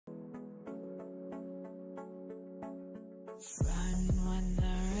Run when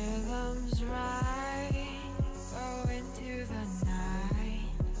the rhythm's right, go into the night,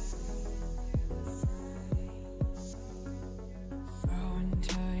 go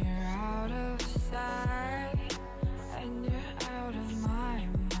until you're out of sight and you're out of my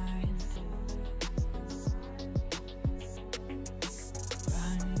mind.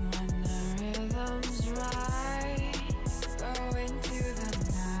 Run when the rhythm's right, go into the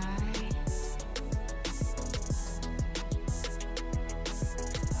night,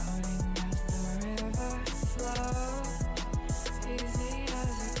 floating as the river flows, easy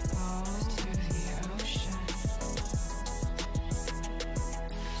as it goes to the ocean.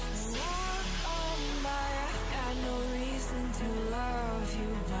 So walk on by, I've got no reason to love you,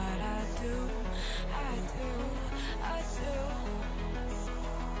 but I do, I do, I do.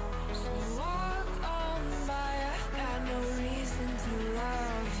 So walk on by, I've got no reason to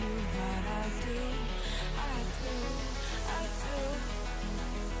love you, but I do, I do, I do.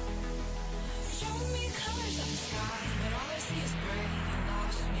 Show me colors of the sky, but all I see is gray. You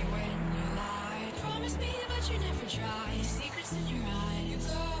lost me when you lied. Promise me, but you never try. Secrets in your eye, you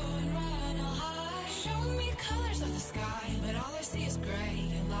go and run, I'll hide. Show me colors of the sky, but all I see is gray.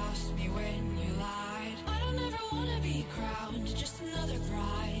 You lost me when you lied. I don't ever wanna be crowned, just another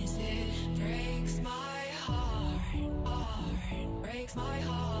prize. It breaks my heart, heart, breaks my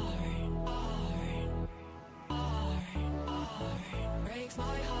heart, heart, heart, heart, breaks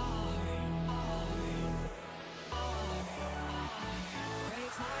my heart, heart, heart, heart,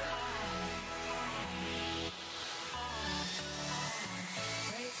 breaks my heart, heart, heart,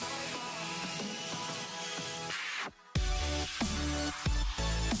 breaks my heart.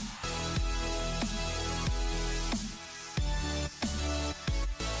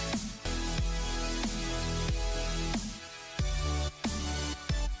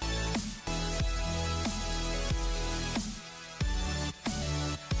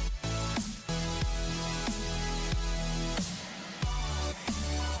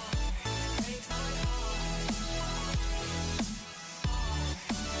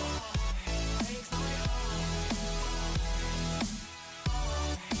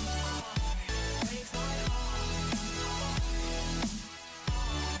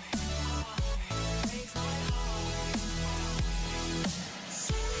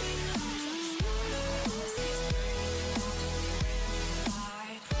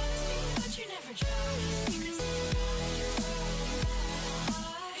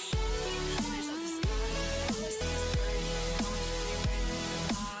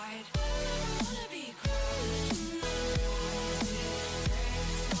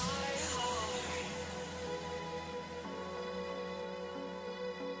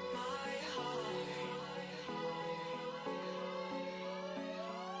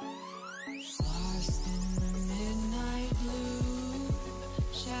 Lost in the midnight blue,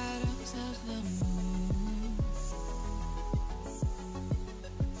 shadows of the moon.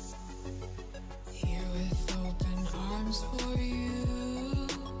 Here with open arms for you,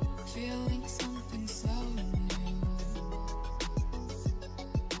 feeling something so new.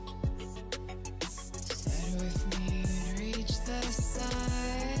 Said with me you'd reach the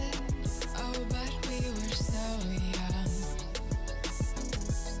sun, oh but we were so young.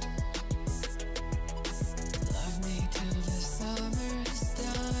 Love me till the summer's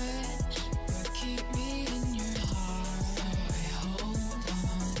done, but keep me in your heart, so I hold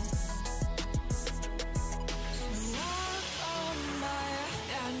on. So walk on by, I've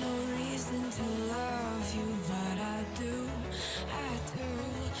got no reason to love you, but I do, I do,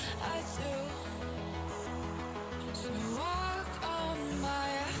 I do. So walk on by,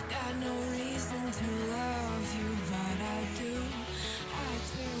 I've got no reason to love you, but I do, I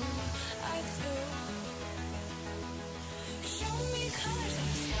do, I do. Show me colors of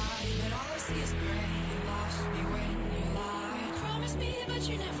the sky, but all I see is gray. You lost me when you lied. Promise me, but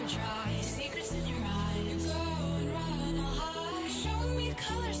you never try. Secrets in your eye, you go and run, I'll hide. Show me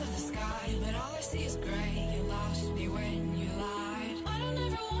colors of the sky, but all I see is gray. You lost me when you lied. I don't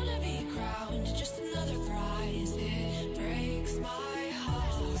ever wanna be crowned, just another prize. It breaks my heart.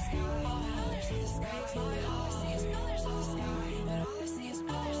 Colors of the sky, breaks my heart. All I see is colors of the sky, but all I see is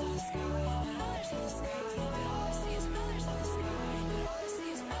colors of the sky. Colors of the sky, but all I see is colors of the sky. But all I see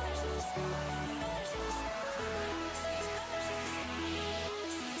is colors of the sky. Colors of the sky, but all I see is colors of the sky. All I see is colors of the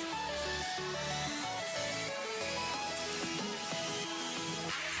sky.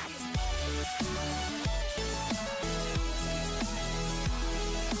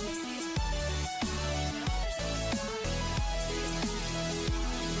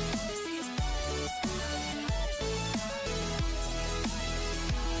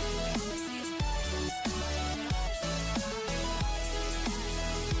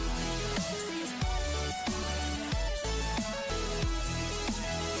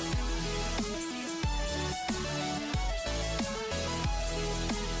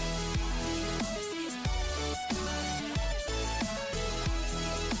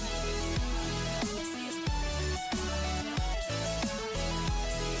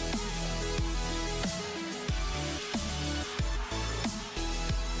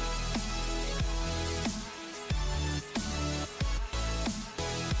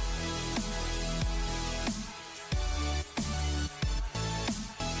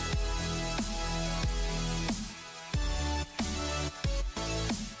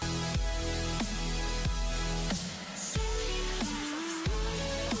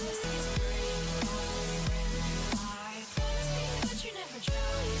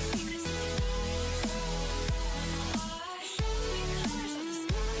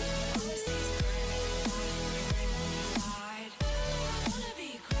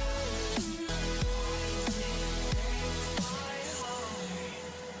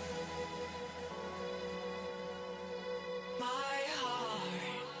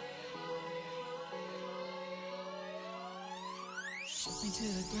 Shook me to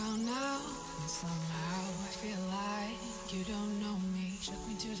the ground now, and somehow I feel like you don't know me. Shook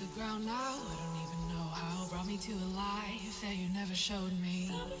me to the ground now, I don't even know how. Brought me to a life that you never showed me.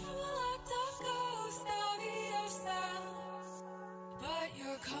 Coming from a locked up ghost of yourself, but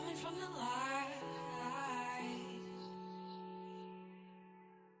you're coming from the light.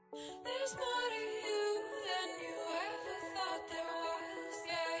 There's more to you than you ever thought there was.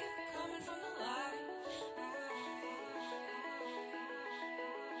 Yeah, you're coming from the light.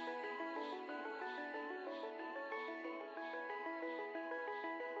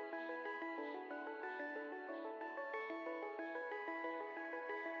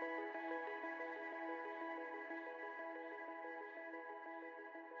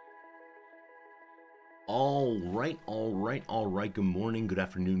 All right. Good morning, good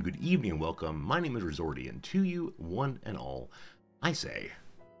afternoon, good evening, and welcome. My name is Resorty, and to you, one and all, I say,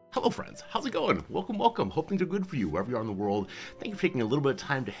 hello, friends. How's it going? Welcome. Hope things are good for you wherever you are in the world. Thank you for taking a little bit of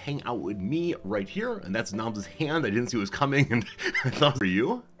time to hang out with me right here, and that's Knobs' hand. I didn't see it was coming, and I thought, for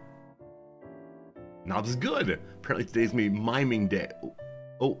you? Knobs is good. Apparently today's me miming day.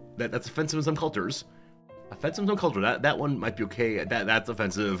 Oh, that's offensive in some cultures. Offensive in some culture. That one might be okay. That's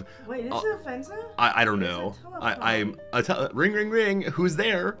offensive. Wait, is it offensive? I don't know. I'm ring. Who's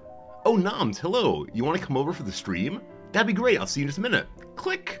there? Oh, Noms. Hello. You want to come over for the stream? That'd be great. I'll see you in just a minute.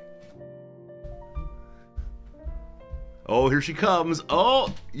 Click. Oh, here she comes.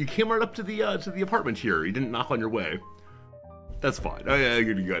 Oh, you came right up to the apartment here. You didn't knock on your way. That's fine. Oh yeah,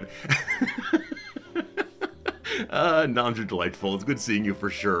 good. Noms are delightful. It's good seeing you for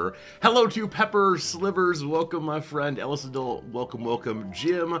sure. Hello to Pepper Slivers. Welcome, my friend. Ellisadil, welcome.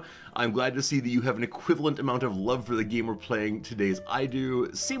 Jim, I'm glad to see that you have an equivalent amount of love for the game we're playing today as I do.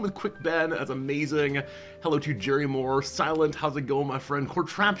 Same with Quick Ben. That's amazing. Hello to Jerry Moore. Silent, how's it going, my friend?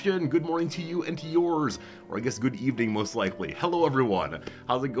 Cortraption, good morning to you and to yours. Or I guess good evening, most likely. Hello, everyone.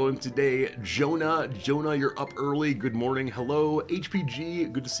 How's it going today? Jonah, you're up early. Good morning. Hello.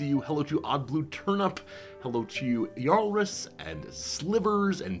 HPG, good to see you. Hello to Odd Blue Turnip. Hello to Yarlrus and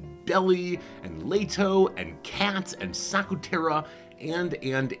Slivers and Belly and Leto and Kat and Sakutera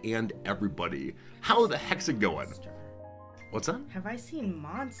and everybody. How the heck's it going? Monster. What's that? Have I seen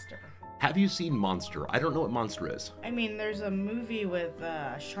Monster? Have you seen Monster? I don't know what Monster is. I mean, there's a movie with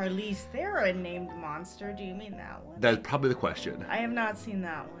Charlize Theron named Monster. Do you mean that one? That's probably the question. I have not seen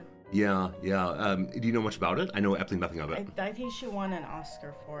that one. Yeah. Do you know much about it? I know absolutely nothing of it. I think she won an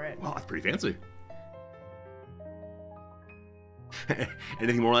Oscar for it. Well, that's pretty fancy.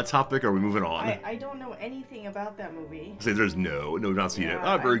 Anything more on that topic, or are we moving on? I don't know anything about that movie. Say there's no, not seen it.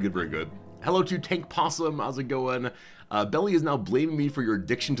 Oh, very good. Hello to Tank Possum, how's it going? Belly is now blaming me for your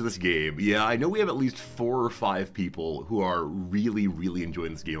addiction to this game. Yeah, I know we have at least 4 or 5 people who are really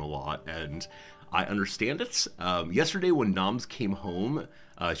enjoying this game a lot, and I understand it. Yesterday when Noms came home,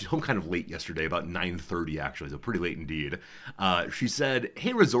 she's home kind of late yesterday, about 9:30 actually, so pretty late indeed. She said,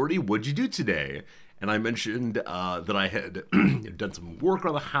 "Hey Resorty, what'd you do today?" And I mentioned that I had done some work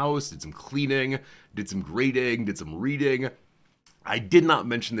around the house, did some cleaning, did some grading, did some reading. I did not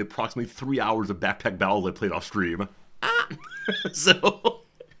mention the approximately 3 hours of Backpack Battles I played off stream. So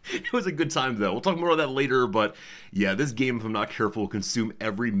it was a good time though. We'll talk more about that later, but yeah, this game, if I'm not careful, will consume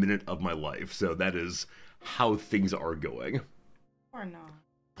every minute of my life. So that is how things are going. Or not.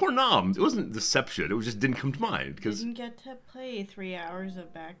 Poor Noms. It wasn't deception. It just didn't come to mind. Didn't get to play 3 hours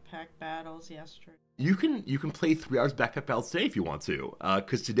of Backpack Battles yesterday. You can play 3 hours Backpack Battles today if you want to,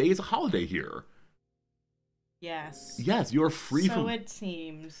 because today is a holiday here. Yes. Yes, you are free so from. it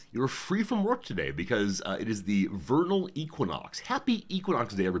seems. You're free from work today because it is the vernal equinox. Happy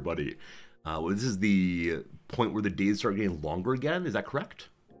Equinox Day, everybody. This is the point where the days start getting longer again. Is that correct?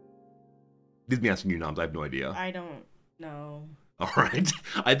 This is me asking you, Noms. I have no idea. I don't know. All right.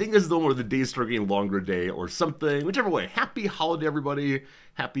 I think this is the one where the days start getting longer day or something. Whichever way. Happy holiday, everybody.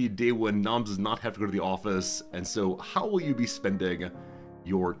 Happy day when Noms does not have to go to the office. And so how will you be spending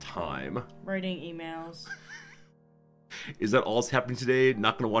your time? Writing emails. Is that all that's happening today?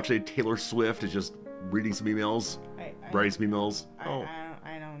 Not going to watch a Taylor Swift. It's just reading some emails? Writing some emails?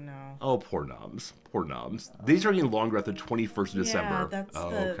 I don't know. Oh, poor Noms. Poor Noms. Days are getting longer at the 21st of December. Yeah,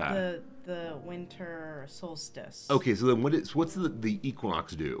 that's the winter solstice. Okay, so then what's the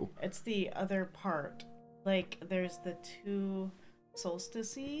equinox do? It's the other part. Like, there's the 2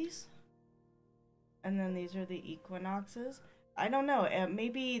 solstices, and then these are the equinoxes. I don't know.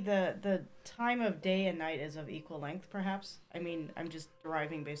 Maybe the time of day and night is of equal length, perhaps. I mean, I'm just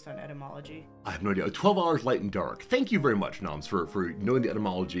deriving based on etymology. I have no idea. 12 hours light and dark. Thank you very much, Noms, for knowing the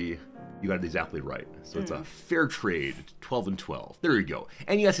etymology. You got it exactly right. So it's a fair trade, 12 and 12. There you go.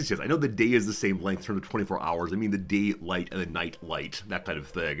 And yes, I know the day is the same length in terms of 24 hours. I mean the day light and the night light, that kind of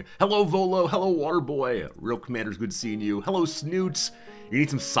thing. Hello, Volo. Hello, Waterboy. Real Commander's good seeing you. Hello, Snoots. You need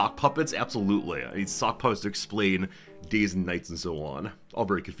some sock puppets? Absolutely. I need sock puppets to explain days and nights and so on. All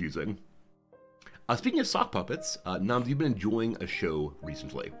very confusing. Speaking of sock puppets, Noms, you've been enjoying a show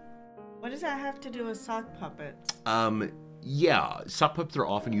recently. What does that have to do with sock puppets? Yeah, sock puppets are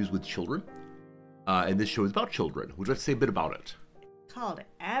often used with children, and this show is about children. Would you like to say a bit about it? It's called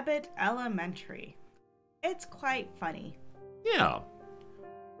Abbott Elementary. It's quite funny. Yeah.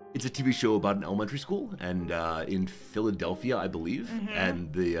 It's a TV show about an elementary school, and in Philadelphia, I believe,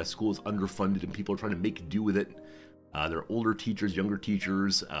 and the school is underfunded, and people are trying to make do with it. There are older teachers, younger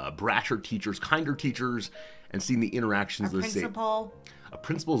teachers, brasher teachers, kinder teachers, and seeing the interactions of the Principal. A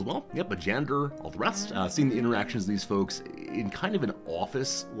principal as well, yep, a janitor, all the rest. Seeing the interactions of these folks in kind of an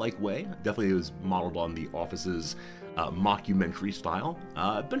office-like way. Definitely it was modeled on the Office's mockumentary style.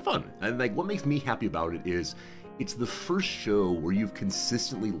 Been fun. And like, what makes me happy about it is it's the first show where you've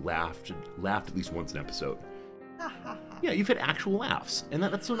consistently laughed at least once an episode. Yeah, you've had actual laughs, and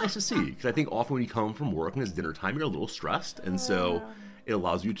that's so nice to see. Because I think often when you come from work and it's dinner time, you're a little stressed, and so it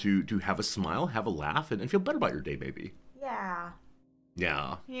allows you to have a smile, have a laugh, and feel better about your day, maybe. Yeah.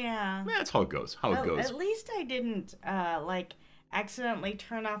 Yeah. Yeah. That's how it goes. It goes. At least I didn't, accidentally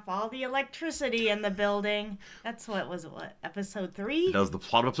turn off all the electricity in the building. That's what episode 3? That was the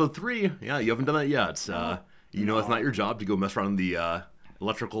plot of episode 3. Yeah, you haven't done that yet. You know it's not your job to go mess around in the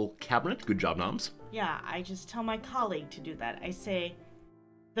electrical cabinet. Good job, Noms. Yeah, I just tell my colleague to do that. I say,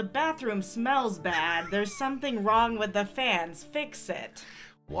 the bathroom smells bad. There's something wrong with the fans. Fix it.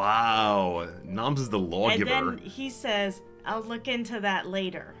 Wow. Noms is the lawgiver. And then he says, I'll look into that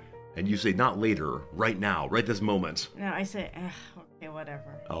later. And you say, not later, right now, right this moment. No, I say, okay,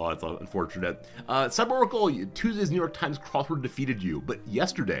 whatever. Oh, that's unfortunate. Cyber Oracle, Tuesday's New York Times crossword defeated you, but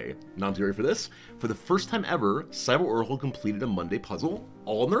yesterday, Noms, you ready for this? For the first time ever, Cyber Oracle completed a Monday puzzle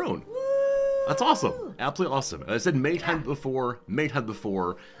all on their own. Woo! That's awesome. Absolutely awesome. As I said many times before,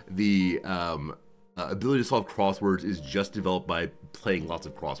 the ability to solve crosswords is just developed by playing lots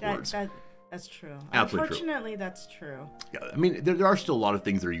of crosswords. That's true. Absolutely Unfortunately, that's true. Yeah, I mean, there are still a lot of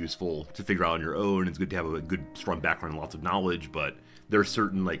things that are useful to figure out on your own. It's good to have a good, strong background and lots of knowledge, but there are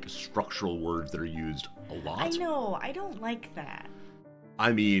certain, like, structural words that are used a lot. I know. I don't like that.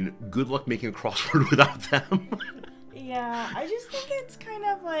 I mean, good luck making a crossword without them. Yeah, I just think it's kind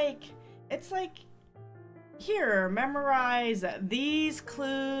of like, it's like, here, memorize these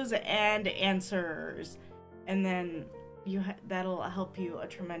clues and answers, and then that'll help you a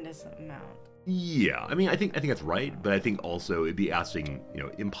tremendous amount. Yeah, I mean, I think that's right, but I think also it'd be asking,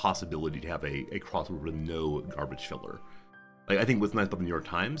 impossibility to have a crossword with no garbage filler. Like, I think what's nice about the New York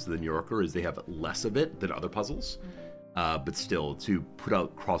Times, the New Yorker, is they have less of it than other puzzles. But still, to put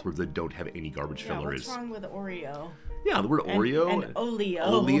out crosswords that don't have any garbage filler what's wrong with Oreo? Yeah, the word Oreo. And Oleo.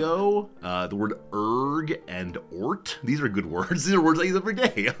 Oleo. The word erg and ort. These are good words. These are words I use every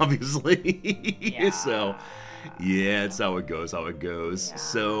day, obviously. Yeah. So, yeah, it's how it goes, Yeah.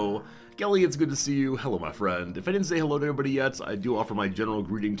 So, Kelly, it's good to see you. Hello, my friend. If I didn't say hello to anybody yet, I do offer my general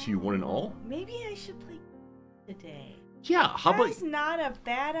greeting to you one and all. Maybe I should play today. Yeah, how about... That's not a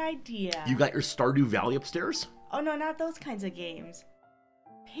bad idea. You got your Stardew Valley upstairs? Oh, no, not those kinds of games.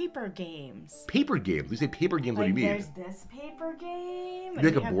 Paper games. Paper games? You say paper games, what do you mean? There's this paper game.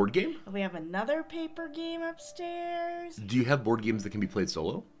 Like a board game? We have another paper game upstairs. Do you have board games that can be played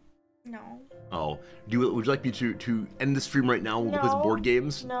solo? No. Oh, would you like me to end the stream right now and we'll play some board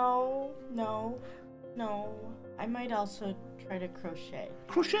games? No. I might also try to crochet.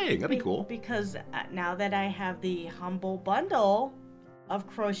 Crocheting, that'd be cool. Because now that I have the Humble Bundle of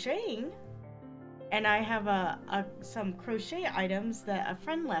crocheting, and I have some crochet items that a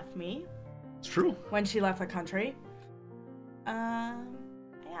friend left me. It's true. When she left the country. Yeah,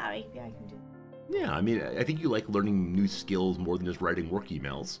 maybe I can do that. Yeah, I mean, I think you like learning new skills more than just writing work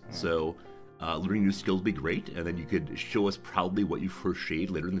emails. So, learning new skills would be great, and then you could show us proudly what you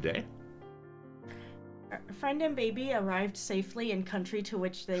crocheted later in the day. Friend and baby arrived safely in country to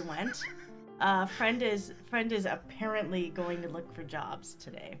which they went. Friend is apparently going to look for jobs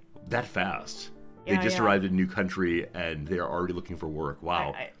today. That fast? Yeah, they just arrived in a new country and they are already looking for work.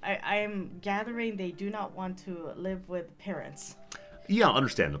 Wow. I'm gathering they do not want to live with parents. Yeah,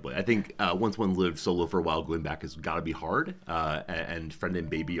 understandably. I think once one lived solo for a while, going back has got to be hard. And friend and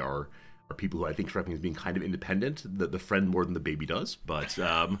baby are are people who I think strike me as being kind of independent. The friend more than the baby does, but you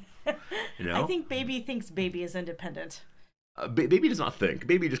know. I think baby thinks baby is independent. Baby does not think.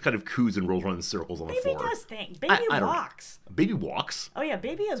 Baby just kind of coos and rolls around in circles on the Baby floor. does think. Baby I don't know. walks. Baby walks. Oh yeah,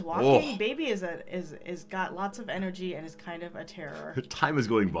 baby is walking. Oh. Baby is got lots of energy and is kind of a terror. Time is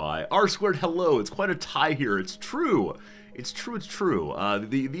going by. R squared, hello. It's quite a tie here. It's true. It's true. It's true.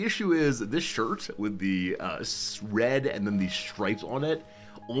 The issue is this shirt with the red and then these stripes on it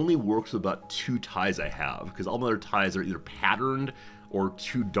only works with about 2 ties I have, because all my other ties are either patterned or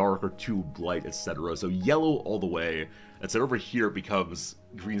too dark or too light, etc. So yellow all the way. And so over here it becomes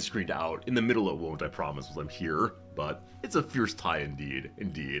green screened out. In the middle it won't, I promise, because I'm here. But it's a fierce tie indeed.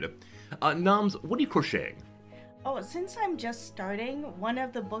 Indeed. Noms, what are you crocheting? Oh, since I'm just starting, one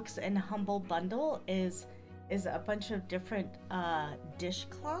of the books in Humble Bundle is a bunch of different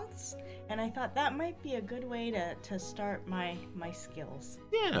dishcloths, and I thought that might be a good way to start my skills.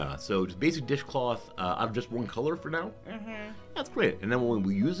 Yeah, so just basic dishcloth out of just one color for now. Mm-hmm. That's great. And then when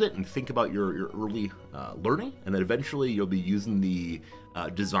we use it and think about your early learning, and then eventually you'll be using the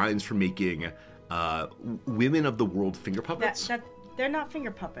designs for making women of the world finger puppets. They're not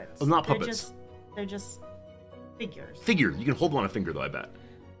finger puppets. Oh, not puppets. They're just figures. Figures. You can hold them on a finger though, I bet.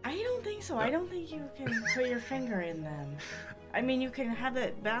 I don't think so. I don't think you can put your finger in them. I mean, you can have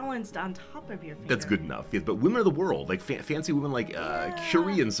it balanced on top of your finger. That's good enough. Yes, but women of the world, like fancy women like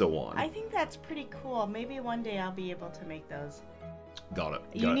Curie and so on. I think that's pretty cool. Maybe one day I'll be able to make those. Got it.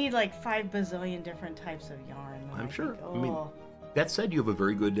 You need like 5 bazillion different types of yarn. I'm sure. Think, I mean, that said, you have a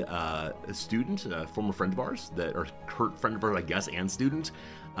very good student, former friend of ours, or current friend of ours, I guess, and student,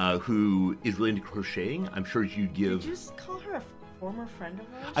 who is really into crocheting. I'm sure you'd give... Did you just call her a former friend of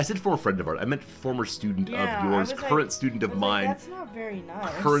ours? I said former friend of ours. I meant former student of yours, current student of mine. That's not very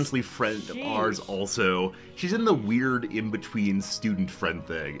nice. Currently friend of ours also. She's in the weird in-between student-friend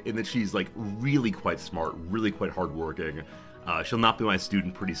thing, in that she's like really quite smart, really quite hardworking. She'll not be my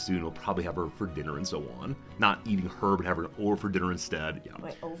student pretty soon. We'll probably have her for dinner and so on. Not eating her, but have her over for dinner instead. Yeah.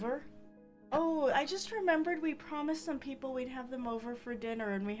 Wait, over? Oh, I just remembered we promised some people we'd have them over for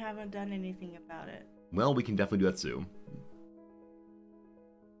dinner, and we haven't done anything about it. Well, we can definitely do that soon.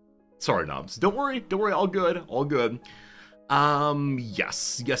 Sorry, Knobs. Don't worry, all good, all good.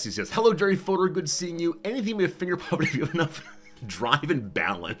 Yes. Hello, Jerry Fodor, good seeing you. Anything with a finger puppet if you have enough drive and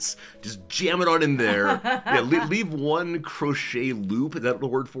balance. Just jam it on in there. Yeah, leave one crochet loop, is that the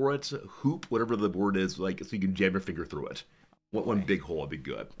word for it? Hoop, whatever the word is, like, so you can jam your finger through it. One big hole would be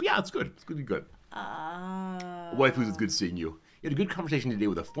good. But yeah, it's good. It's good to be good. Waifus, it's good seeing you. You had a good conversation today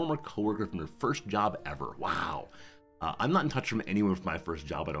with a former coworker from your first job ever. Wow. I'm not in touch from anyone from my first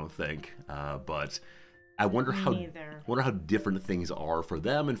job, I don't think. But I wonder how different things are for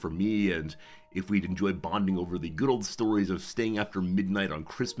them and for me, and if we'd enjoy bonding over the good old stories of staying after midnight on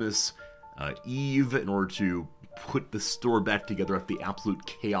Christmas Eve in order to put the store back together after the absolute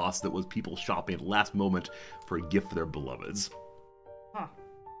chaos that was people shopping at the last moment for a gift for their beloveds. Huh.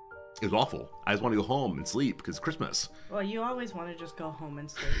 It was awful. I just want to go home and sleep because it's Christmas. Well, you always want to just go home and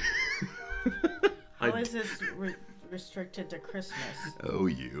sleep. How is this restricted to Christmas? Oh,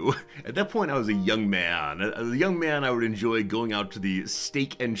 you. At that point, I was a young man. As a young man, I would enjoy going out to the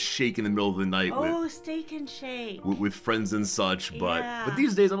Steak and Shake in the middle of the night. Steak and Shake. With friends and such. But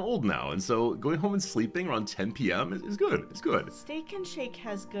these days, I'm old now, and so going home and sleeping around 10 p.m. is good. It's good. Steak and Shake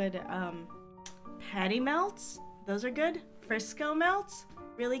has good patty melts. Those are good. Frisco melts,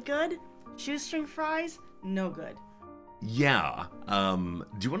 really good. Shoestring fries, no good. Yeah. Do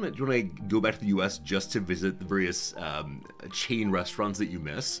you want to go back to the U.S. just to visit the various chain restaurants that you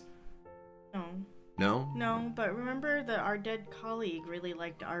miss? No. No? No, but remember our dead colleague really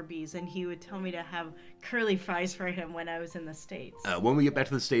liked Arby's, and he would tell me to have curly fries for him when I was in the States. When we get back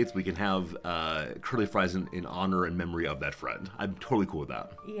to the States, we can have curly fries in honor and memory of that friend. I'm totally cool with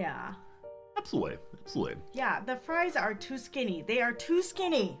that. Yeah. Absolutely. Yeah, the fries are too skinny. They are too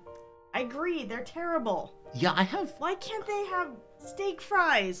skinny. I agree, they're terrible. Yeah, I have... Why can't they have steak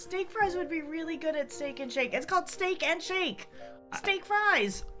fries? Steak fries would be really good at Steak and Shake. It's called Steak and Shake. Steak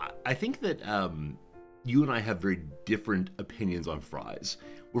fries. I think that you and I have very different opinions on fries.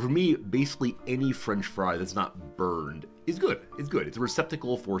 Well, for me, basically any French fry that's not burned is good. It's good. It's a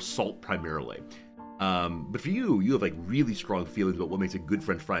receptacle for salt primarily. But for you have like really strong feelings about what makes a good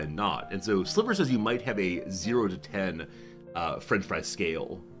French fry and not. And so Sliver says you might have a 0 to 10 French fry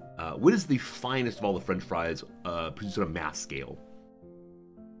scale. What is the finest of all the French fries produced on a mass scale?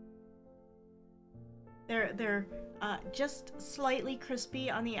 They're just slightly crispy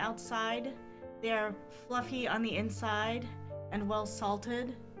on the outside. They're fluffy on the inside and well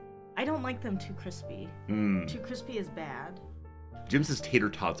salted. I don't like them too crispy. Too crispy is bad. Jim says tater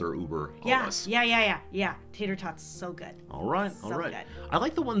tots are uber. Yeah, Hummus. yeah. Tater tots, so good. All right, all So right. good. I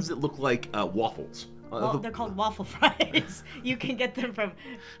like the ones that look like waffles. Well, they're called waffle fries. You can get them from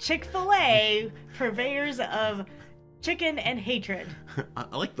Chick-fil-A, purveyors of chicken and hatred.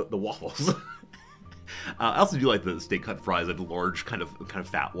 I like the waffles. I also do like the steak cut fries, like the large kind of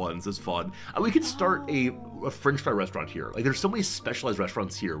fat ones. It's fun. We could start a French fry restaurant here. Like there's so many specialized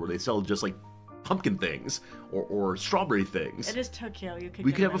restaurants here where they sell just like pumpkin things or strawberry things. It is Tokyo.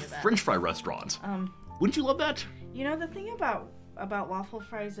 We could have a that. French fry restaurant. Wouldn't you love that? You know the thing about waffle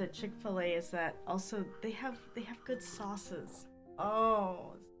fries at Chick-fil-A is that also they have good sauces.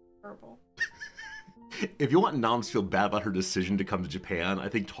 Oh, it's terrible. If you want Noms to feel bad about her decision to come to Japan, I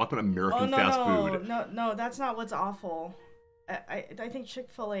think talk about American fast food. No, that's not what's awful. I think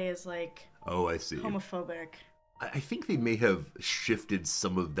Chick-fil-A is like Oh, I see. homophobic. I think they may have shifted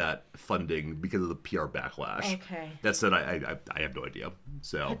some of that funding because of the PR backlash. Okay. That said, I have no idea.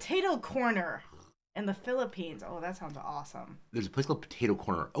 So Potato Corner in the Philippines. Oh, that sounds awesome. there's a place called Potato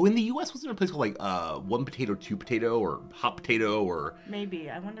Corner. Oh, in the U.S. wasn't there a place called like One Potato, Two Potato, or Hot Potato, or Maybe.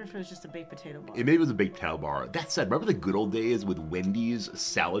 I wonder if it was just a baked potato bar. maybe it was a baked potato bar. That said, remember the good old days with Wendy's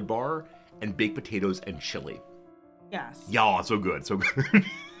salad bar and baked potatoes and chili? Yes. Yeah, so good, so good.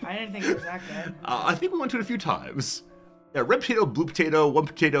 I didn't think it was that good. I think we went to it a few times. Yeah, red potato, blue potato, one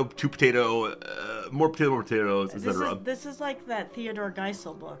potato, two potato, more potatoes, etc. This is like that Theodore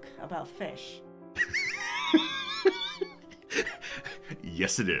Geisel book about fish.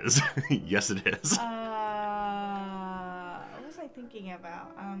 Yes, it is. Yes, it is. What was I thinking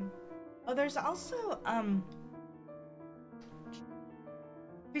about? There's also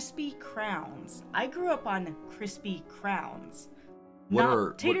crispy crowns. I grew up on crispy crowns.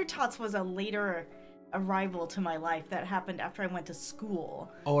 Tater tots was a later arrival to my life that happened after I went to school.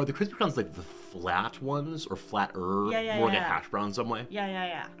 Oh, are the crispy crowns like the flat ones or flatter? Yeah, more like a hash brown some way?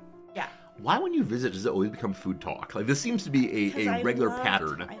 Yeah. Why, when you visit, does it always become food talk? Like, this seems to be a regular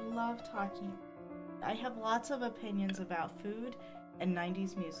pattern. I love talking. I have lots of opinions about food and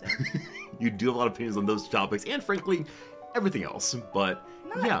 90s music. You do have a lot of opinions on those topics, and frankly, everything else. But,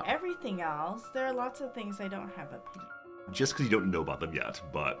 Not everything else. There are lots of things I don't have opinions. Just because you don't know about them yet,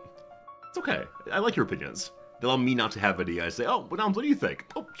 but it's okay. I like your opinions. They allow me not to have any. I say, oh, what do you think?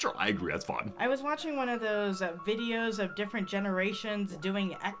 Oh, sure, I agree, that's fine. I was watching one of those videos of different generations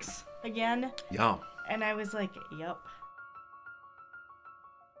doing X again. Yeah. And I was like, yep.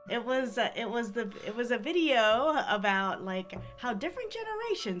 It was a video about like how different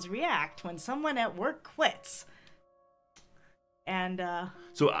generations react when someone at work quits. And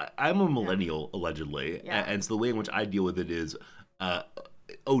so I'm a millennial, allegedly, Yeah. and so the way in which I deal with it is,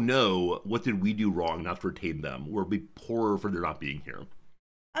 oh no, what did we do wrong not to retain them? We'll be poorer for their not being here.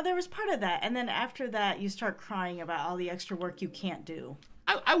 there was part of that, and then after that, you start crying about all the extra work you can't do.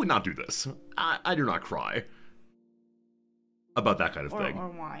 I would not do this. I do not cry about that kind of thing. Or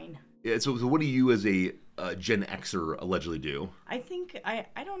whine. Yeah, so what do you as a Gen Xer allegedly do? I think I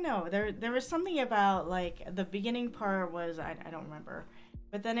don't know. There was something about like the beginning part was I don't remember,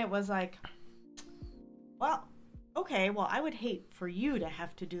 but then it was like, well, okay, well I would hate for you to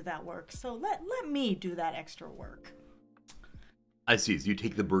have to do that work, so let me do that extra work. I see. So you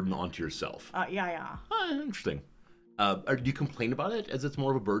take the burden onto yourself. Yeah. Interesting. Do you complain about it as it's more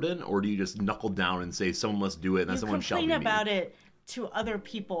of a burden, or do you just knuckle down and say someone must do it and then someone shall be You me? complain about it to other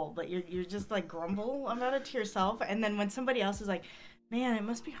people, but you're just like grumble about it to yourself, and then when somebody else is like, man, it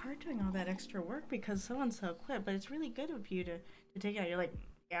must be hard doing all that extra work because so and so quit, but it's really good of you to take it out. You're like,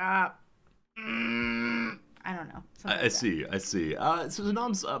 yeah, I don't know. I see. So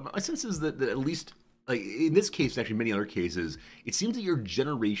Noms, my sense is that at least, like in this case, and actually many other cases, it seems that your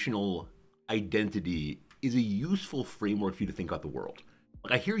generational identity is a useful framework for you to think about the world.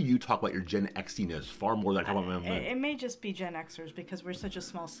 Like I hear you talk about your Gen Xiness far more than I talk about my own. It may just be Gen Xers because we're such a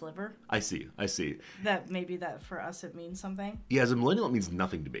small sliver. I see. That maybe that for us it means something. Yeah, as a millennial, it means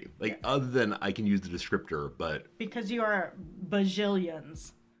nothing to me. Like other than I can use the descriptor, but because you are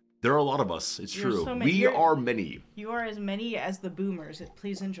bajillions. there are a lot of us. It's You're true. so many. We are many. You are as many as the boomers.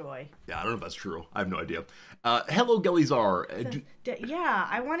 Please enjoy. Yeah, I don't know if that's true. I have no idea. Hello, Gelizar. Yeah,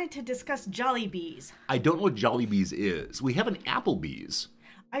 I wanted to discuss Jollibees. I don't know what Jollibees is. We have an Applebee's.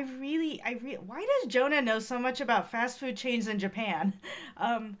 Why does Jonah know so much about fast food chains in Japan?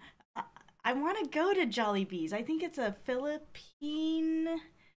 I want to go to Jollibees. I think it's a Philippine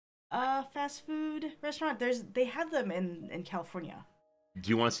fast food restaurant. They have them in California. Do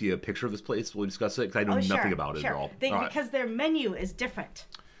you want to see a picture of this place? We'll discuss it because I know nothing about it at all. Because their menu is different.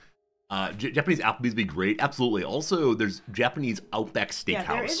 Japanese Applebee's would be great. Absolutely. Also, there's Japanese Outback Steakhouse.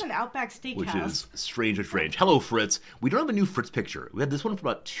 Yeah, there is an Outback Steakhouse. Which is strange and strange. Hello, Fritz. We don't have a new Fritz picture. We had this one for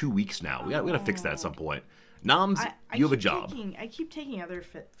about 2 weeks now. We gotta fix that at some point. Noms, you have a job. I keep taking other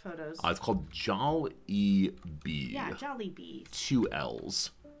photos. It's called Jollibee. Yeah, Jollibee. 2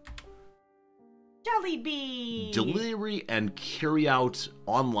 L's. Jollibee. Delivery and carry out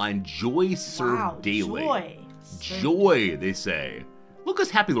online. Joy served daily. Joy, they say. Look at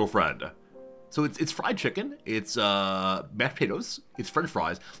this happy little friend. So it's fried chicken, it's mashed potatoes, it's French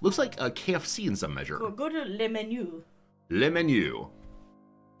fries. Looks like a KFC in some measure. Go to Le Menu. Le Menu.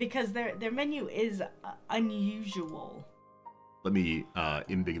 Because their menu is unusual. Let me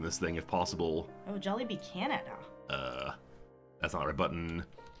embiggen this thing if possible. Oh, Jollibee Canada. That's not the right button.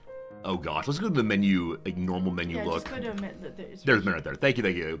 Oh gosh, let's go to the menu, like normal menu look. Just go to there's menu right there. Thank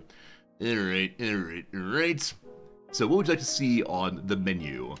you. Alright. So what would you like to see on the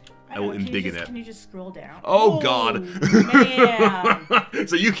menu? I will embiggen it. Can you just scroll down? Oh God! Man.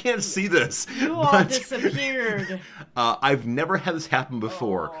 So you can't see this. You all disappeared. I've never had this happen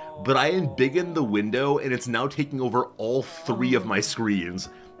before, but I embiggened the window and it's now taking over all 3 of my screens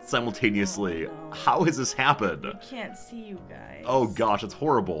simultaneously. How has this happened? I can't see you guys. Oh gosh, it's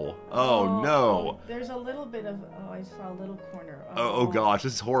horrible. Oh no. There's a little bit of. Oh, I saw a little corner. Oh gosh,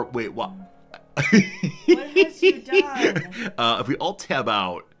 this is horrible. Wait, what? What has you done? If we alt tab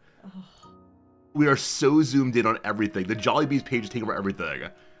out, we are so zoomed in on everything. The Jollibee's page is taking over everything.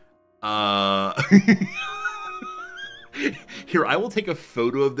 Here, I will take a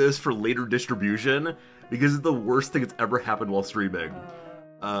photo of this for later distribution because it's the worst thing that's ever happened while streaming.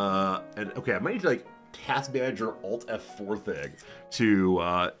 And okay, I might need to like Task Manager Alt F4 thing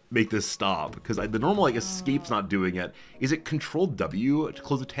to make this stop because the normal like escape's not doing it. Is it Control W to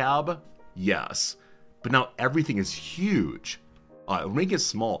close a tab? Yes, but now everything is huge. Make it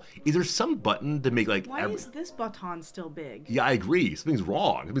small. Is there some button to make like? Why is this button still big? Yeah, I agree. Something's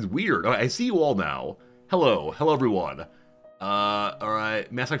wrong. Something's weird. I see you all now. Hello everyone. All right,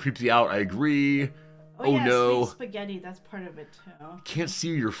 Mass creeps you out. I agree. Oh yeah, no. Sweet spaghetti. That's part of it too. Can't see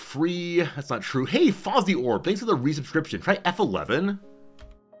you. You're free. That's not true. Hey, Fozzie Orb. Thanks for the resubscription. Try F11.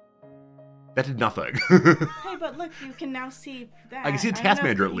 That did nothing. Hey, but look, you can now see that. I can see the Task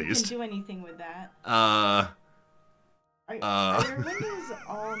Manager at least. You can do anything with that. Are your windows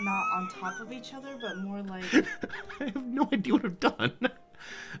all not on top of each other, but more like... I have no idea what I've done.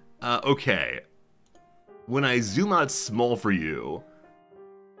 Okay. When I zoom out small for you,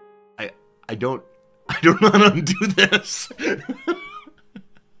 I don't know how to undo this.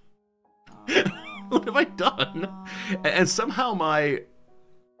 What have I done? And somehow I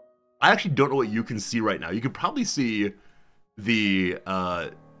actually don't know what you can see right now. You can probably see the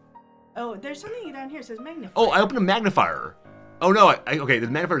Oh, there's something down here. It says magnifier. Oh, I opened a magnifier. Oh no, okay, the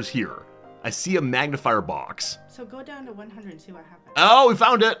magnifier's here. I see a magnifier box. So go down to 100 and see what happens. Oh, we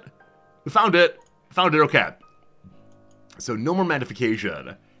found it. Okay. So no more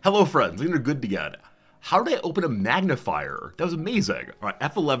magnification. Hello, friends. Things are good again. How did I open a magnifier? That was amazing. All right,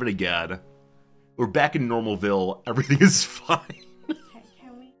 F11 again. We're back in Normalville. Everything is fine.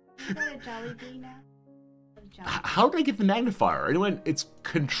 Can we go to Jollibee now? How did I get the magnifier? Anyone? It's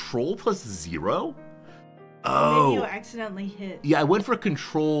Control plus 0? Oh. Maybe you accidentally hit. Yeah, I went for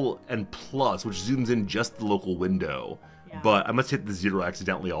Control and plus, which zooms in just the local window. Yeah. But I must hit the 0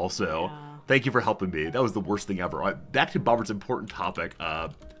 accidentally also. Yeah. Thank you for helping me. That was the worst thing ever. All right, back to Bobbert's important topic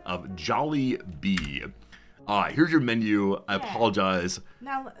of Jollibee. All right, here's your menu. I apologize.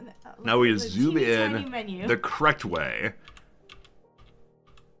 Now we can zoom in menu. the correct way.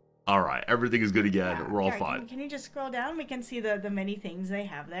 All right, everything is good again. Yeah. We're all fine. Can you just scroll down? We can see the many things they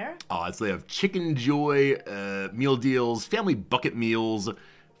have there. So they have Chicken Joy, meal deals, family bucket meals,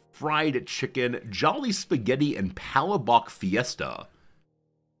 fried chicken, Jolly Spaghetti, and Palabok Fiesta.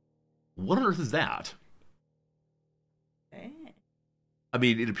 What on earth is that? Hey. I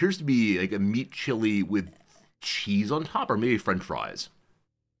mean, it appears to be like a meat chili with cheese on top, or maybe French fries.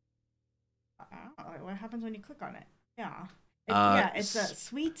 What happens when you click on it? Yeah. It's a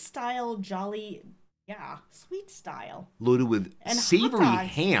sweet style Jolly. Yeah, sweet style. Loaded with and savory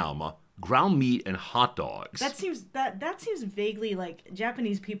ham, ground meat, and hot dogs. That seems vaguely like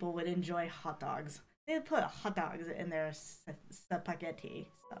Japanese people would enjoy hot dogs. They put hot dogs in their spaghetti.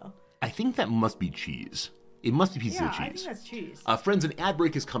 So I think that must be cheese. It must be pieces of cheese. I think that's cheese. Friends, an ad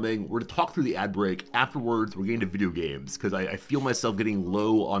break is coming. We're going to talk through the ad break. Afterwards, we're getting to video games because I feel myself getting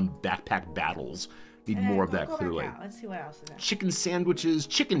low on backpack battles. Need more of that, clearly. Let's see what else is there. Chicken sandwiches,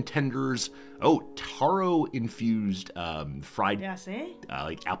 chicken tenders. Oh, taro-infused fried, yeah, see?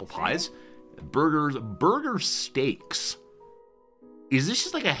 like apple pies. Burgers, burger steaks. Is this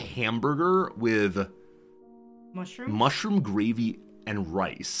just like a hamburger with Mushroom? mushroom gravy and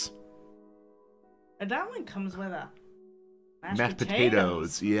rice? And that one comes with a Mashed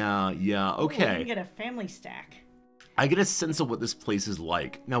potatoes. Yeah, yeah, Ooh, you can okay. get a family stack. I get a sense of what this place is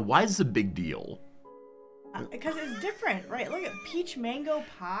like. Now, why is this a big deal? Because it's different, right? Look at peach mango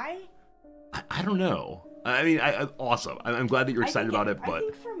pie. I don't know. I mean, awesome. I'm glad that you're excited about it, I but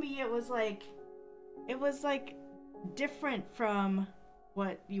think for me it was like different from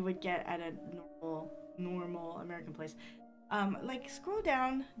what you would get at a normal American place. Like scroll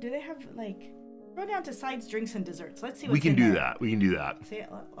down. Do they have like scroll down to sides, drinks, and desserts? Let's see what's we can in do there. that. We can do that. See,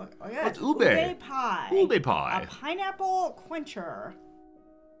 look at What's it. ube? Pie. Ube pie. A pineapple quencher.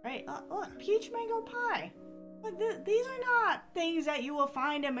 Right? Look, peach mango pie. Look, these are not things that you will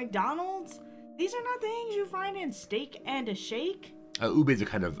find at McDonald's. These are not things you find in Steak and a Shake. Ube is a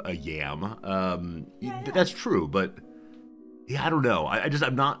kind of a yam. Yeah. That's true, but yeah, I don't know.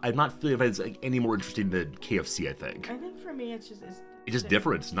 I'm not feeling it's like any more interesting than KFC. I think I think for me, it's just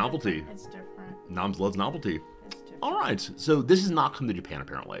different. It's novelty. It's different. Noms loves novelty. It's different. All right, so this has not come to Japan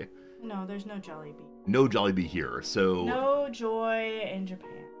apparently. No, there's no Jollibee. No Jollibee here. So No Joy in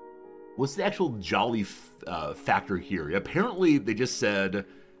Japan. what's the actual Jolly factor here? Apparently, they just said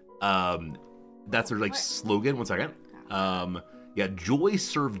that's their like What? slogan. 1 second. Yeah, joy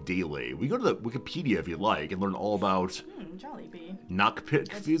served daily. We go to the Wikipedia if you'd like and learn all about Jollibee. not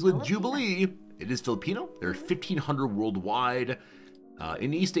confused with Filipino. Jubilee. It is Filipino. There are 1,500 worldwide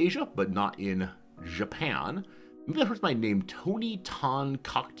in East Asia, but not in Japan. Maybe that hurts my name, Tony Tan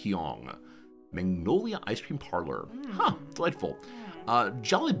Kok Tiong. Magnolia Ice Cream Parlor. Huh, delightful.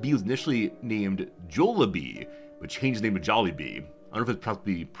 Jollibee was initially named Jollibee, but changed the name to Jollibee. I don't know if it's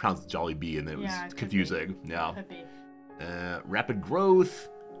probably pronounced Jollibee and it was Yeah, it could confusing. Yeah. Could be. Rapid growth.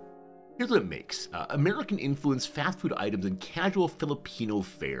 Here's what it makes. American influenced fast food items and casual Filipino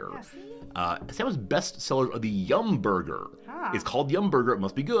fare. Yeah, see? Some of its best sellers are the Yum Burger. Ah. It's called Yum Burger, it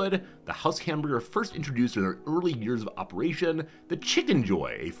must be good. The house hamburger first introduced in their early years of operation. The Chicken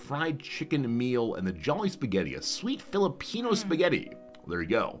Joy, a fried chicken meal, and the Jolly Spaghetti, a sweet Filipino spaghetti. Well, there you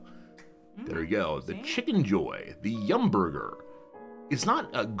go. There you go. The see? Chicken Joy, the Yum Burger. It's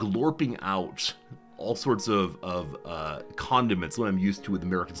not glorping out all sorts of condiments that I'm used to with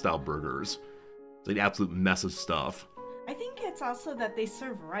American-style burgers. It's like an absolute mess of stuff. I think it's also that they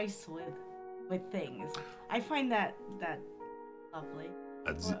serve rice with things. I find that lovely.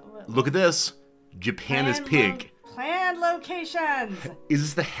 What- Look at this. Japan is pig. Planned locations. Is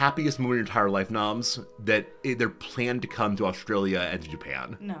this the happiest moment in your entire life, Noms? That they're planned to come to Australia and to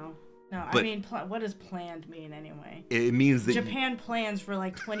Japan? No. I But- mean, what does planned mean anyway? It means that Japan plans for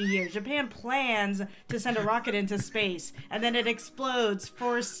like 20 years. Japan plans to send a rocket into space, and then it explodes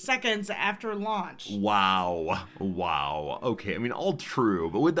 4 seconds after launch. Wow. Okay, I mean, all true.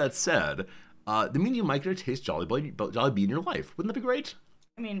 But with that said, that means you might get to taste Jollibee in your life. Wouldn't that be great?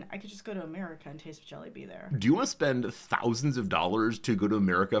 I mean, I could just go to America and taste Jollibee there. Do you want to spend thousands of dollars to go to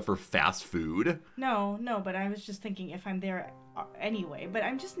America for fast food? No, but I was just thinking if I'm there anyway. But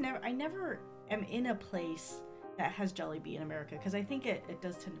I never am in a place that has Jollibee in America because I think it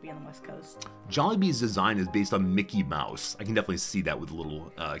does tend to be on the West Coast. Jollibee's design is based on Mickey Mouse. I can definitely see that with the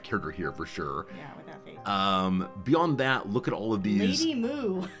little character here for sure. Yeah, with that face. Beyond that, look at all of these Lady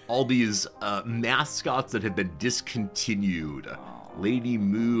Moo. mascots that have been discontinued. Lady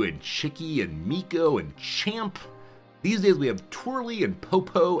Moo and Chicky and Miko and Champ. These days we have Twirly and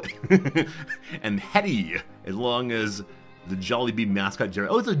Popo and Hetty, as long as the Jollibee mascot.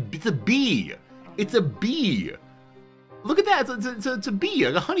 Oh, it's a bee. It's a bee. Look at that. It's a bee,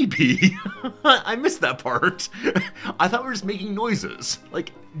 like a honeybee. I missed that part. I thought we were just making noises.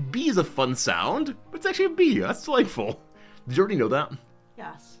 Like, bee is a fun sound, but it's actually a bee. That's delightful. Did you already know that?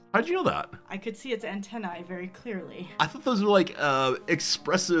 Yes. How did you know that? I could see its antennae very clearly. I thought those were like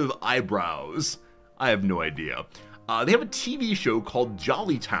expressive eyebrows. I have no idea. They have a TV show called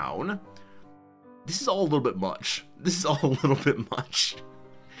Jollytown. This is all a little bit much.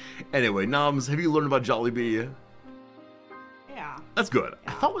 Anyway, Noms, have you learned about Jollibee? Yeah. That's good.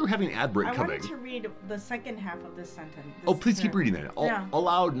 I thought we were having an ad break I coming. wanted to read the second half of this sentence. Oh, please keep reading that. Yeah. All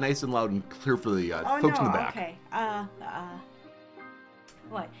loud, nice and loud and clear for the folks in the back. Okay.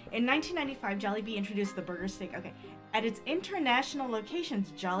 What? In 1995, Jollibee introduced the burger steak. Okay. At its international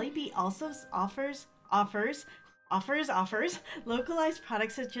locations, Jollibee also offers localized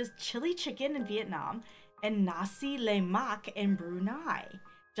products such as chili chicken in Vietnam and nasi lemak in Brunei.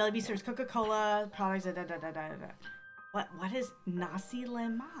 Jollibee serves Coca-Cola products. What is nasi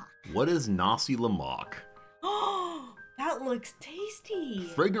lemak? What is nasi lemak? Oh, that looks tasty.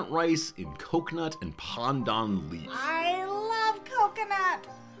 Fragrant rice in coconut and pandan leaf. I love coconut.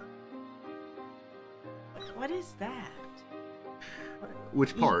 What is that?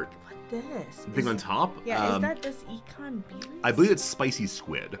 Which part? What this? The thing on top? Yeah, is that this Econ Beerus? I believe it's spicy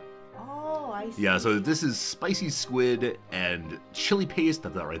squid. Oh, I see. Yeah, so this is spicy squid and chili paste,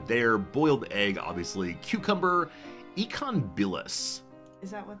 that's that right there, boiled egg, obviously, cucumber, Econ Billis.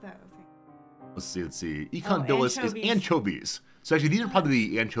 Is that what that thing? Let's see. Econ Billis is anchovies. anchovies. So actually, these are probably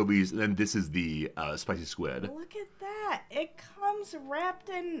the anchovies, and then this is the spicy squid. Look at that! It comes wrapped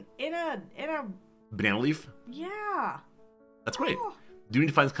in a Banana leaf? yeah. That's great. Oh. Do you need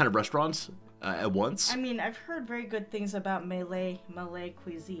to find this kind of restaurants at once? I mean, I've heard very good things about Malay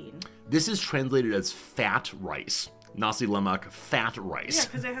cuisine. This is translated as fat rice. Nasi lemak, fat Yeah, rice.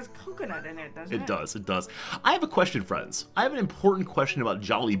 because it has coconut in it, doesn't it? It does. I have a question, friends. I have an important question about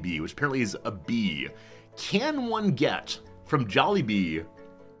Jollibee, which apparently is a bee. Can one get from Jollibee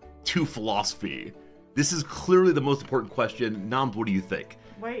to philosophy? This is clearly the most important question. Nams, what do you think?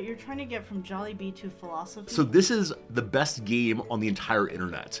 Wait, you're trying to get from Jollibee to philosophy? So this is the best game on the entire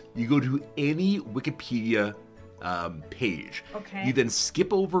internet. You go to any Wikipedia page. Okay. You then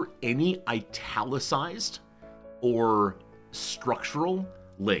skip over any italicized or structural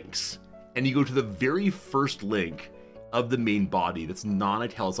links, and you go to the very first link of the main body that's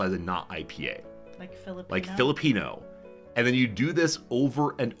non-italicized and not IPA. Like Filipino? Like Filipino. And then you do this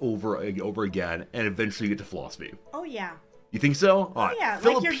over and over again, and eventually you get to philosophy. Oh, yeah. You think so? Oh, yeah.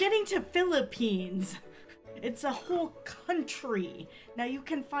 Like you're getting to Philippines. It's a whole country. Now you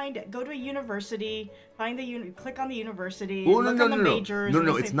can go to a university, click on the university, Oh, look on the majors.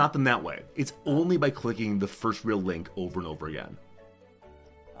 No, it's not done that way. It's only by clicking the first real link over and over again.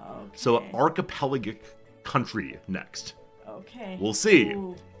 Okay. So archipelagic country next. Okay. We'll see.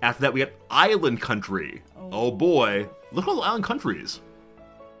 Ooh. After that, we got island country. Oh boy. Look at all the island countries.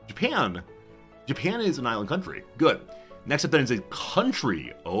 Japan. Japan is an island country. Good. Next up then is a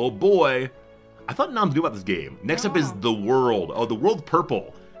country. Oh boy. I thought Nams knew about this game. Next up is the world. Oh, the world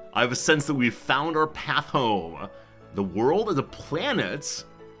purple. I have a sense that we've found our path home. The world is a planet.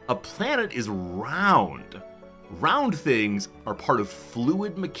 A planet is round. Round things are part of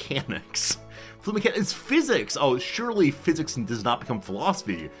fluid mechanics. Fluid mechanics is physics. Oh, surely physics does not become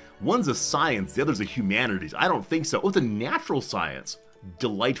philosophy. One's a science, the other's a humanities. I don't think so. Oh, it's a natural science.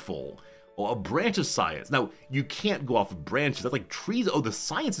 Delightful. Oh, a branch of science. Now, you can't go off of branches. That's like trees. Oh, the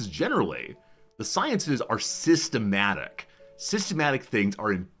sciences generally. The sciences are systematic. Systematic things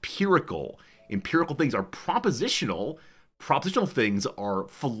are empirical. Empirical things are propositional. Propositional things are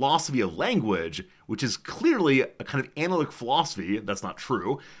philosophy of language, which is clearly a kind of analytic philosophy. That's not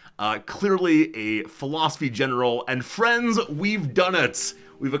true. Clearly a philosophy general. And friends, we've done it.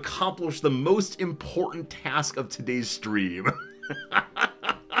 We've accomplished the most important task of today's stream.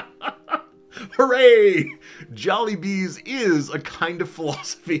 Hooray! Jollibees is a kind of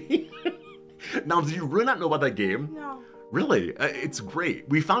philosophy. Now, did you really not know about that game? No. Really? It's great.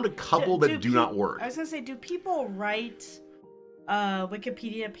 We found a couple that do not work. I was going to say, do people write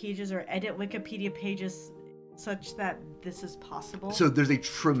Wikipedia pages or edit Wikipedia pages such that this is possible? So there's a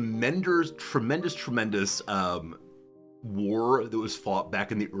tremendous war that was fought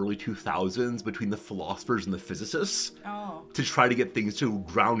back in the early 2000s between the philosophers and the physicists to try to get things to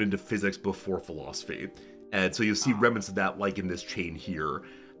ground into physics before philosophy. And so you'll see remnants of that like in this chain here.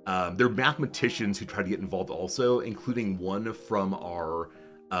 There are mathematicians who try to get involved also, including one from our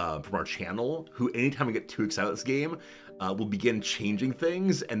channel, who anytime I get too excited about this game, will begin changing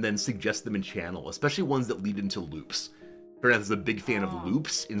things and then suggest them in channel, especially ones that lead into loops. Bernard is a big fan of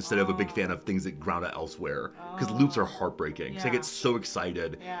loops instead of a big fan of things that ground out elsewhere, because loops are heartbreaking. So I get so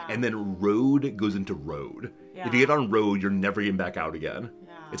excited, and then road goes into road. If you get on road, you're never getting back out again.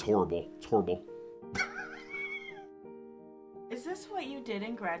 It's horrible. It's horrible. Is this what you did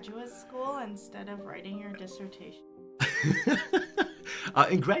in graduate school instead of writing your dissertation?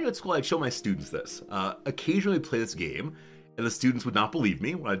 In graduate school, I'd show my students this. Occasionally play this game, and the students would not believe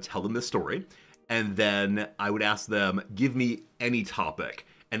me when I'd tell them this story. And then I would ask them, give me any topic.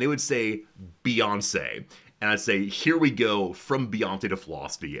 And they would say, Beyonce. And I'd say, here we go, from Beyonce to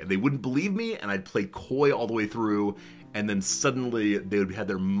philosophy. And they wouldn't believe me, and I'd play coy all the way through. And then suddenly they would have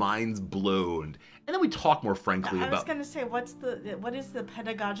their minds blown. And then we talk more frankly about... I was going to say, what is the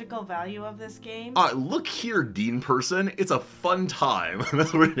pedagogical value of this game? Look here, Dean person. It's a fun time.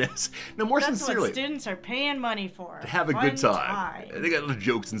 That's what it is. Now, more sincerely... That's what students are paying money for. To have a good time. They got little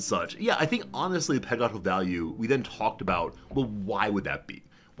jokes and such. Yeah, I think, honestly, the pedagogical value, we then talked about, well, why would that be?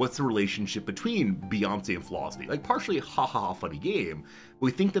 What's the relationship between Beyonce and philosophy? Like, partially ha-ha-ha funny game, but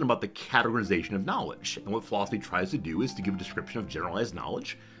we think then about the categorization of knowledge. And what philosophy tries to do is to give a description of generalized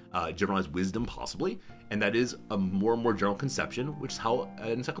knowledge, generalized wisdom, possibly, and that is a more and more general conception, which is how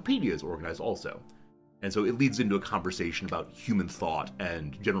an encyclopedia is organized also. And so it leads into a conversation about human thought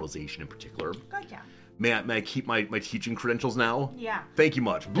and generalization in particular. Gotcha. May I keep my teaching credentials now? Yeah. Thank you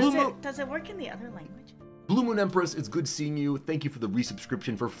much. Does it work in the other language? Blue Moon Empress, it's good seeing you. Thank you for the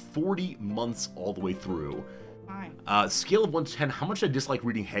resubscription for 40 months all the way through. Fine. Scale of 1 to 10, how much did I dislike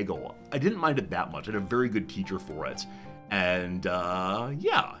reading Hegel? I didn't mind it that much. I had a very good teacher for it. And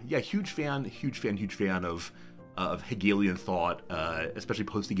yeah, huge fan of Hegelian thought, especially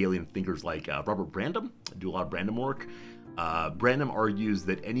post-Hegelian thinkers like Robert Brandom. I do a lot of Brandom work. Brandom argues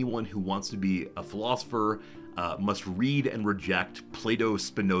that anyone who wants to be a philosopher must read and reject Plato,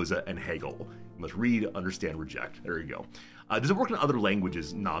 Spinoza, and Hegel. You must read, understand, reject. There you go. Does it work in other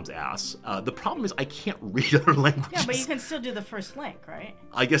languages? Noms asks. The problem is I can't read other languages. Yeah, but you can still do the first link, right?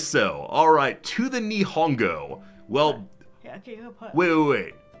 I guess so. All right, to the Nihongo. Well, Yeah, okay, go put.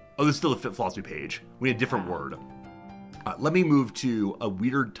 wait. Oh, there's still a Fit Philosophy page. We need a different word. Let me move to a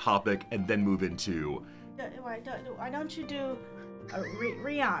weird topic and then move into... Why don't you do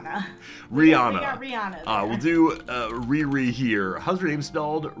Rihanna? Rihanna. We got Rihanna there. We'll do Riri here. How's her name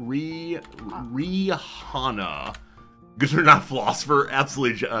spelled? Rihanna. Because we're not philosopher.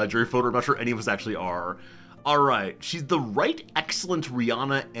 Absolutely, Jerry Fodor. I'm not sure any of us actually are. All right. She's the Right Excellent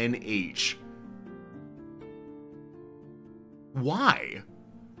Rihanna NH. Why?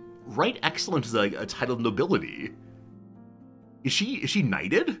 Right Excellent is a title of nobility. Is she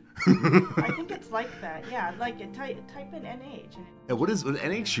knighted? I think it's like that. Yeah, like type in NH. And what is with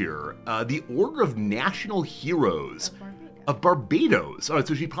NH here? The Order of National Heroes Barbados. of Barbados. All right,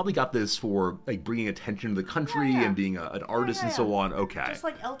 so she probably got this for like bringing attention to the country Yeah. and being an artist and so on. Okay. Just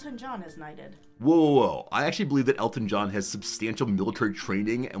like Elton John is knighted. Whoa. I actually believe that Elton John has substantial military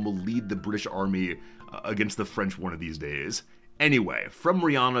training and will lead the British Army against the French one of these days. Anyway, from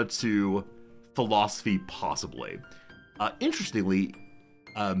Rihanna to philosophy, possibly. Interestingly,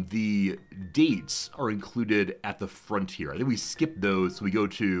 the dates are included at the front here. I think we skip those, so we go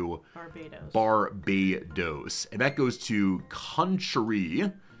to Barbados. And that goes to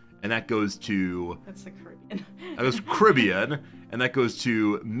country, and that goes to... That's the Caribbean. That goes to Caribbean, and that goes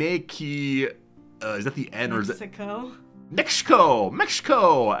to Mexico. Is that the N or is it...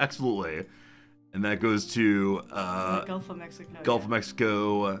 Mexico! Absolutely. And that goes to... the Gulf of Mexico. Gulf of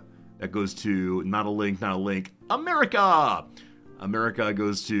Mexico. That goes to, not a link, America! America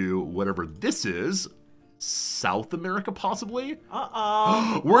goes to whatever this is. South America, possibly?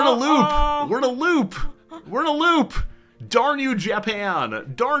 Uh-oh. We're in a loop! Darn you,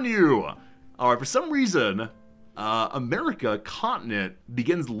 Japan! Darn you! Alright, for some reason, America, continent,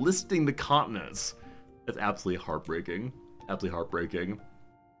 begins listing the continents. That's absolutely heartbreaking.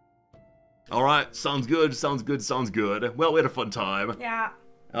 Alright, sounds good. Well, we had a fun time. Yeah.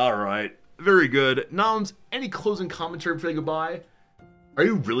 Alright, very good. Noms, any closing commentary before you go goodbye? Are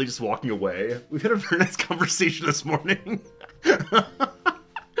you really just walking away? We've had a very nice conversation this morning. Do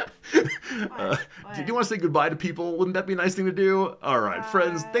you want to say goodbye to people? Wouldn't that be a nice thing to do? Alright,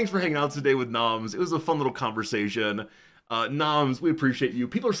 friends, thanks for hanging out today with Noms. It was a fun little conversation. Noms, we appreciate you.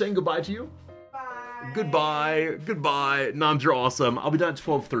 People are saying goodbye to you? Bye. Goodbye. Noms, you're awesome. I'll be done at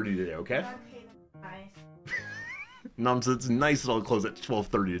 12:30 today, okay? Okay, nice. Noms, it's nice that I'll close at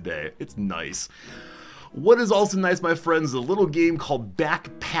 12:30 today. It's nice. What is also nice, my friends, is a little game called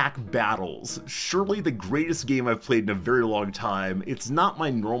Backpack Battles. Surely the greatest game I've played in a very long time. It's not my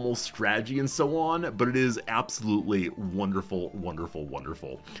normal strategy and so on, but it is absolutely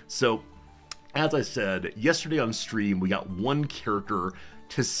wonderful. So, as I said, yesterday on stream, we got one character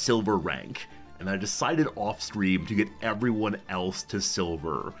to silver rank, and I decided off stream to get everyone else to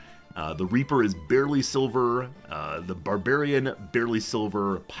silver. The Reaper is barely silver, the Barbarian barely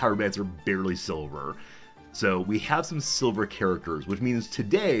silver, Pyromancer barely silver. So we have some silver characters, which means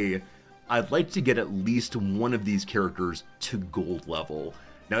today I'd like to get at least one of these characters to gold level.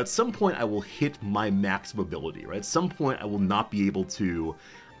 Now at some point I will hit my maximum ability, right? At some point I will not be able to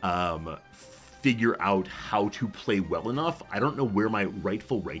figure out how to play well enough. I don't know where my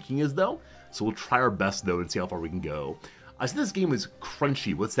rightful ranking is though, so we'll try our best though and see how far we can go. I said this game is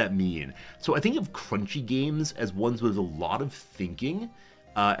crunchy. What's that mean? So I think of crunchy games as ones with a lot of thinking,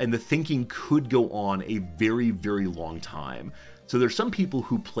 and the thinking could go on a very, very long time. So there's some people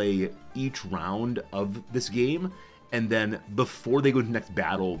who play each round of this game, and then before they go to the next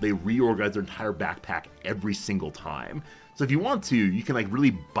battle, they reorganize their entire backpack every single time. So if you want to, you can like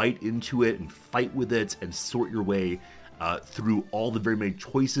really bite into it and fight with it and sort your way through all the very many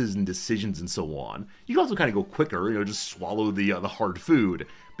choices and decisions and so on. You can also kind of go quicker, just swallow the hard food.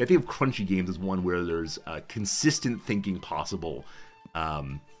 But I think of crunchy games as one where there's consistent thinking possible.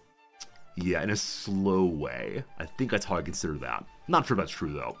 Yeah, in a slow way. I think that's how I consider that. Not sure if that's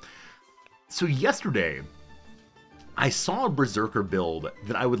true, though. So yesterday, I saw a Berserker build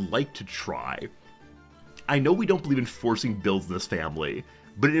that I would like to try. I know we don't believe in forcing builds in this family,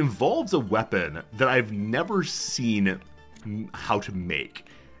 but it involves a weapon that I've never seen how to make.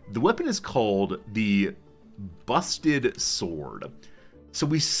 The weapon is called the Busted Sword. So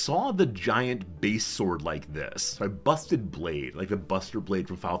we saw the giant base sword like this, a busted blade, like the Buster Blade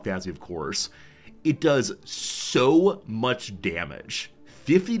from Final Fantasy, of course. It does so much damage,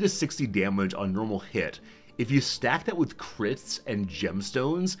 50 to 60 damage on normal hit. If you stack that with crits and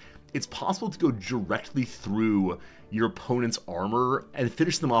gemstones, it's possible to go directly through your opponent's armor and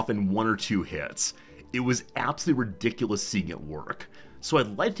finish them off in 1 or 2 hits. It was absolutely ridiculous seeing it work. So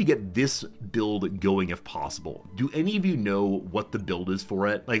I'd like to get this build going if possible. Do any of you know what the build is for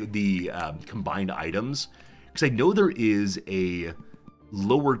it? Like the combined items? Because I know there is a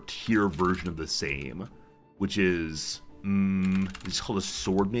lower tier version of the same, which is, it's called a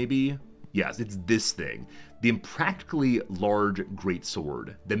sword maybe? Yes, it's this thing. The impractically large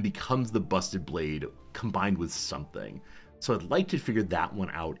greatsword then becomes the Busted Blade combined with something. So I'd like to figure that one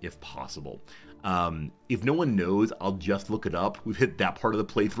out if possible. If no one knows, I'll just look it up. We've hit that part of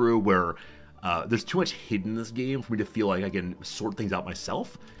the playthrough where there's too much hidden in this game for me to feel like I can sort things out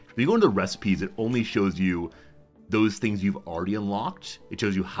myself. If you go into the recipes, it only shows you those things you've already unlocked. It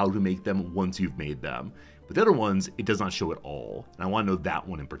shows you how to make them once you've made them. But the other ones, it does not show at all. And I want to know that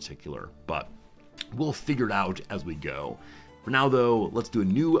one in particular. But we'll figure it out as we go. For now, though, let's do a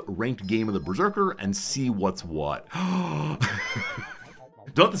new ranked game of the Berserker and see what's what.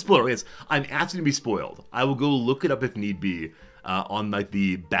 Don't have to spoil it. Yes, I'm asking to be spoiled. I will go look it up if need be on like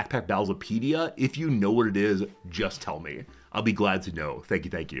the Backpack Battlesopedia. If you know what it is, just tell me. I'll be glad to know. Thank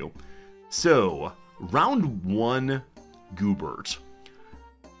you, thank you. So, round 1, Goobert.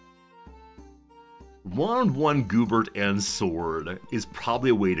 Round 1, Goobert and Sword is probably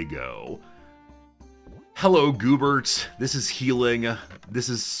a way to go. Hello, Goobert. This is healing. This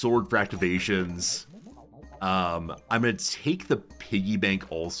is sword for activations. I'm going to take the piggy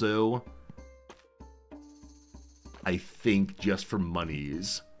bank also. I think just for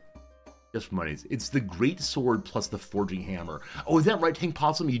monies. Just for monies. It's the great sword plus the forging hammer. Oh, is that right, Tank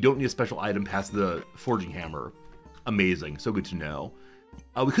Possum? You don't need a special item past the forging hammer. Amazing. So good to know.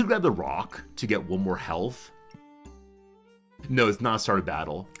 We could grab the rock to get 1 more health. No, it's not a start of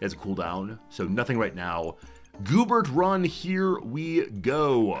battle. It has a cooldown. So nothing right now. Goobert run, here we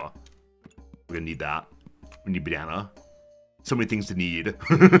go. We're gonna need that. We need banana. So many things to need.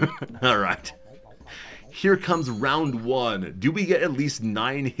 Alright. Here comes round 1. Do we get at least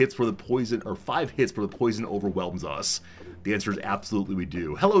 9 hits for the poison, or 5 hits for the poison overwhelms us? The answer is absolutely we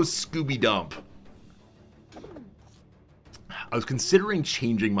do. Hello, Scooby Dump. I was considering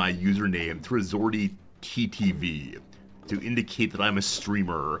changing my username to Rizordi TTV to indicate that I'm a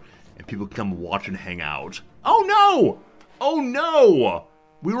streamer and people can come watch and hang out. Oh no! Oh no!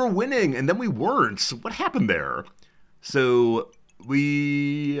 We were winning and then we weren't. What happened there? So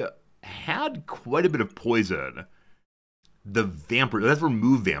we had quite a bit of poison. The vampire, let's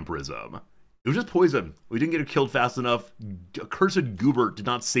remove vampirism. It was just poison. We didn't get her killed fast enough. Accursed Goobert did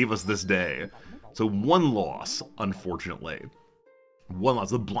not save us this day. So 1 loss, unfortunately. 1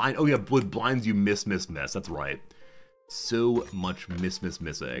 loss. The blind, oh yeah, with blinds you miss. That's right. So much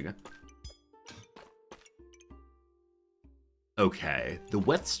missing. Okay, the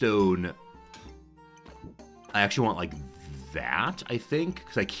whetstone, I actually want like that, I think,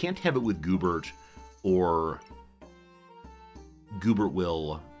 because I can't have it with Goobert, or Goobert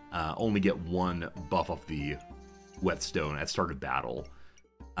will only get 1 buff off the whetstone at start of battle.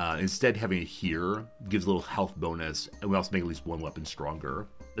 Instead, having it here gives a little health bonus, and we also make at least 1 weapon stronger.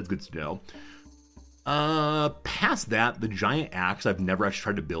 That's good to know. Past that, the giant axe I've never actually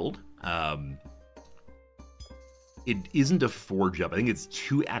tried to build. It isn't a forge up. I think it's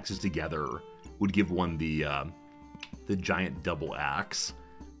 2 axes together would give one the giant double axe.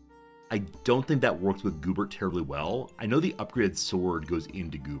 I don't think that works with Goobert terribly well. I know the upgraded sword goes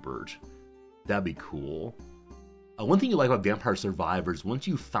into Goobert. That'd be cool. One thing you like about Vampire Survivors, once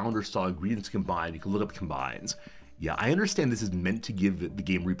you found or saw ingredients combined, you can look up combines. Yeah, I understand this is meant to give the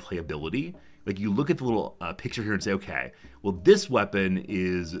game replayability. Like, you look at the little picture here and say, okay, well, this weapon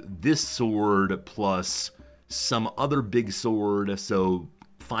is this sword plus some other big sword, so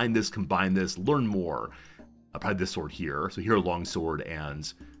find this, combine this, learn more. Probably this sword here. So here, a long sword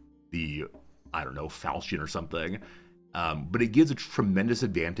and the, I don't know, falchion or something. But it gives a tremendous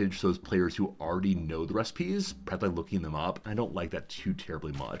advantage to those players who already know the recipes, perhaps by looking them up. I don't like that too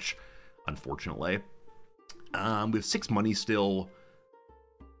terribly much, unfortunately. We have 6 money still.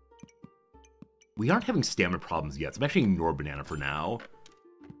 We aren't having stamina problems yet, so I'm actually ignoring banana for now.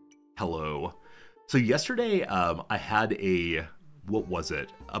 Hello. So yesterday, I had a, what was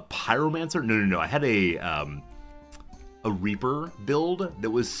it? A pyromancer? No. I had a Reaper build that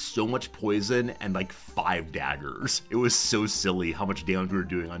was so much poison and like 5 daggers. It was so silly how much damage we were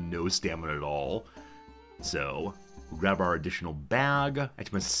doing on no stamina at all. So, we'll grab our additional bag. I'm going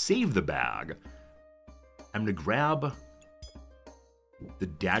to save the bag. I'm going to grab the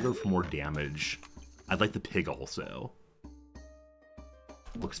dagger for more damage. I'd like the pig also.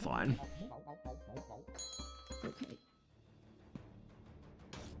 Looks fine.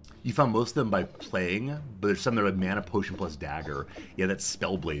 You found most of them by playing, but there's some that are mana potion plus dagger. Yeah, that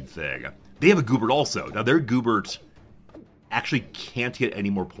Spellblade thing. They have a Goobert also. Now their Goobert actually can't get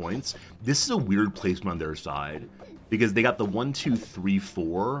any more points. This is a weird placement on their side because they got the 1, 2, 3,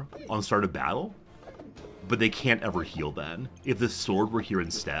 4 on the start of battle, but they can't ever heal then. If the sword were here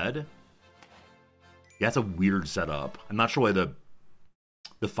instead, yeah, that's a weird setup. I'm not sure why the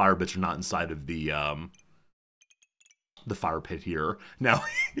fire bits are not inside of the fire pit here. Now,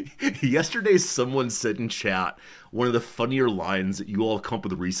 yesterday someone said in chat one of the funnier lines that you all have come up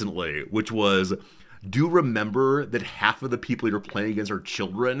with recently, which was, do remember that half of the people you're playing against are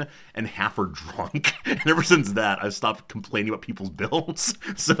children and half are drunk. And ever since that, I've stopped complaining about people's builds.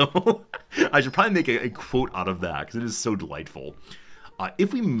 So I should probably make a quote out of that because it is so delightful.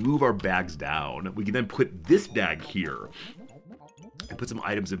 If we move our bags down, we can then put this bag here and put some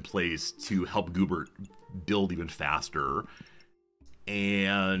items in place to help Goobert build even faster.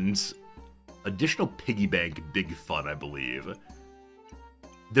 And additional piggy bank, big fun, I believe.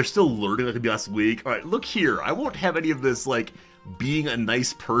 They're still learning like last week. All right, look here. I won't have any of this, like, being a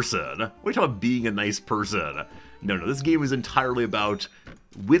nice person. What are you talking about being a nice person? No, this game is entirely about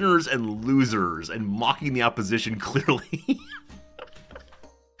winners and losers and mocking the opposition clearly.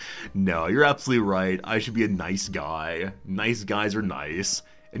 No, you're absolutely right. I should be a nice guy. Nice guys are nice.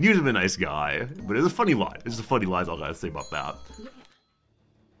 And you've been a nice guy. But it's a funny line. It's a funny line, all I gotta say about that.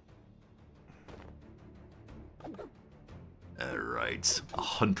 Alright. A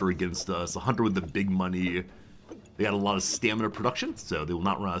hunter against us. A hunter with the big money. They got a lot of stamina production, so they will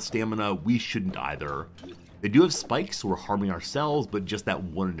not run out of stamina. We shouldn't either. They do have spikes, so we're harming ourselves, but just that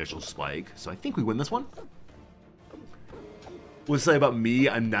one initial spike. So I think we win this one. What to say about me?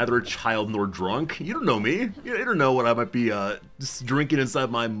 I'm neither a child nor drunk. You don't know me. You don't know what I might be just drinking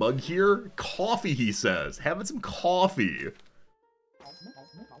inside my mug here. Coffee, he says. Having some coffee.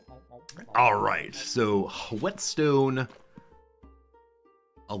 Alright, so Whetstone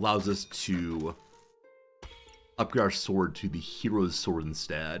allows us to upgrade our sword to the hero's sword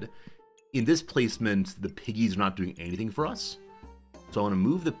instead. In this placement, the piggies are not doing anything for us. So I want to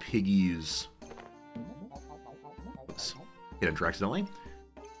move the piggies. Oops. Hit enter accidentally.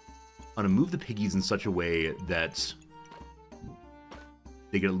 I'm going to move the piggies in such a way that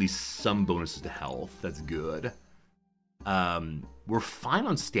they get at least some bonuses to health. That's good. We're fine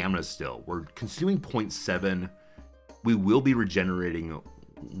on stamina still. We're consuming 0.7. We will be regenerating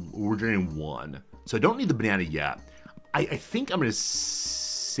 1. So I don't need the banana yet. I think I'm going to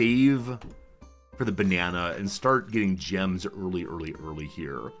save for the banana and start getting gems early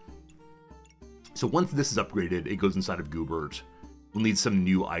here. So once this is upgraded, it goes inside of Goobert. We'll need some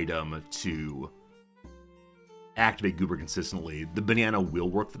new item to activate Goobert consistently. The banana will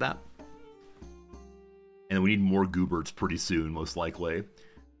work for that. And then we need more Gooberts pretty soon, most likely.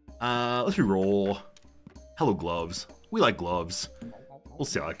 Let's reroll. Hello, gloves. We like gloves. We'll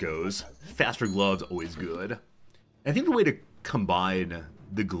see how it goes. Faster gloves, always good. I think the way to combine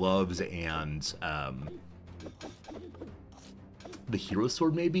the gloves and the hero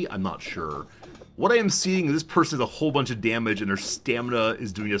sword, maybe? I'm not sure. What I am seeing is this person has a whole bunch of damage and their stamina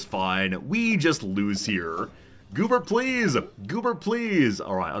is doing just fine. We just lose here. Goobert, please! Goobert, please!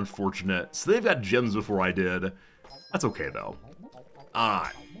 Alright, unfortunate. So they've got gems before I did. That's okay, though.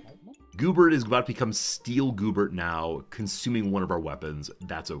 Alright. Goobert is about to become Steel Goobert now, consuming one of our weapons.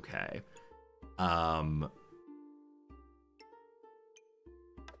 That's okay.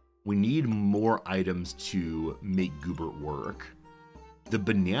 We need more items to make Goobert work. The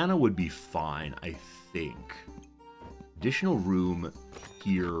banana would be fine, I think. Additional room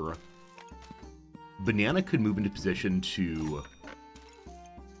here. Banana could move into position to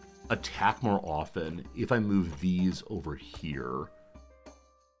attack more often if I move these over here.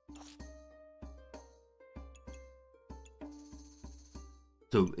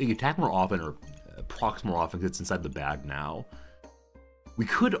 So it can attack more often or procs more often because it's inside the bag now. We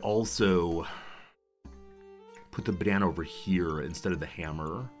could also put the banana over here instead of the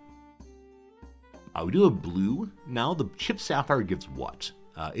hammer. We do have blue. Now the chip sapphire gives what?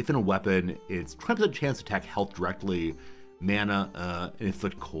 If in a weapon, it's 20% chance to attack health directly, mana, and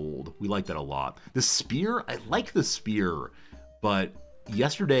inflict cold. We like that a lot. The spear, I like the spear, but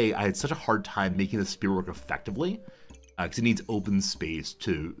yesterday I had such a hard time making the spear work effectively because it needs open space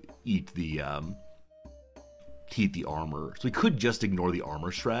to eat the armor. So we could just ignore the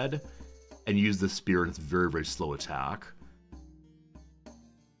armor shred and use the spear in its very, very slow attack.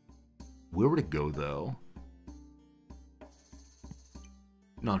 Where would it go, though?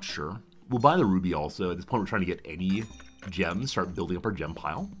 Not sure. We'll buy the ruby also. At this point, we're trying to get any gems, start building up our gem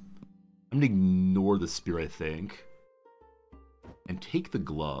pile. I'm going to ignore the spear, I think, and take the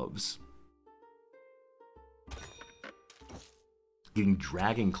gloves. Getting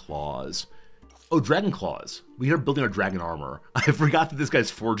dragon claws. Oh, dragon claws. We are building our dragon armor. I forgot that this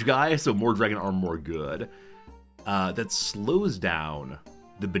guy's forge guy, so more dragon armor, more good. That slows down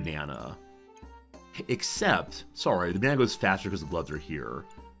the banana. Except, sorry, the banana goes faster because the gloves are here.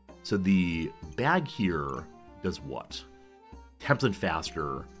 So the bag here does what? 10%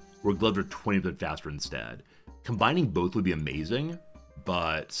 faster, where gloves are 20% faster instead. Combining both would be amazing,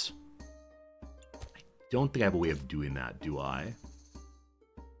 but I don't think I have a way of doing that, do I?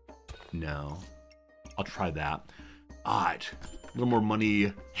 No. I'll try that. Alright, a little more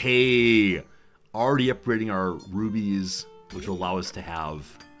money. Hey, already upgrading our rubies, which will allow us to have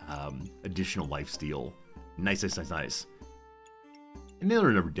additional lifesteal. Nice, nice, nice, nice. And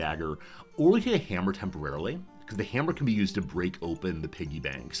another dagger. Or we take a hammer temporarily, because the hammer can be used to break open the piggy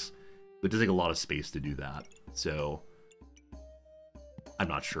banks. But it does take a lot of space to do that. So, I'm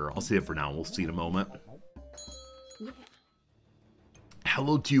not sure. I'll save it for now. We'll see in a moment.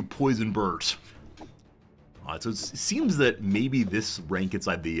 Hello to you, Poison Burt. So it seems that maybe this rank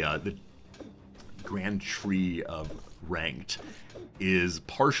inside the grand tree of ranked is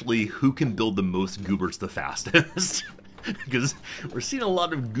partially who can build the most goobers the fastest. Because we're seeing a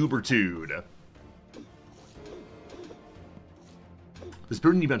lot of goobertude. The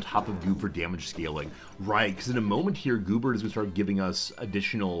spirit need to be on top of Goob for damage scaling. Right, because in a moment here, Goober is going to start giving us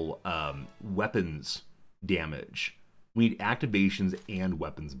additional weapons damage. We need activations and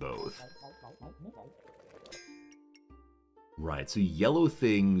weapons both. Right, so yellow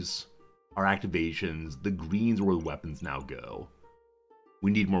things are activations. The greens are where the weapons now go. We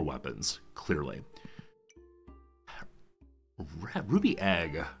need more weapons, clearly. Ruby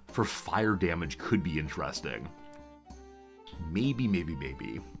Egg for fire damage could be interesting. Maybe, maybe,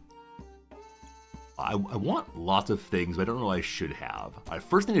 maybe. I want lots of things, but I don't know what I should have.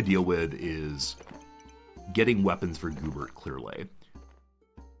 First thing to deal with is getting weapons for Goobert, clearly.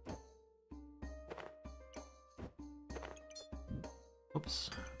 Oops.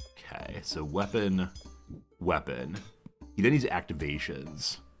 Okay, so weapon. He then needs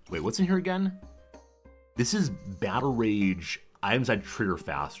activations. Wait, what's in here again? This is Battle Rage items that trigger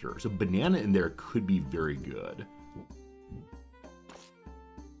faster. So banana in there could be very good.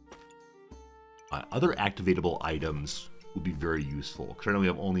 Other activatable items would be very useful. Because right now we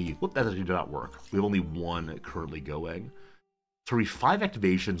have only... Whoop, that actually did not work. We have only one currently going. So we 5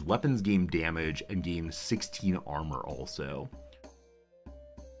 activations, weapons gain damage, and gain 16 armor also.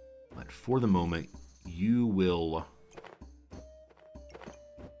 But for the moment, you will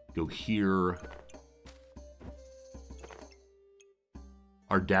go here.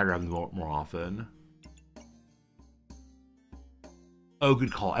 Our dagger happens more often. Oh,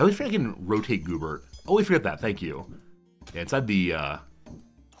 good call. I always forget I can rotate Goobert. Always forget that. Thank you. Yeah, inside the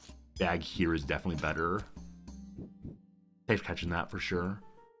bag here is definitely better. Thanks for catching that for sure.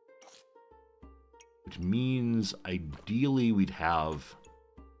 Which means ideally we'd have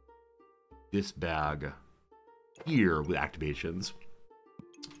this bag here with activations.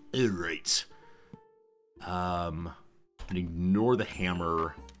 Alright. And ignore the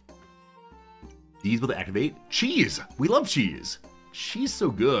hammer. These will activate. Cheese! We love cheese! Cheese so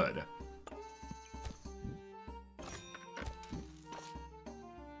good.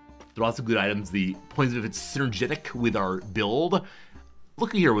 There are lots of good items. The points of it's synergetic with our build.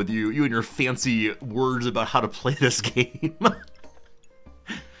 Look here with you and your fancy words about how to play this game.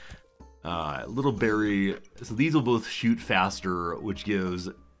 Little berry. So these will both shoot faster, which gives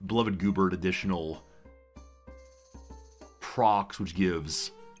Beloved Goobert additional procs, which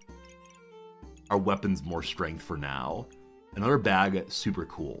gives our weapons more strength for now. Another bag, super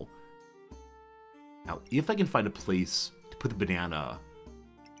cool. Now, if I can find a place to put the banana,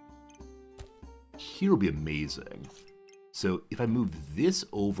 here will be amazing. So if I move this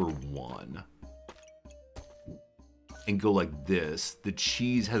over 1 and go like this, the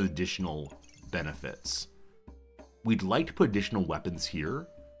cheese has additional benefits. We'd like to put additional weapons here,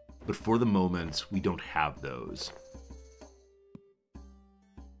 but for the moment, we don't have those.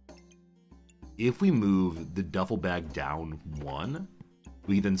 if we move the duffel bag down 1,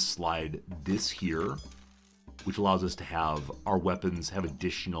 we then slide this here, which allows us to have our weapons have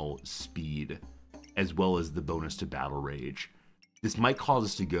additional speed, as well as the bonus to battle rage. This might cause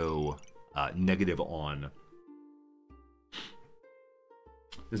us to go negative on...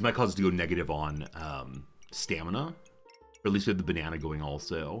 This might cause us to go negative on stamina, or at least we have the banana going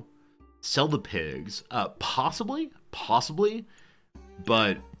also. Sell the pigs. Possibly,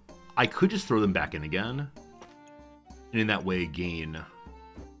 but I could just throw them back in again, and in that way gain...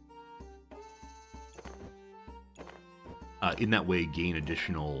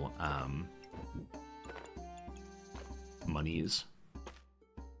 additional monies.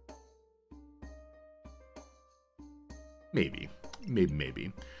 Maybe. We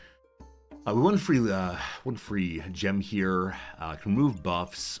want free gem here. Can remove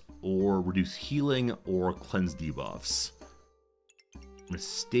buffs or reduce healing or cleanse debuffs. I'm gonna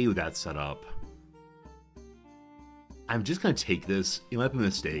stay with that setup. I'm just gonna take this. It might be a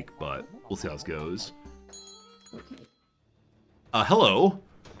mistake, but we'll see how this goes. Hello.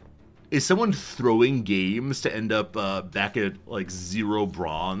 Is someone throwing games to end up back at like 0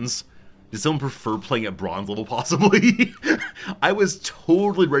 bronze? Does someone prefer playing at bronze level, possibly? I was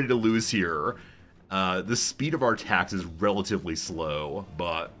totally ready to lose here. The speed of our attacks is relatively slow,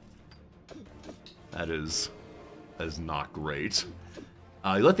 but that is not great.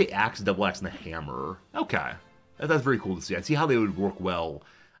 You let the axe, double axe, and the hammer. Okay, that's very cool to see. I see how they would work well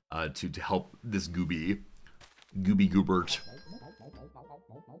to help this Gooby Goobert.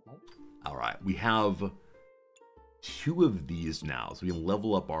 All right, we have 2 of these now, so we can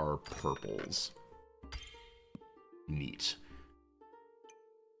level up our purples. Neat.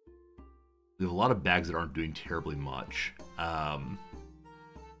 We have a lot of bags that aren't doing terribly much.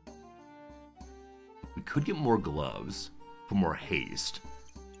 We could get more gloves for more haste.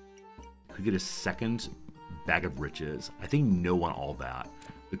 Could get a second bag of riches. I think no on all that.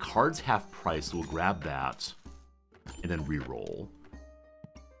 The card's half price, so we'll grab that and then re-roll.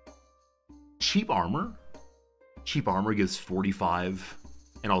 Cheap armor. Cheap armor gives 45,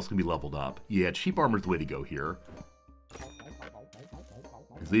 and also can be leveled up. Yeah, cheap armor's the way to go here.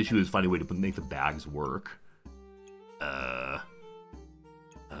 The issue is finding a way to make the bags work. Okay,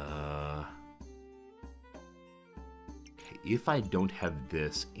 if I don't have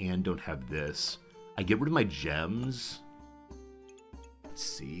this and don't have this, I get rid of my gems. Let's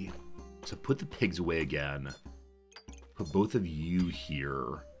see. So put the pigs away again. Put both of you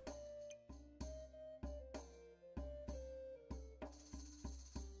here.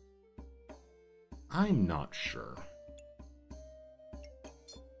 I'm not sure.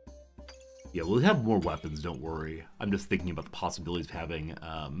 Yeah, we'll have more weapons, don't worry. I'm just thinking about the possibilities of having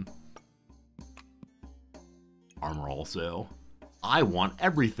armor also. I want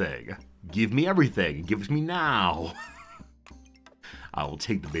everything. Give me everything. Give it to me now. I will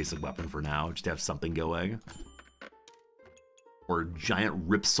take the basic weapon for now, just to have something going. Or a giant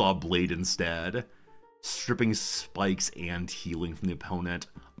ripsaw blade instead. Stripping spikes and healing from the opponent.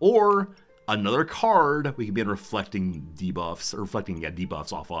 Or another card, we can begin reflecting debuffs, or reflecting,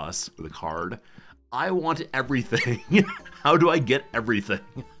 debuffs off us with a card. I want everything. How do I get everything?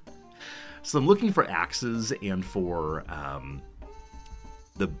 So I'm looking for axes and for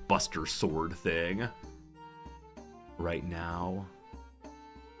the Buster Sword thing right now.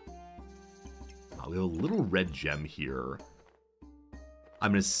 We have a little red gem here.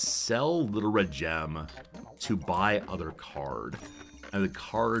 I'm going to sell little red gem to buy other card. And the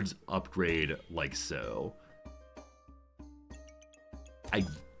cards upgrade like so. I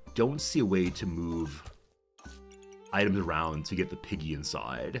don't see a way to move items around to get the piggy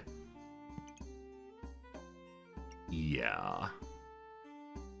inside. Yeah.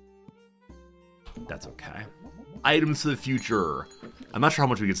 That's okay. Items to the future. I'm not sure how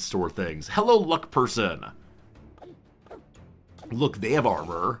much we can store things. Hello, luck person. Look, they have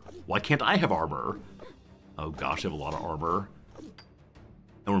armor. Why can't I have armor? Oh gosh, I have a lot of armor.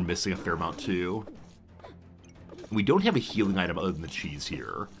 And we're missing a fair amount too. We don't have a healing item other than the cheese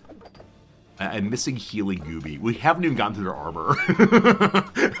here. I'm missing healing Gooby. We haven't even gotten through their armor.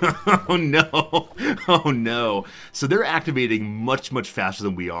 Oh no. Oh no. So they're activating much, much faster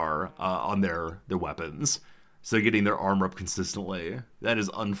than we are on their weapons. So they're getting their armor up consistently. That is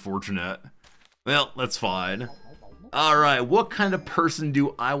unfortunate. Well, that's fine. Alright, what kind of person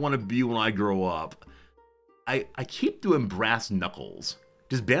do I want to be when I grow up? I keep doing brass knuckles.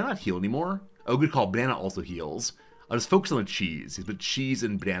 Does Banana not heal anymore? Oh, good call. Banana also heals. I'll just focus on the cheese. But cheese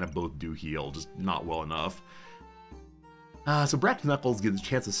and banana both do heal, just not well enough. So brass knuckles gives a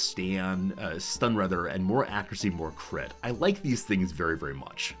chance to stun rather, and more accuracy, more crit. I like these things very, very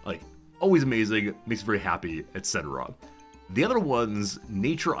much. Like, always amazing, makes me very happy, etc. The other ones,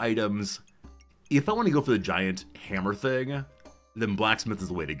 nature items, if I want to go for the giant hammer thing, then blacksmith is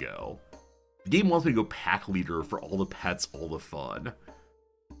the way to go. The game wants me to go pack leader for all the pets, all the fun.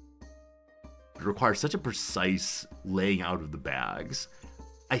 It requires such a precise laying out of the bags.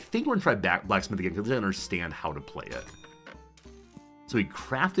 I think we're going to try blacksmith again because I understand how to play it. So we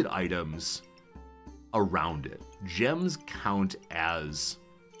crafted items around it. Gems count as...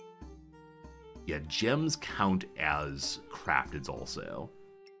 Yeah, gems count as crafteds also.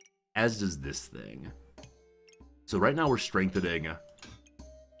 As does this thing. So right now we're strengthening...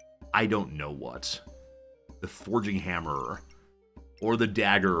 I don't know what. The forging hammer. Or the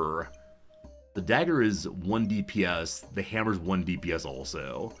dagger. The dagger is 1 DPS. The hammer's 1 DPS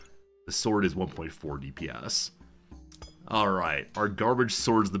also. The sword is 1.4 DPS. Alright, our garbage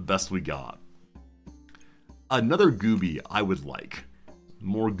sword's the best we got. Another Gooby I would like.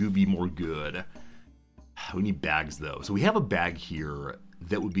 More Gooby, more good. We need bags though. So we have a bag here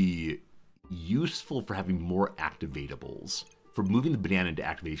that would be useful for having more activatables. For moving the banana into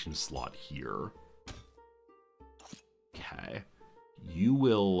activation slot here. Okay. You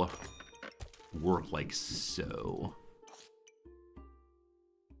will work like so.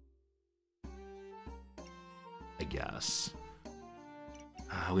 I guess.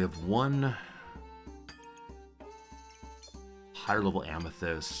 We have one higher level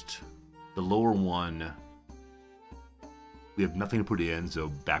amethyst. The lower one, we have nothing to put in, so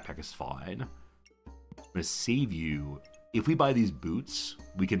backpack is fine. I'm going to save you. If we buy these boots,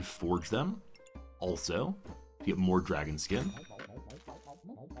 we can forge them also to get more dragon skin.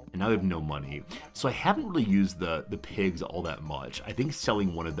 And now we have no money. So I haven't really used the pigs all that much. I think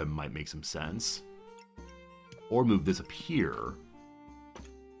selling one of them might make some sense. Or move this up here.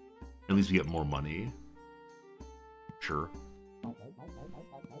 At least we get more money. Sure. Yeah.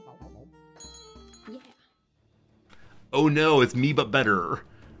 Oh no, it's me but better.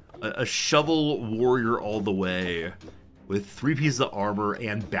 A shovel warrior all the way. With 3 pieces of armor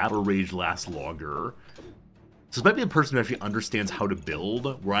and battle rage lasts longer. So this might be a person who actually understands how to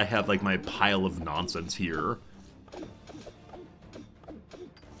build, where I have like my pile of nonsense here.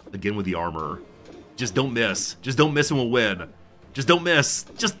 Again with the armor. Just don't miss. Just don't miss and we'll win. Just don't miss.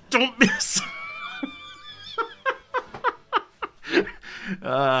 Just don't miss.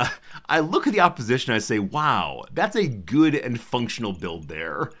 I look at the opposition and I say, wow, that's a good and functional build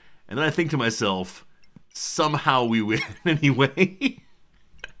there. And then I think to myself, somehow we win anyway.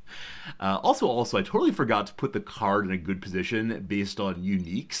 Also, I totally forgot to put the card in a good position based on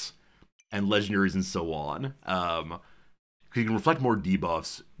uniques and legendaries and so on. Because you can reflect more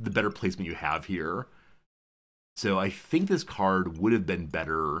debuffs, the better placement you have here. So I think this card would have been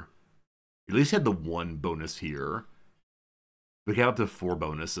better. At least had the 1 bonus here. We can have up to 4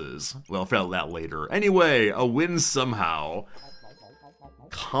 bonuses. Well, I'll find out that later. Anyway, a win somehow.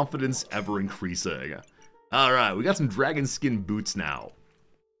 Confidence ever increasing. Alright, we got some dragon skin boots now.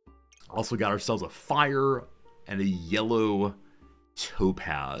 Also got ourselves a fire and a yellow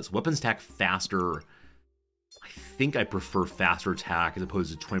topaz. Weapons attack faster. I think I prefer faster attack as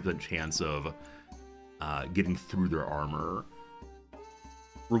opposed to 20% chance of getting through their armor.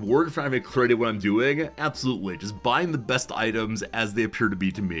 Reward for having a clear idea what I'm doing? Absolutely. Just buying the best items as they appear to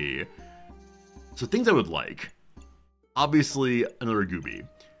be to me. So things I would like. Obviously, another Gooby.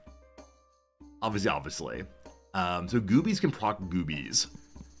 Obviously. So Goobies can proc Goobies.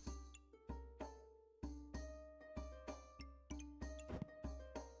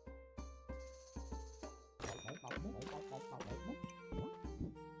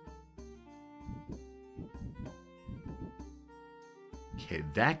 Okay,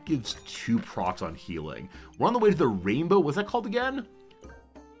 that gives 2 procs on healing. We're on the way to the Rainbow, what's that called again?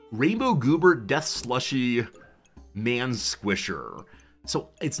 Rainbow Goober Death Slushy Man Squisher.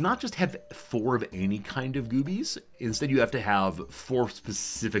 So it's not just have 4 of any kind of Goobies. Instead, you have to have 4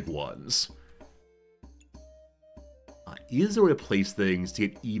 specific ones. Is there a way to place things to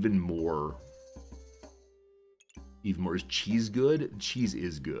get even more? Even more. Is cheese good? Cheese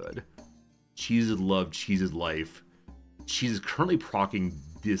is good. Cheese is love. Cheese is life. Cheese is currently proccing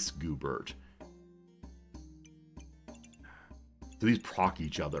this Goobert. So these proc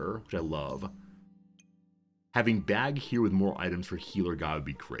each other, which I love. Having bag here with more items for healer guy would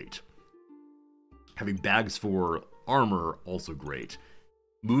be great. Having bags for armor, also great.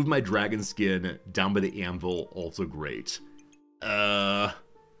 Move my dragon skin down by the anvil, also great.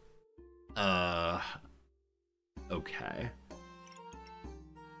 Okay.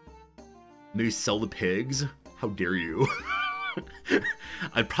 Maybe sell the pigs? How dare you?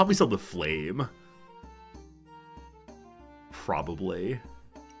 I'd probably sell the flame. Probably.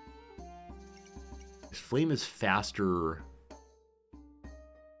 flame is faster.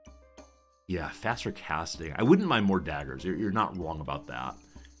 Yeah, faster casting. I wouldn't mind more daggers. You're not wrong about that.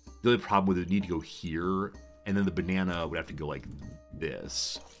 The only problem with it need to go here, and then the banana would have to go like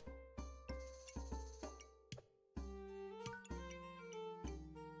this.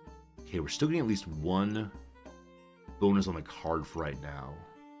 Okay, we're still getting at least one bonus on the card for right now.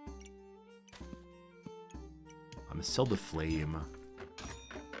 I'm gonna sell the flame.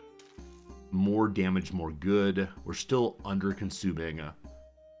 More damage, more good. We're still under consuming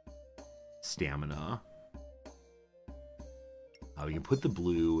stamina. We can put the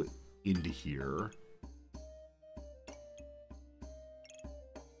blue into here.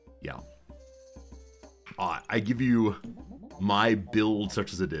 Yeah. I give you my build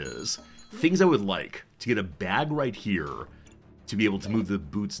such as it is. Things I would like to get a bag right here to be able to move the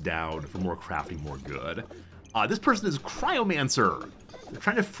boots down for more crafting, more good. This person is Cryomancer. They're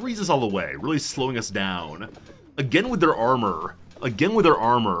trying to freeze us all the way, really slowing us down. Again with their armor. Again with their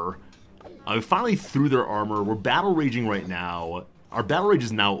armor. We finally threw their armor. We're battle raging right now. Our battle rage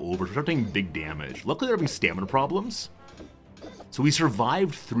is now over. We're taking big damage. Luckily, they're having stamina problems. So we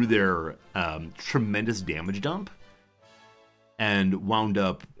survived through their tremendous damage dump and wound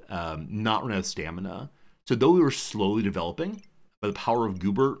up not running out of stamina. So though we were slowly developing, by the power of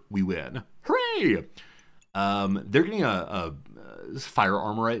Goobert, we win. Hooray! They're getting a fire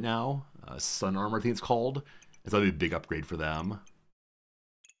armor right now. Sun armor, I think it's called. It's going to be a big upgrade for them.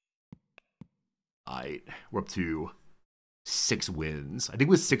 Alright, we're up to 6 wins. I think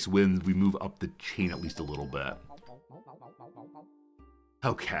with 6 wins, we move up the chain at least a little bit.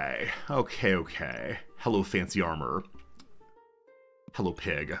 Okay. Hello, fancy armor. Hello,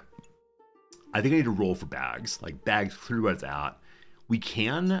 pig. I think I need to roll for bags. Like, bags, clear where it's at. We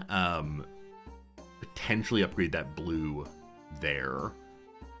can potentially upgrade that blue there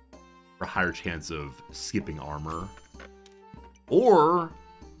for a higher chance of skipping armor. Or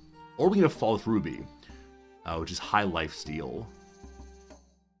we can fall with Ruby, which is high lifesteal.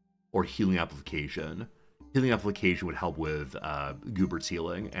 Or healing application. Healing application would help with Goobert's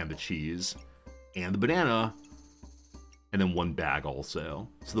healing and the cheese and the banana. And then 1 bag also.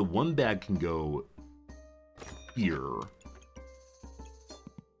 So the 1 bag can go here.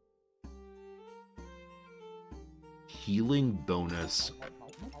 Healing bonus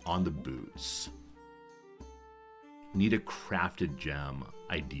on the boots. Need a crafted gem,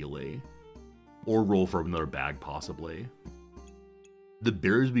 ideally. Or roll for another bag, possibly. The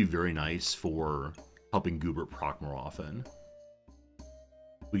berries would be very nice for helping Goobert proc more often.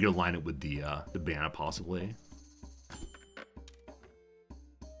 We could align it with the banana, possibly.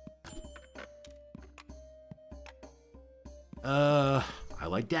 I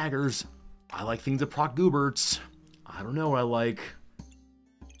like daggers. I like things that proc Gooberts. I don't know what I like.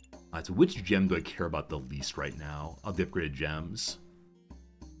 Alright, so which gem do I care about the least right now of the upgraded gems?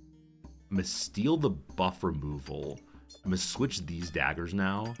 I'm gonna steal the buff removal. I'm gonna switch these daggers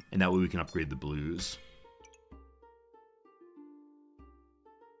now, and that way we can upgrade the blues.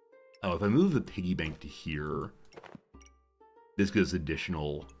 Oh, if I move the piggy bank to here, this gives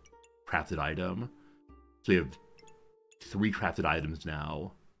additional crafted item. So we have 3 crafted items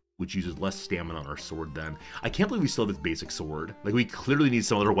now, which uses less stamina on our sword then. I can't believe we still have this basic sword. Like, we clearly need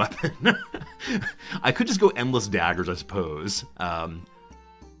some other weapon. I could just go endless daggers, I suppose, for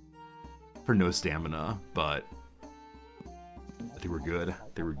no stamina, but I think we're good.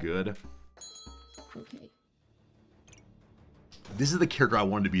 Okay. This is the character I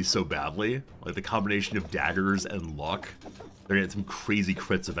wanted to be so badly. Like, the combination of daggers and luck. They're gonna get some crazy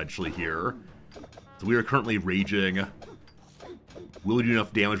crits eventually here. So we are currently raging. Will we do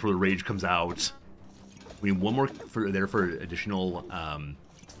enough damage where the rage comes out? We need 1 more for additional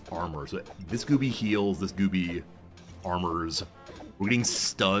armor. So this Gooby heals, this Gooby armors. We're getting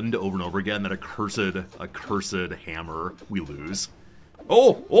stunned over and over again. That accursed hammer. We lose.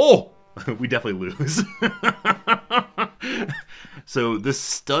 Oh! We definitely lose. So the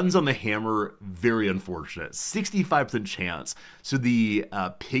stuns on the hammer, very unfortunate. 65% chance. So the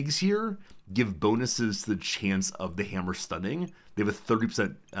pigs here give bonuses to the chance of the hammer stunning. They have a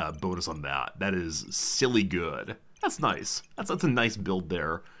 30% bonus on that. That is silly good. That's nice. That's a nice build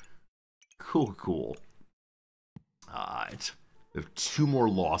there. Cool. Alright. We have 2 more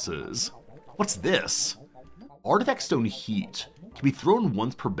losses. What's this? Artifact Stone Heat. Can be thrown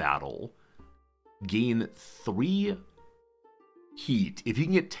once per battle. Gain 3 heat. If you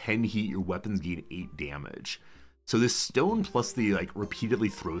can get 10 heat, your weapons gain 8 damage. So this stone plus the repeatedly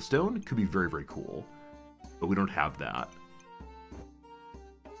throw stone could be very, very cool. But we don't have that.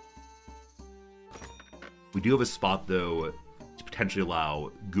 We do have a spot, though, to potentially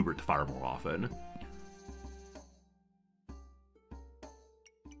allow Goobert to fire more often.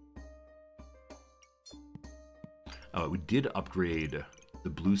 We did upgrade the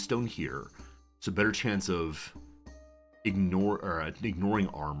bluestone here, so better chance of ignoring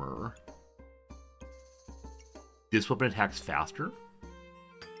armor. This weapon attacks faster.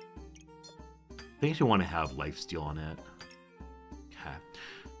 I think I want to have lifesteal on it. Okay.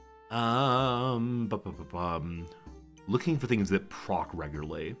 Looking for things that proc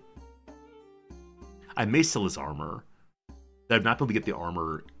regularly. I may sell this armor. I've not been able to get the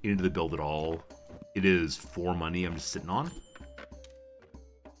armor into the build at all. It is 4 money I'm just sitting on.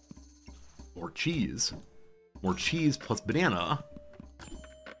 More cheese. More cheese plus banana.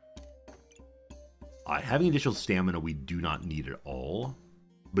 Having additional stamina we do not need at all,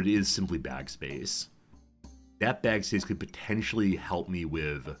 but it is simply bag space. That bag space could potentially help me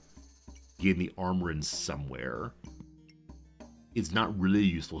with getting the armor in somewhere. It's not really a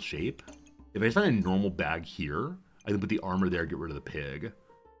useful shape. If I find a normal bag here, I can put the armor there, get rid of the pig.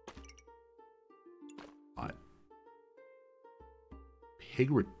 Pig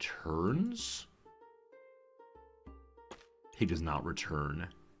returns? Pig does not return.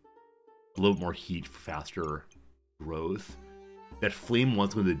 A little bit more heat for faster growth. That flame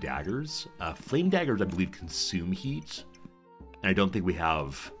wants one of the daggers. Flame daggers, I believe, consume heat. And I don't think we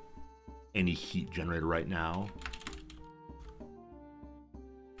have any heat generator right now.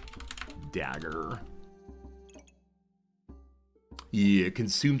 Dagger. Yeah, it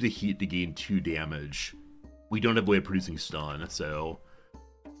consumes the heat to gain 2 damage. We don't have a way of producing stun, so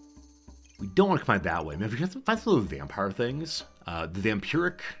we don't want to combine that way. I mean, if we can find some of the vampire things, the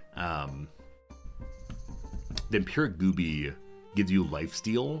vampiric Gooby gives you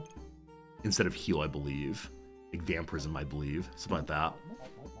lifesteal instead of heal, I believe. Like vampirism, I believe. Something like that.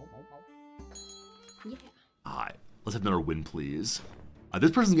 Yeah. Alright, let's have another win, please.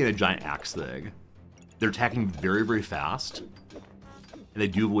 This person's getting a giant axe thing. They're attacking very, very fast. And they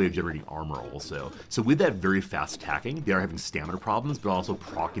do have a way of generating armor also. So with that very fast attacking, they are having stamina problems, but also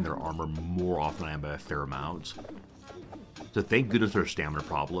proccing their armor more often than I am by a fair amount. So thank goodness there are stamina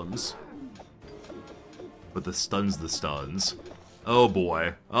problems. But the stuns the stuns. Oh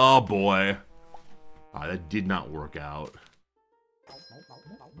boy. Oh boy. That did not work out.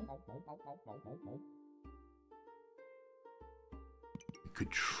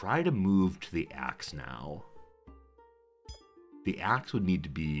 Could try to move to the axe now. The axe would need to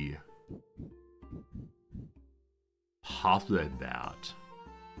be possibly like that.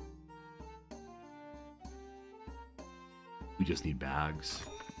 We just need bags.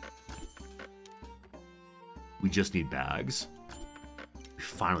 We just need bags. We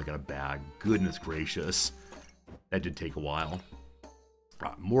finally got a bag. Goodness gracious. That did take a while.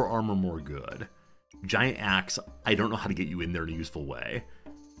 Right, more armor, more good. Giant axe, I don't know how to get you in there in a useful way.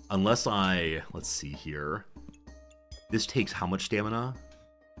 Unless let's see here. This takes how much stamina?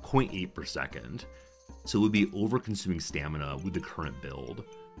 0.8 per second. So it would be over-consuming stamina with the current build.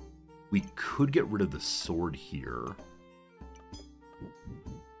 We could get rid of the sword here.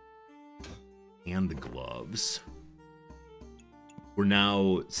 And the gloves. We're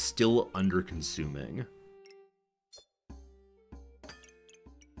now still under-consuming.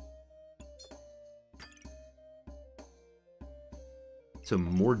 So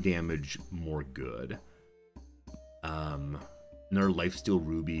more damage, more good. Another lifesteal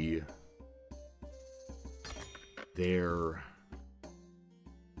ruby. There.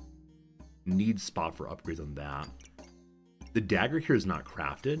 Need spot for upgrades on that. The dagger here is not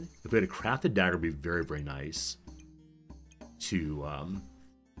crafted. If we had a crafted dagger, it would be very, very nice to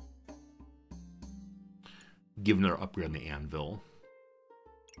give another upgrade on the anvil.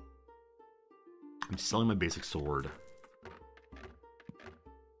 I'm selling my basic sword.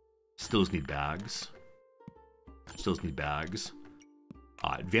 Still just need bags. Still just need bags.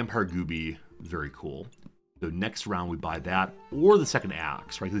 Vampire Gooby, very cool. So next round we buy that or the second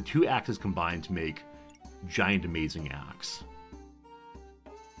axe, right? The 2 axes combined to make giant amazing axe.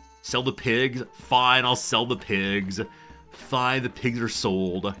 Sell the pigs? Fine, I'll sell the pigs. Fine, the pigs are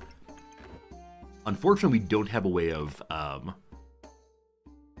sold. Unfortunately, we don't have a way of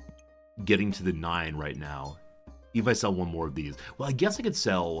getting to the 9 right now. Even if I sell one more of these. Well, I guess I could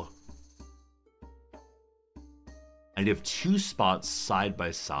sell... I'd have 2 spots side by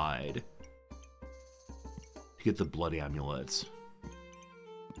side to get the blood amulets.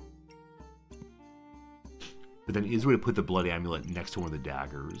 But then is there a way to put the blood amulet next to one of the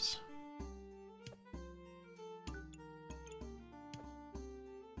daggers?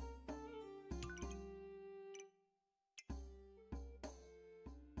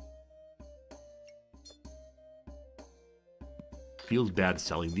 Feels bad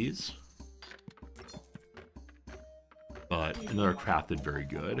selling these. But another crafted, very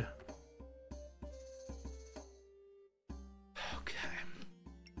good.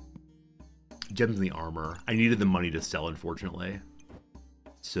 Gems in the armor. I needed the money to sell, unfortunately.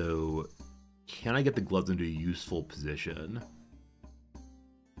 So, can I get the gloves into a useful position?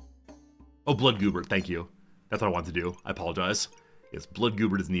 Oh, Blood Goobert, thank you. That's what I wanted to do. I apologize. Yes, Blood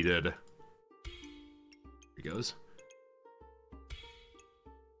Goobert is needed. Here he goes.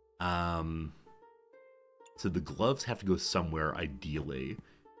 So the gloves have to go somewhere, ideally.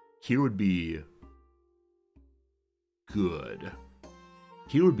 Here would be good.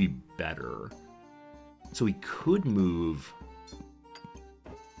 Here would be better. So we could move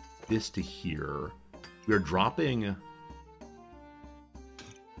this to here. We are dropping...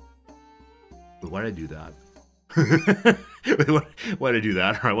 Wait, why did I do that? Wait, why did I do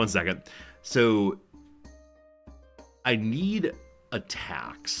that? All right, 1 second. So I need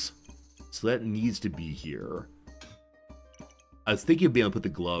attacks. So that needs to be here. I was thinking of being able to put the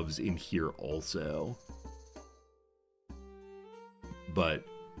gloves in here also. But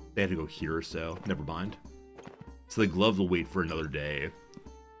they have to go here, so never mind. So the gloves will wait for another day.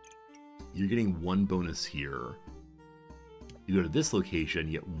 You're getting 1 bonus here. You go to this location,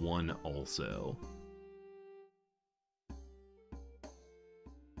 you get 1 also.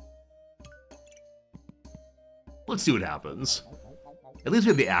 Let's see what happens. At least we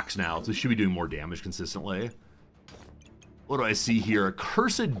have the axe now, so we should be doing more damage consistently. What do I see here? A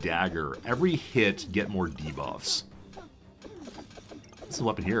Cursed Dagger. Every hit, get more debuffs. What's the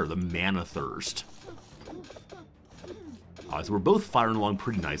weapon here? The Mana Thirst. So we're both firing along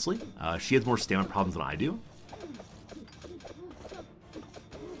pretty nicely. She has more stamina problems than I do.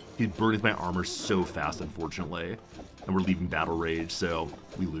 He's burning my armor so fast, unfortunately. And we're leaving Battle Rage, so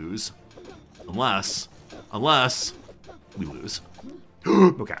we lose. Unless we lose.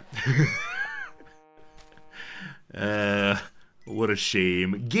 Okay. What a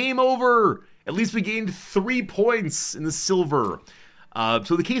shame. Game over! At least we gained 3 points in the silver.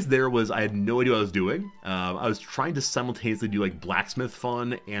 So the case there was I had no idea what I was doing. I was trying to simultaneously do like Blacksmith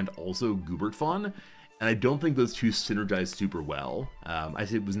fun and also Goobert fun. And I don't think those two synergized super well. I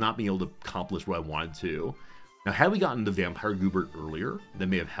was not being able to accomplish what I wanted to. Now, had we gotten the Vampire Goobert earlier, that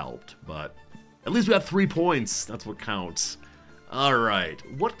may have helped. But at least we got 3 points. That's what counts. Alright,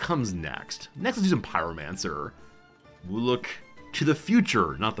 what comes next? Next, let's do some Pyromancer. We'll look to the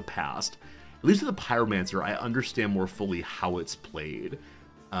future, not the past. At least with the Pyromancer, I understand more fully how it's played.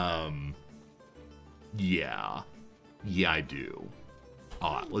 Yeah, I do.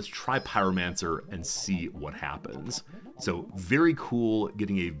 Let's try Pyromancer and see what happens. So, very cool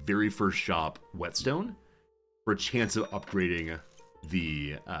getting a very first shop Whetstone for a chance of upgrading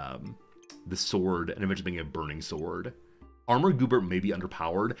the sword and eventually being a burning sword. Armor Goobert may be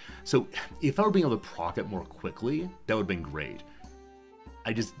underpowered, so if I were being able to proc it more quickly, that would have been great.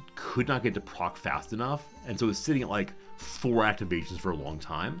 I just could not get to proc fast enough, and so it was sitting at like 4 activations for a long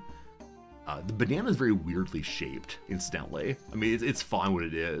time. The banana is very weirdly shaped, incidentally. I mean, it's fine what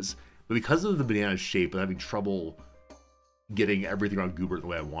it is, but because of the banana's shape, I'm having trouble getting everything on Goobert the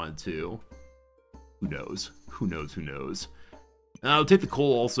way I wanted to. Who knows? Who knows? Who knows? I'll take the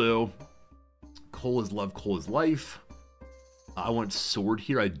coal also. Coal is love, coal is life. I want sword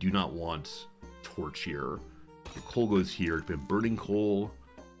here. I do not want torch here. The coal goes here. It's been burning coal.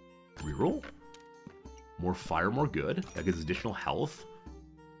 Reroll. More fire, more good. That gives additional health.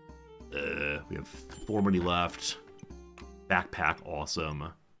 We have 4 money left. Backpack,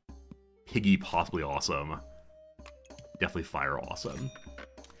 awesome. Piggy, possibly awesome. Definitely fire, awesome.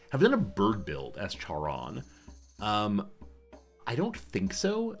 Have I done a bird build as Charon? I don't think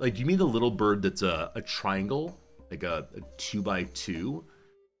so. Like, do you mean the little bird that's a triangle? Like a 2x2?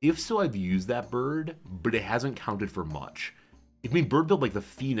 If so, I've used that bird, but it hasn't counted for much. If you mean bird build like the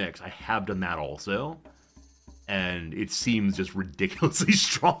Phoenix, I have done that also. And it seems just ridiculously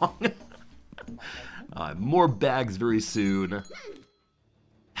strong. More bags very soon.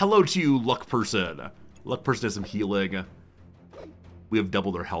 Hello to you, Luck Person. Luck Person has some healing. We have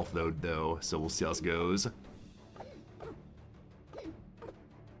doubled our health though, so we'll see how this goes.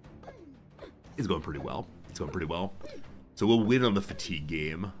 It's going pretty well. It's going pretty well. So we'll win on the fatigue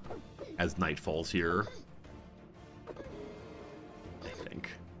game as night falls here.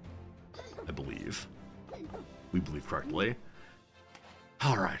 I believe. We believe correctly.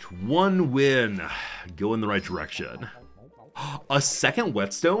 Alright, 1 win. Go in the right direction. A second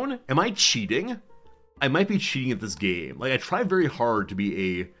Whetstone? Am I cheating? I might be cheating at this game. Like, I try very hard to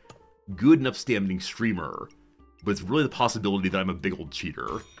be a good and upstanding streamer, but it's really the possibility that I'm a big old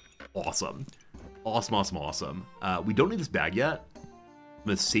cheater. Awesome. Awesome, awesome, awesome. We don't need this bag yet. I'm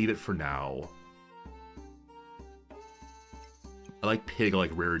gonna save it for now. I like Pig, I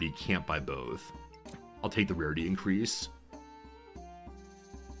like Rarity, can't buy both. I'll take the Rarity increase.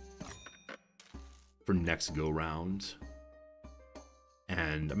 for next go round.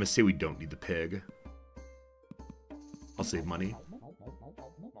 And I'm gonna say we don't need the pig. I'll save money.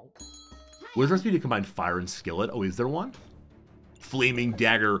 What is the recipe to combine fire and skillet? Oh, is there one? Flaming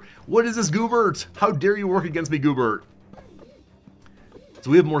dagger. What is this, Goobert? How dare you work against me, Goobert?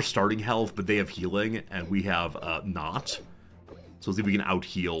 So we have more starting health, but they have healing, and we have not. So let's see if we can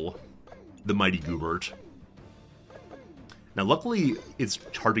out-heal the mighty Goobert. Now, luckily, it's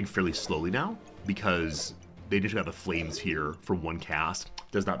charging fairly slowly now, because they just got the flames here for one cast.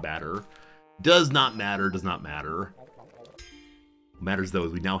 Does not matter. Does not matter, does not matter. What matters, though,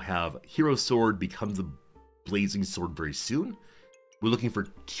 is we now have Hero Sword becomes a Blazing Sword very soon. We're looking for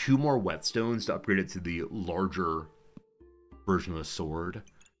 2 more whetstones to upgrade it to the larger version of the sword.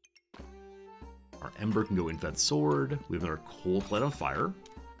 Our Ember can go into that sword. We have another coal to light on fire.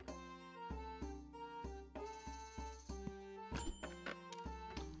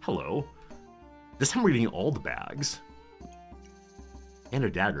 Hello. This time we're getting all the bags. And a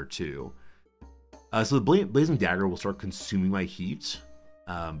dagger, too. So the Blazing Dagger will start consuming my heat.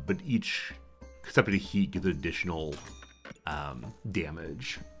 But each accepted heat gives additional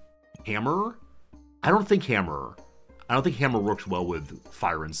damage. Hammer? I don't think hammer works well with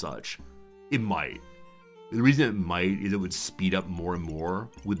fire and such. It might. The reason it might is it would speed up more and more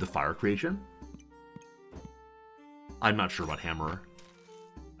with the fire creation. I'm not sure about hammer.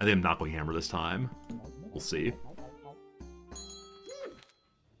 I think I'm not going hammer this time. We'll see.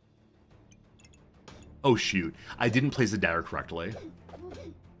 Oh shoot, I didn't place the dagger correctly.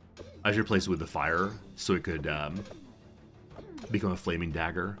 I should place it with the fire so it could become a flaming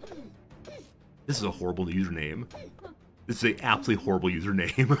dagger. This is a horrible username. This is an absolutely horrible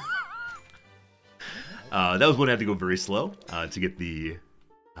username. That was one I had to go very slow to get the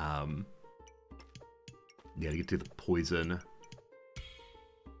to get to the poison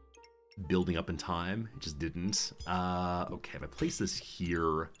building up in time. It just didn't. Okay, if I place this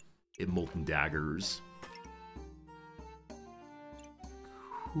here in Molten Daggers.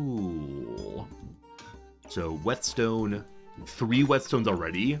 Cool. So whetstone, 3 whetstones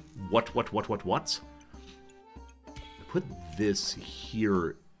already. What? Put this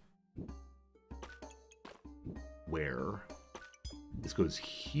here. Where? This goes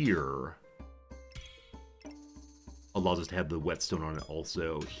here. Allows us to have the whetstone on it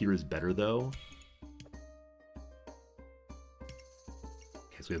also. Here is better though.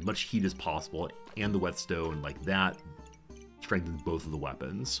 Okay, so we have much heat as possible, and the whetstone like that strengthens both of the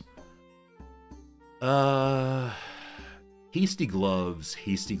weapons. Hasty gloves,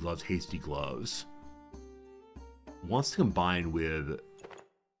 hasty gloves, hasty gloves. Wants to combine with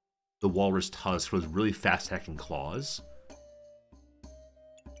the walrus tusk with really fast attacking claws.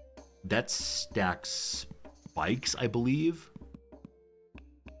 That stacks spikes, I believe.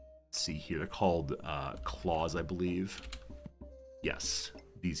 Let's see here, they're called claws, I believe. Yes,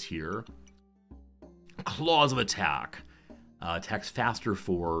 these here. Claws of attack. Attacks faster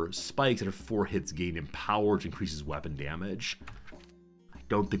for spikes after 4 hits gain in power, which increases weapon damage. I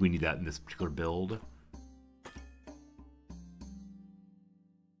don't think we need that in this particular build.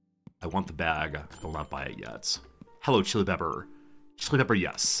 I want the bag. I will not buy it yet. Hello, Chili Pepper. Chili Pepper,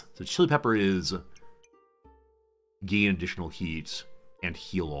 yes. So Chili Pepper is gain additional heat and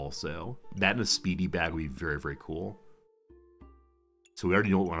heal also. That and a speedy bag would be very, very cool. So we already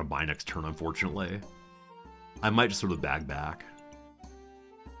know what we want to buy next turn, unfortunately. I might just throw the bag back.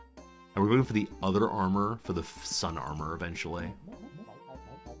 And we're going for the other armor, for the sun armor eventually.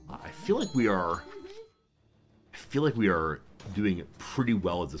 I feel like we are doing pretty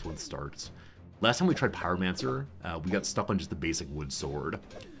well as this one starts. Last time we tried Pyromancer, we got stuck on just the basic wood sword.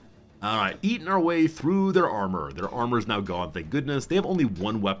 Alright, eating our way through their armor. Their armor is now gone, thank goodness. They have only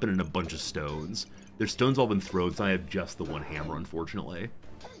 1 weapon and a bunch of stones. Their stones all been thrown, so I have just the 1 hammer, unfortunately.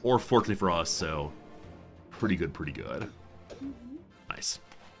 Or fortunately for us, so pretty good, pretty good. Nice.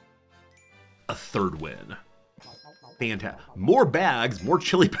 A 3rd win. Fantastic. More bags, more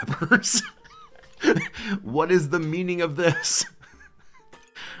chili peppers. What is the meaning of this?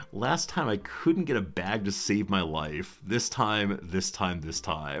 Last time I couldn't get a bag to save my life. This time.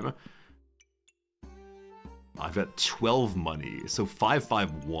 I've got 12 money, so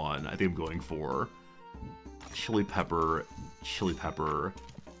 551 I think I'm going for. Chili pepper,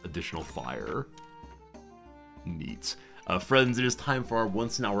 additional fire. Neat. Friends, it is time for our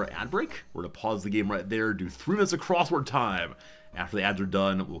once-an-hour ad break. We're going to pause the game right there, do 3 minutes of crossword time. After the ads are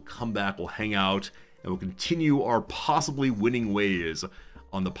done, we'll come back, we'll hang out, and we'll continue our possibly winning ways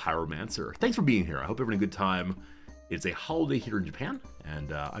on the Pyromancer. Thanks for being here. I hope you're having a good time. It's a holiday here in Japan,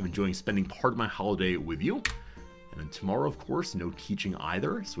 and I'm enjoying spending part of my holiday with you. And then tomorrow, of course, no teaching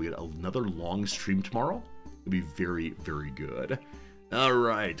either. So we get another long stream tomorrow. It'll be very, very good. All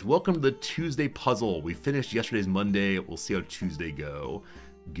right, welcome to the Tuesday puzzle. We finished yesterday's Monday. We'll see how Tuesday goes.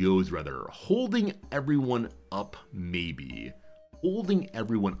 Holding everyone up, maybe. Holding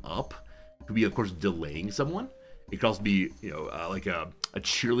everyone up could be, of course, delaying someone. It could also be, like a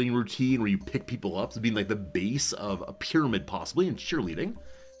cheerleading routine where you pick people up. So being like the base of a pyramid, possibly, in cheerleading.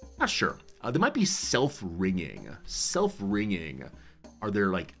 Not sure. There might be self-ringing. Self-ringing. Are there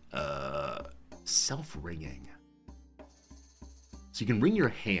like, self-ringing? So you can wring your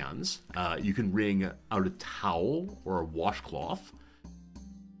hands. You can wring out a towel or a washcloth.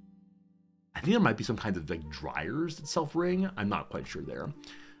 I think there might be some kinds of like dryers that self-ring. I'm not quite sure there.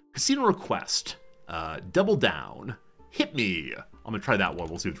 Casino request. Double down. Hit me. I'm gonna try that one.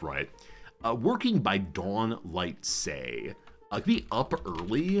 We'll see if it's right. Working by dawn light, say. It could be up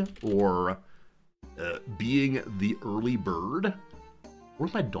early or being the early bird.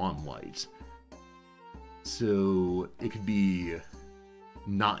 Working by dawn light. So it could be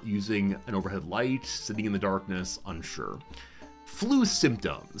not using an overhead light, sitting in the darkness, unsure. Flu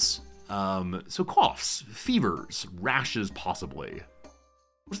symptoms. So coughs, fevers, rashes possibly.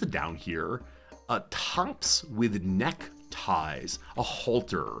 What's the down here? Tops with neck ties, a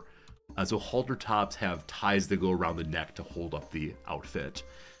halter. So halter tops have ties that go around the neck to hold up the outfit.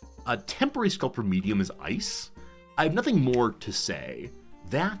 Temporary sculptor medium is ice. I have nothing more to say.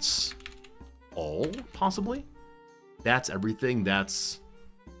 That's all, possibly? That's everything. That's...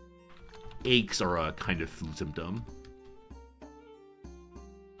 Aches are a kind of flu symptom.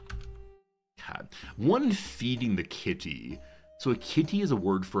 God. One feeding the kitty. So a kitty is a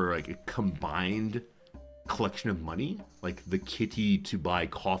word for like a combined collection of money, like the kitty to buy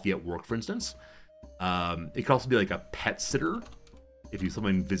coffee at work, for instance. It could also be like a pet sitter if you're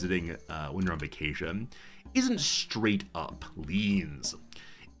someone visiting when you're on vacation. Isn't straight up, leans.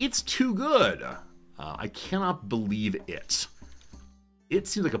 It's too good. I cannot believe it. It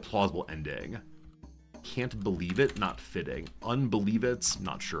seems like a plausible ending. Can't believe it, not fitting. Unbelieve it,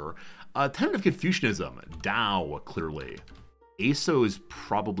 not sure. Tentative Confucianism, Tao, clearly. ASO is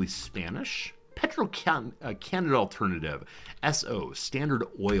probably Spanish. Petro-Canada alternative, SO, Standard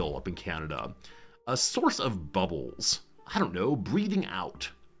Oil up in Canada. A source of bubbles, I don't know, breathing out.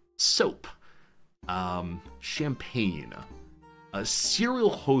 Soap, champagne. Serial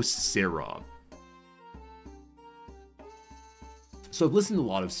host Sarah. So I've listened to a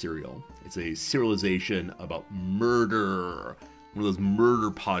lot of Serial. It's a serialization about murder. One of those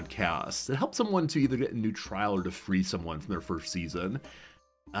murder podcasts that help someone to either get a new trial or to free someone from their first season.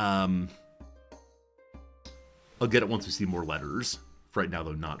 I'll get it once we see more letters. For right now,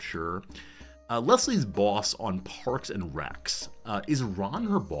 though, not sure. Leslie's boss on Parks and Recs. Is Ron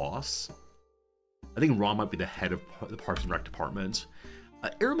her boss? I think Ron might be the head of the Parks and Rec department.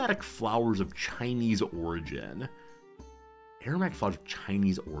 Aromatic flowers of Chinese origin. Aromatic flowers of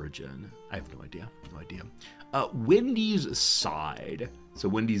Chinese origin. I have no idea. No idea. Wendy's side. So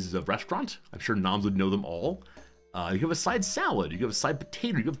Wendy's is a restaurant. I'm sure noms would know them all. You have a side salad. You have a side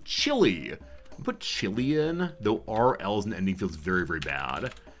potato. You have chili. Put chili in, though RL's in the ending feels very, very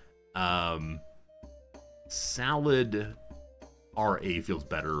bad. Salad RA feels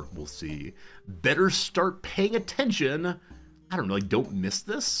better. We'll see. Better start paying attention. I don't know, like don't miss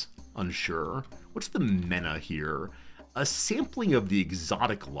this? Unsure. What's the mena here? A sampling of the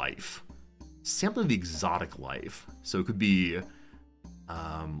exotic life. Sampling of the exotic life. So it could be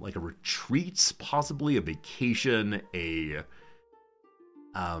like a retreat, possibly a vacation, a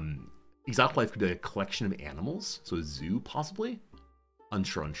exotic life could be a collection of animals, so a zoo, possibly.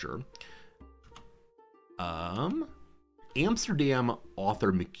 Unsure. Amsterdam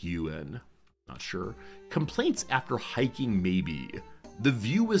author McEwen, not sure. Complaints after hiking, maybe. The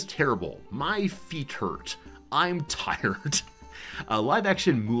view was terrible. My feet hurt. I'm tired. Live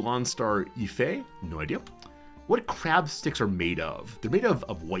action Mulan star Ife, no idea. What crab sticks are made of? They're made of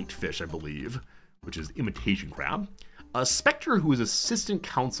whitefish, I believe, which is imitation crab. A Spectre who is assistant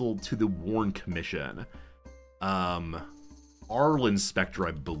counsel to the Warren Commission. Arlen Spectre,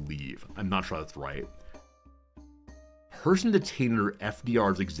 I believe. I'm not sure that's right. Person detained under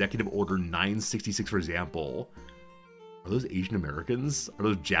FDR's Executive Order 966, for example. Are those Asian Americans? Are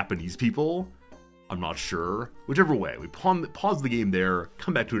those Japanese people? I'm not sure. Whichever way, we pause the game there,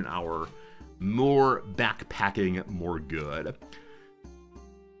 come back to an hour. More backpacking, more good.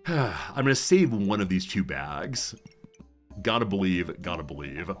 I'm gonna save one of these two bags. Gotta believe, gotta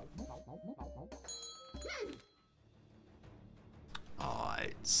believe.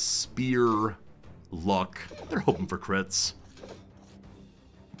 Alright, spear, luck. They're hoping for crits.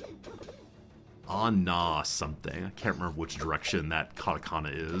 Ana something. I can't remember which direction that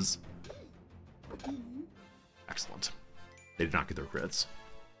katakana is. Excellent. They did not get their crits.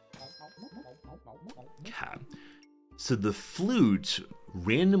 Okay. So the flute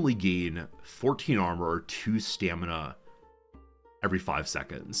randomly gain 14 armor or 2 stamina every 5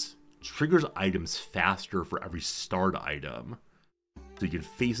 seconds. Triggers items faster for every starred item. So you can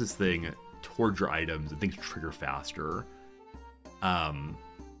face this thing towards your items and things trigger faster.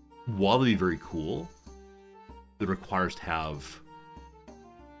 While it'd be very cool, it requires to have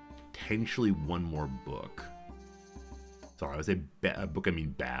potentially one more book. Sorry, I would say book, I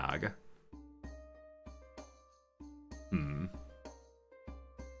mean bag.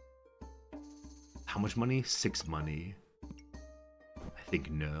 How much money? 6 money. I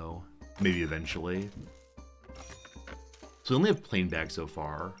think no. Maybe eventually. So we only have plain bags so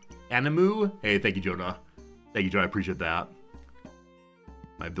far. Animu? Hey, thank you, Jonah. Thank you, Jonah. I appreciate that.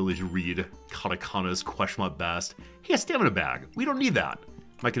 My ability to read katakana's question at best. Hey, a stamina bag. We don't need that.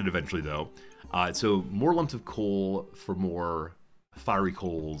 Might get it eventually, though. So more lumps of coal for more fiery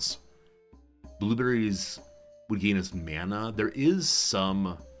coals. Blueberries would gain us mana. There is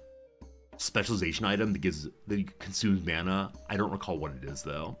some specialization item that consumes mana. I don't recall what it is,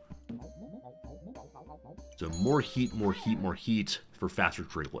 though. So more heat, more heat, more heat for faster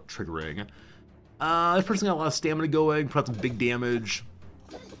triggering. This person got a lot of stamina going, put out some big damage.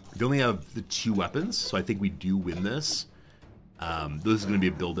 They only have the 2 weapons, so I think we do win this. This is going to be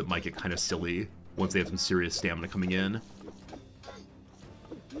a build that might get kind of silly once they have some serious stamina coming in.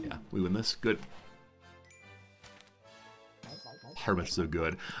 Yeah, we win this. Good. Hermit's so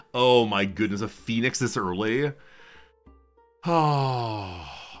good. Oh my goodness, a Phoenix this early? Oh.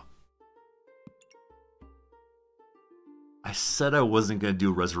 I said I wasn't going to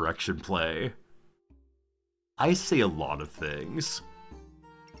do a resurrection play. I say a lot of things.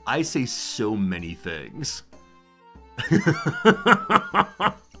 I say so many things.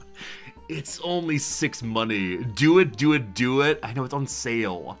 It's only 6 money. Do it, do it, do it. I know it's on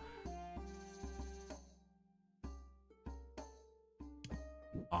sale.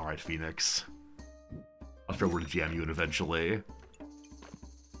 Alright, Phoenix. I'll throw word to jam you in eventually.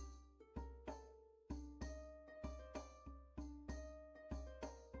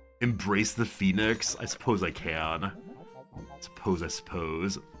 Embrace the Phoenix? I suppose I can. I suppose.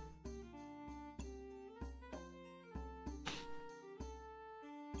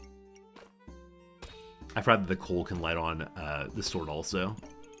 I forgot that the coal can light on the sword also.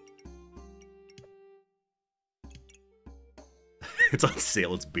 It's on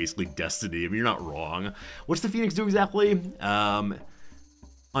sale, it's basically Destiny. I mean, you're not wrong. What's the Phoenix do exactly? On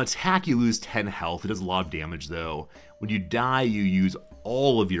attack, you lose 10 health. It does a lot of damage, though. When you die, you use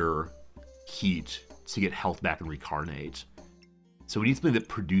all of your heat to get health back and recarnate. So we need something that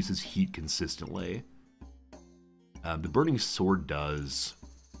produces heat consistently. The Burning Sword does...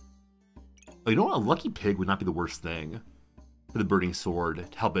 Oh, you know what? A Lucky Pig would not be the worst thing for the Burning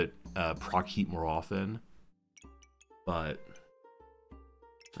Sword to help it proc heat more often. But...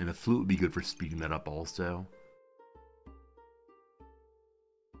 And the flute would be good for speeding that up also.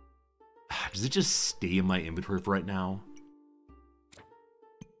 Does it just stay in my inventory for right now?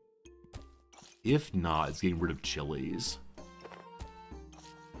 If not, it's getting rid of chilies.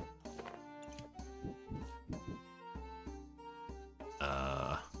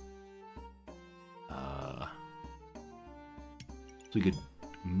 So we could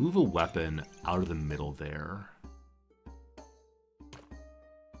move a weapon out of the middle there.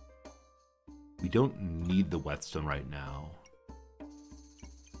 We don't need the whetstone right now.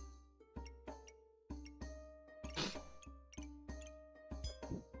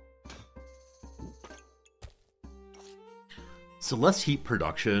 So less heat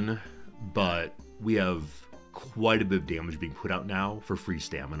production, but we have quite a bit of damage being put out now for free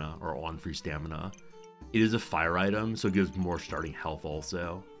stamina, or on free stamina. It is a fire item, so it gives more starting health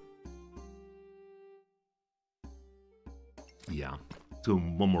also. Yeah. So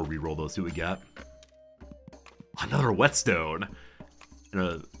one more reroll though, see what we get. Another whetstone! And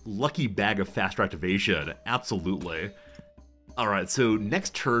a lucky bag of faster activation. Absolutely. Alright, so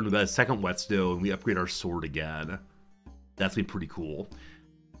next turn we got a second whetstone, we upgrade our sword again. That's been pretty cool.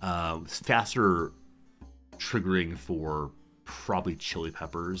 Faster triggering for probably chili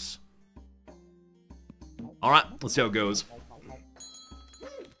peppers. Alright, let's see how it goes.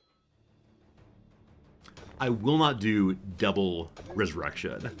 I will not do double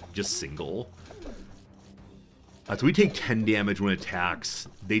resurrection, just single. So we take 10 damage when it attacks.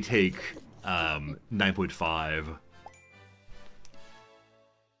 They take 9.5.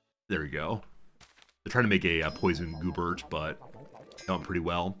 There we go. They're trying to make a poison Goobert, but Going pretty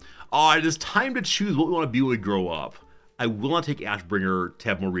well. It is time to choose what we want to be when we grow up. I will not take Ashbringer to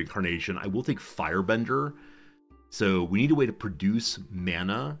have more reincarnation. I will take Firebender. So we need a way to produce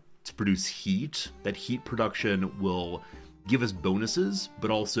mana, to produce heat. That heat production will give us bonuses,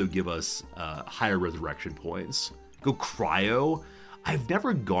 but also give us higher resurrection points. Go Cryo. I've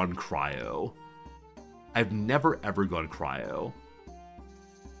never gone Cryo. I've never ever gone Cryo.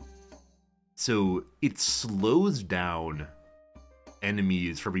 So it slows down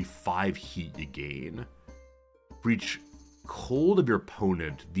enemies for every 5 heat you gain. For each cold of your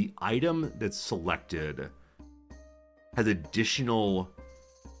opponent, the item that's selected has additional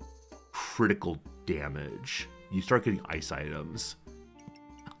critical damage. You start getting ice items.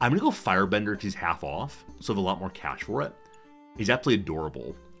 I'm gonna go Firebender because he's half off, so I have a lot more cash for it. He's absolutely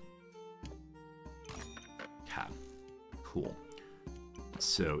adorable. Okay, cool.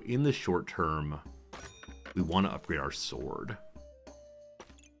 So in the short term, we want to upgrade our sword.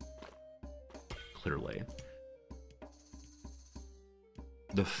 Clearly.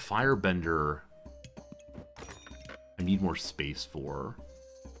 The Firebender, I need more space for.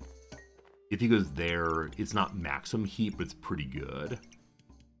 If he goes there, it's not maximum heat, but it's pretty good.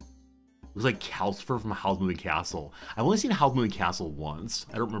 Looks like Calcifer from Howl's Moving Castle. I've only seen Howl's Moving Castle once.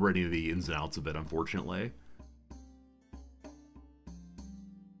 I don't remember any of the ins and outs of it, unfortunately.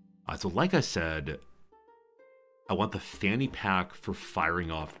 So like I said, I want the fanny pack for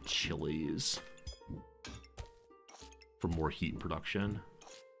firing off chilies for more heat production.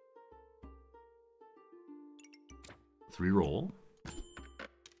 3 roll.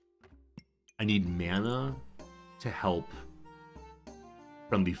 I need mana to help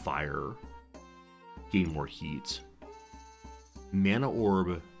Friendly Fire gain more heat. Mana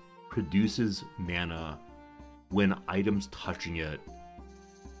Orb produces mana when items touching it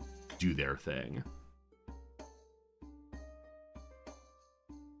do their thing.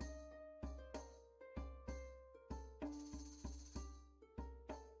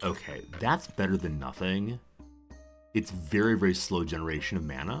 Okay, that's better than nothing. It's very, very slow generation of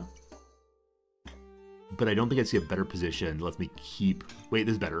mana. But I don't think I see a better position that lets me keep... Wait,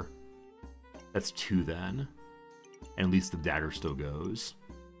 this is better. That's 2 then. And at least the dagger still goes.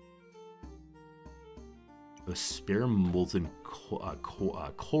 A spare molten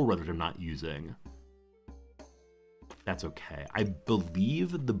coal red that I'm not using. That's okay. I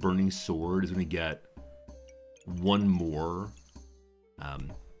believe the burning sword is going to get 1 more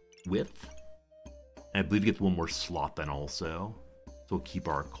width. And I believe it gets 1 more slot then also. So we'll keep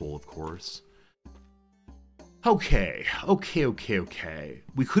our coal, of course. Okay.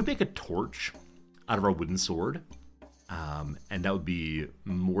 We could make a torch out of our wooden sword. And that would be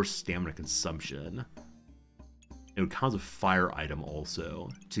more stamina consumption. It would count as a fire item also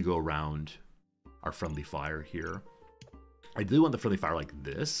to go around our Friendly Fire here. I do want the Friendly Fire like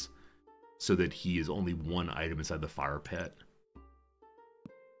this, so that he is only 1 item inside the fire pit.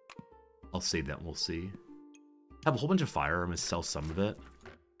 I'll save that and we'll see. I have a whole bunch of fire. I'm going to sell some of it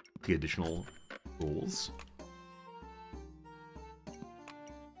to get additional rolls.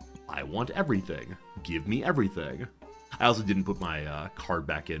 I want everything. Give me everything. I also didn't put my card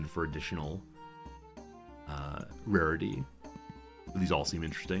back in for additional rarity. But these all seem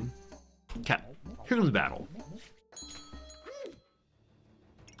interesting. Okay, here comes the battle.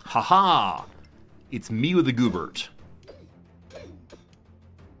 Haha! It's me with the Goobert.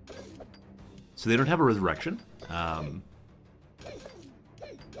 So they don't have a resurrection.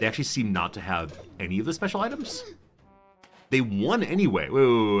 They actually seem not to have any of the special items. They won anyway.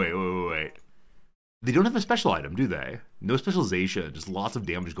 Wait. They don't have a special item, do they? No specialization, just lots of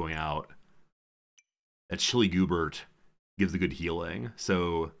damage going out. That Chili Goobert gives the good healing.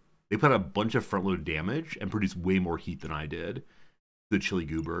 So they put out a bunch of front-loaded damage and produced way more heat than I did. The Chili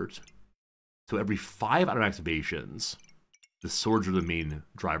Goobert. So every 5 item activations, the swords are the main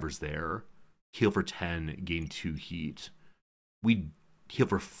drivers there. Heal for 10, gain 2 heat. We heal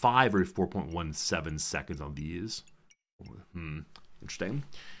for 5 every 4.17 seconds on these. Interesting.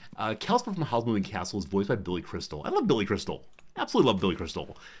 Calcifer from Howl's Moving Castle is voiced by Billy Crystal. I love Billy Crystal. Absolutely love Billy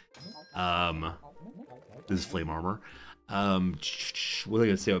Crystal. This is Flame Armor. What was I going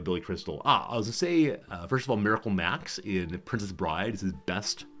to say about Billy Crystal? I was going to say, first of all, Miracle Max in Princess Bride is his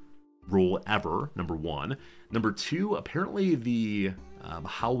best role ever, number 1. Number 2, apparently the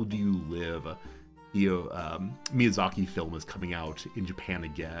How Do You Live, the Miyazaki film is coming out in Japan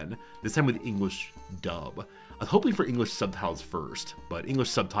again, this time with English dub. I was hoping for English subtitles first, but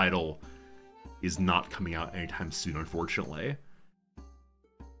English subtitle is not coming out anytime soon, unfortunately.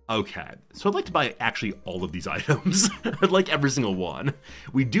 Okay, so I'd like to buy actually all of these items. I'd like every single one.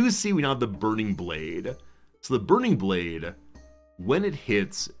 We do see we now have the Burning Blade. So the Burning Blade When it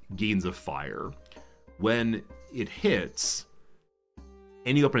hits, gains a fire. When it hits,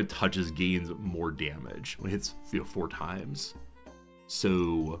 any weapon it touches gains more damage. When it hits 4 times.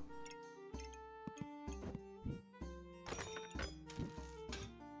 So I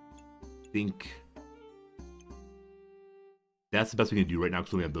think that's the best we can do right now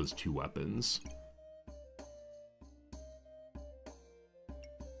because we only have those 2 weapons.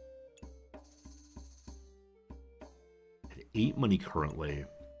 At 8 money currently.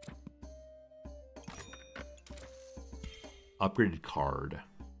 Upgraded card.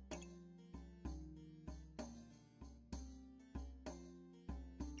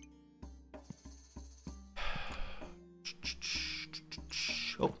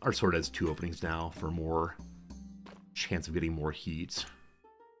 Oh, our sword has 2 openings now for more chance of getting more heat.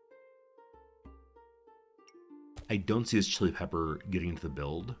 I don't see this chili pepper getting into the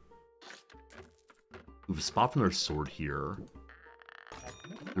build. We have a spot from our sword here.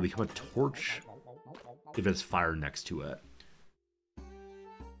 It'll become a torch if it has fire next to it.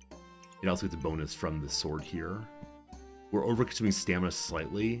 It also gets a bonus from the sword here. We're over-consuming stamina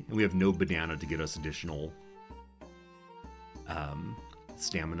slightly, and we have no banana to get us additional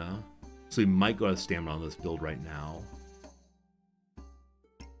stamina. So we might go out of stamina on this build right now.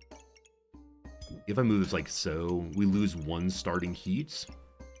 If I move this like so, we lose 1 starting heat.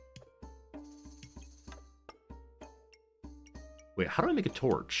 Wait, how do I make a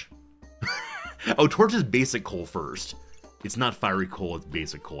torch? Oh, torch is basic coal first. It's not fiery coal, it's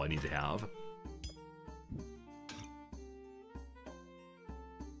basic coal I need to have.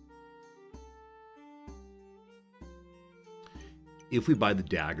 If we buy the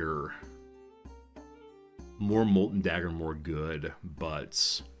dagger, more molten dagger, more good,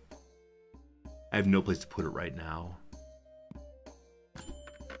 but I have no place to put it right now.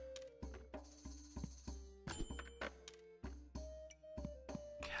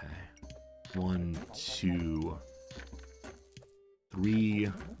 Okay. 1, 2, 3.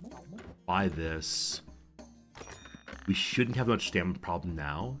 Buy this. We shouldn't have much stamina problem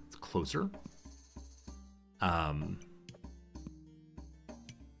now. It's closer.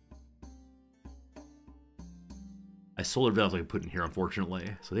 I sold everything else I could put in here, unfortunately. So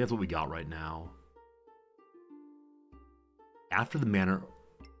I think that's what we got right now. After the mana,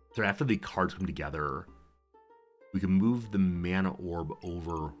 so after the cards come together, we can move the mana orb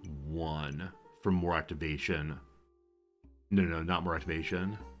over 1 for more activation. No, not more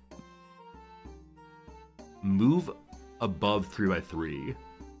activation. Move above 3x3.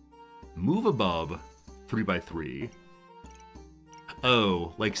 Move above 3x3.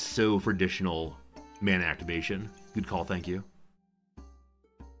 Oh, like so for additional mana activation. Good call, thank you.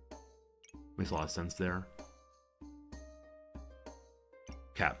 Makes a lot of sense there.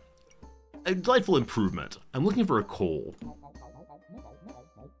 Okay. A delightful improvement. I'm looking for a coal.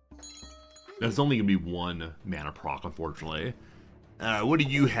 That's only going to be 1 mana proc, unfortunately. What do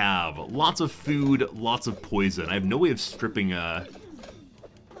you have? Lots of food, lots of poison. I have no way of stripping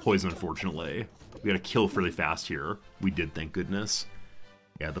poison, unfortunately. We got to kill fairly fast here. We did, thank goodness.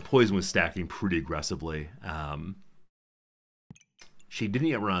 Yeah, the poison was stacking pretty aggressively. She didn't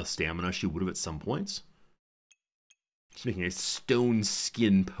yet run out of stamina. She would have at some points. She's making a stone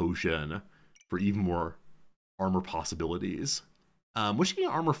skin potion for even more armor possibilities. Where's she getting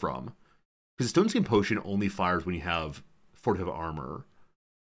armor from? Because a stone skin potion only fires when you have 4 armor.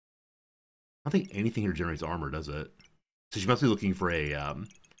 I don't think anything here generates armor, does it? So she must be looking for a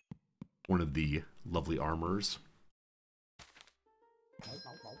one of the lovely armors.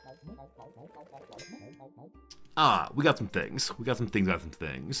 We got some things. We got some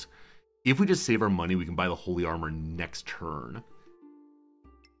things. If we just save our money, we can buy the holy armor next turn.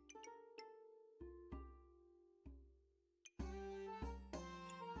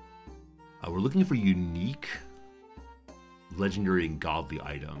 We're looking for unique, legendary, and godly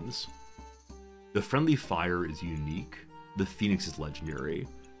items. The friendly fire is unique. The phoenix is legendary.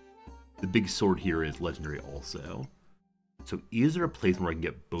 The big sword here is legendary also. So is there a place where I can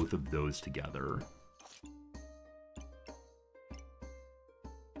get both of those together?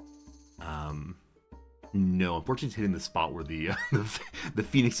 No, unfortunately it's hitting the spot where the the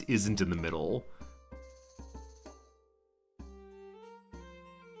phoenix isn't in the middle.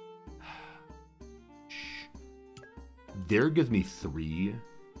 There gives me 3.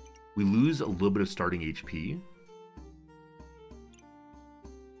 We lose a little bit of starting HP.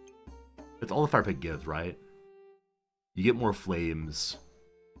 That's all the fire pit gives, right? You get more flames.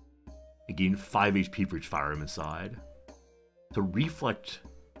 You gain 5 HP for each fire item inside. To reflect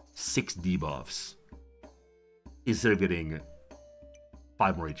 6 debuffs instead of getting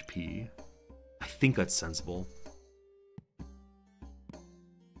 5 more HP. I think that's sensible.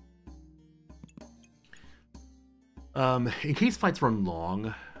 In case fights run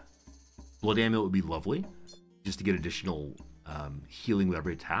long, Blood Amulet would be lovely, just to get additional healing with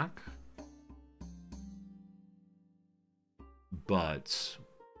every attack. But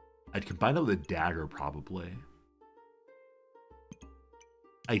I'd combine that with a dagger, probably.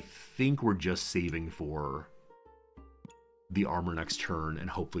 I think we're just saving for the armor next turn and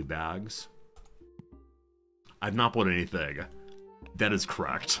hopefully bags. I've not bought anything. That is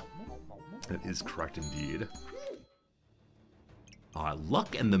correct. That is correct indeed.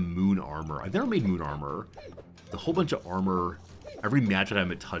 Luck and the Moon Armor. I've never made Moon Armor. A whole bunch of armor. Every magic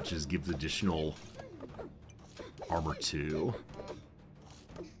item it touches gives additional armor too.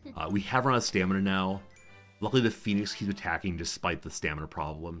 We have run out of stamina now. Luckily the Phoenix keeps attacking despite the stamina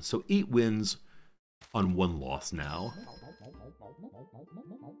problem. So 8 wins on 1 loss now.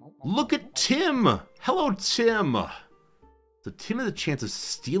 Look at Tim! Hello, Tim! So Tim has a chance of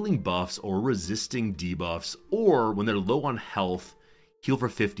stealing buffs or resisting debuffs, or when they're low on health, heal for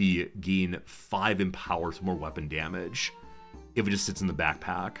 50, gain 5 empower for more weapon damage if it just sits in the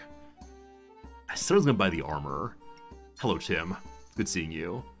backpack. I said I was going to buy the armor. Hello, Tim. Good seeing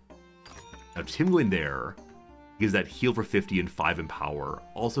you. Now, Tim going there gives that heal for 50 and 5 empower.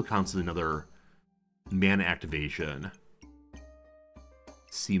 Also counts as another mana activation.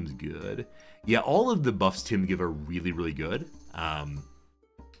 Seems good. Yeah, all of the buffs Tim give are really, really good.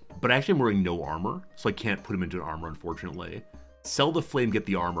 But actually I'm wearing no armor, so I can't put him into an armor, unfortunately. Sell the flame, get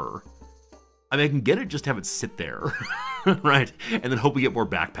the armor. I mean, I can get it, just have it sit there, right? And then hope we get more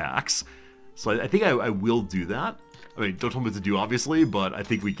backpacks. So I think I will do that. I mean, don't tell me what to do, obviously, but I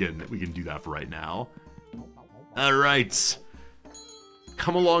think we can do that for right now. All right.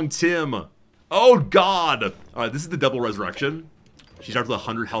 Come along, Tim. Oh, God. All right, this is the double resurrection. She starts with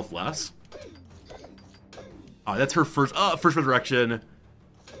 100 health less. That's her first resurrection.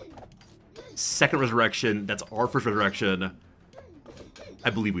 Second resurrection. That's our first resurrection. I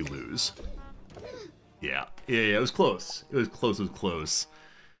believe we lose. Yeah, it was close. It was close.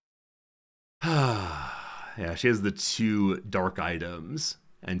 Yeah, she has the 2 dark items.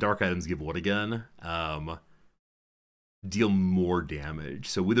 And dark items give what again? Deal more damage.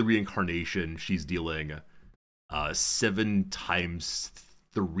 So with the reincarnation, she's dealing 7 times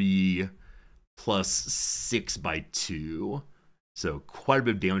 3 plus 6 by 2. So quite a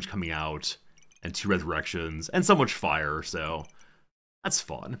bit of damage coming out, and 2 resurrections, and so much fire, so that's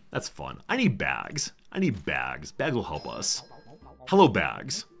fun. That's fun. I need bags. Bags will help us. Hello,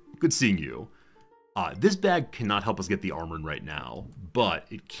 bags. Good seeing you. This bag cannot help us get the armor in right now, but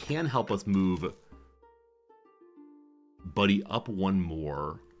it can help us move Buddy up 1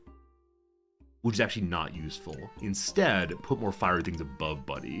 more, which is actually not useful. Instead, put more fiery things above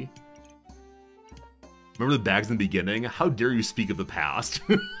Buddy. Remember the bags in the beginning? How dare you speak of the past?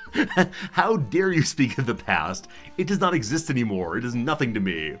 How dare you speak of the past? It does not exist anymore. It is nothing to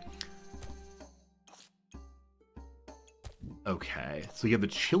me. Okay, so you have the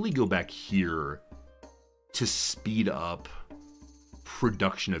chili go back here to speed up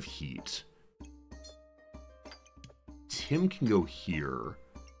production of heat. Tim can go here.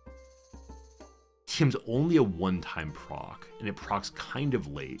 Tim's only a 1-time proc, and it procs kind of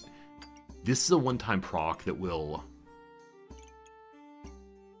late. This is a 1-time proc that will...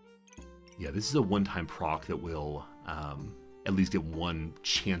 Yeah, this is a 1-time proc that will at least get 1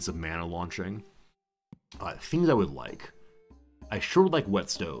 chance of mana launching. Things I would like. I sure would like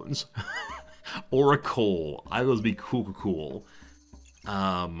whetstones. Or a coal. Either of those would be cool.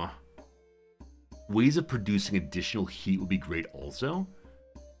 Ways of producing additional heat would be great also,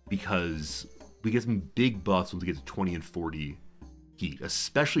 because we get some big buffs once we get to 20 and 40 heat,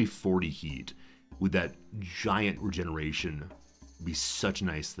 especially 40 heat with that giant regeneration would be such a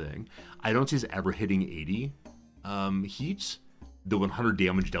nice thing. I don't see us ever hitting 80 heat. The 100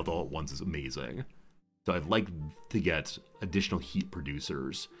 damage dealt all at once is amazing. So I'd like to get additional heat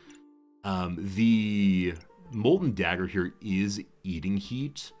producers. The Molten Dagger here is eating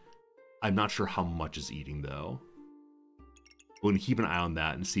heat. I'm not sure how much is eating, though. We're going to keep an eye on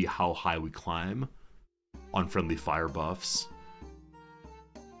that and see how high we climb on friendly fire buffs.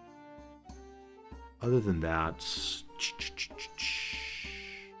 Other than that...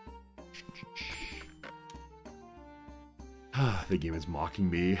 The game is mocking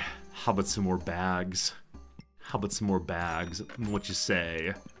me. How about some more bags? What you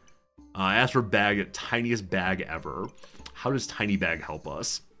say? I asked for a bag, tiniest bag ever. How does tiny bag help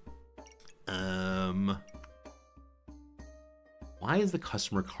us? Why is the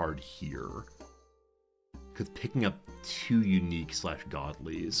customer card here? Because picking up 2 unique /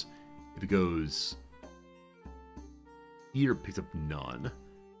 godlies. If it goes here, it picks up none.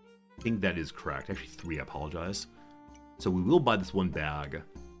 I think that is correct. Actually 3, I apologize. So we will buy this one bag.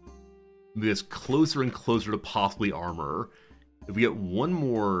 Move this closer and closer to possibly armor. If we get one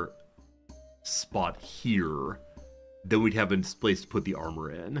more spot here, then we'd have a place to put the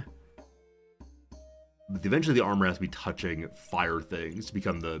armor in. But eventually the armor has to be touching fire things to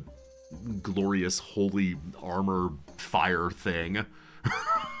become the glorious holy armor fire thing.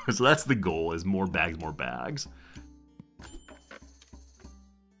 So that's the goal, is more bags, more bags.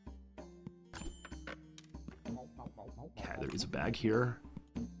 Okay, there is a bag here.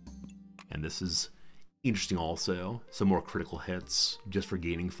 And this is interesting also. Some more critical hits just for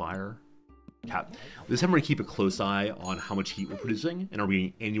gaining fire. Okay. This time we're going to keep a close eye on how much heat we're producing, and are we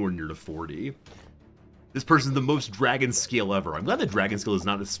getting anywhere near to 40. This person's the most dragon scale ever. I'm glad that dragon scale does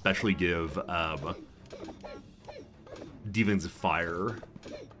not especially give defensive fire.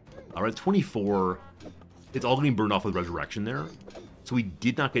 Alright, 24. It's all getting burned off with resurrection there. So we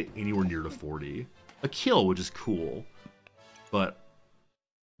did not get anywhere near to 40. A kill, which is cool. But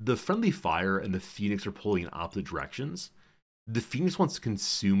the friendly fire and the Phoenix are pulling in opposite directions. The Phoenix wants to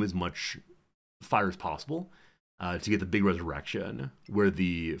consume as much fire as possible to get the big resurrection, where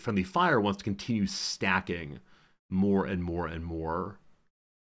the friendly fire wants to continue stacking more and more and more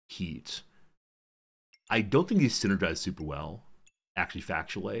heat. I don't think these synergize super well, actually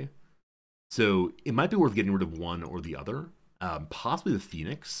factually. So it might be worth getting rid of one or the other. Possibly the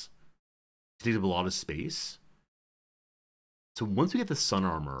Phoenix. It takes up a lot of space. So once we get the sun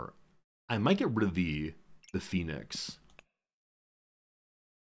armor, I might get rid of the Phoenix.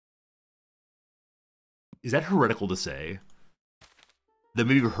 Is that heretical to say? That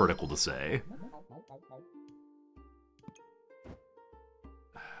may be heretical to say.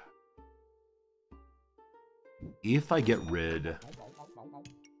 If I get rid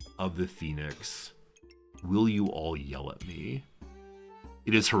of the Phoenix, will you all yell at me?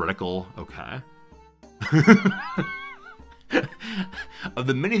 It is heretical, okay. Of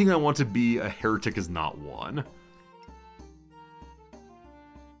the many things I want to be, a heretic is not one.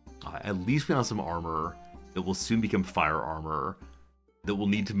 At least we have some armor that will soon become fire armor that will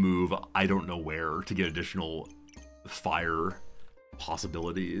need to move I don't know where to get additional fire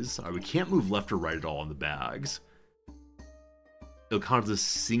possibilities. We can't move left or right at all in the bags. It'll count as a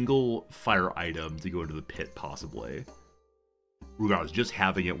single fire item to go into the pit, possibly. Regardless, just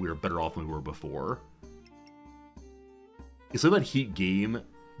having it, we were better off than we were before. Is something about heat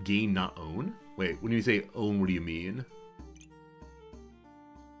gain, not own? Wait, when you say own, what do you mean?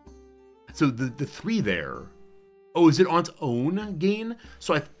 So the 3 there. Oh, is it on its own gain?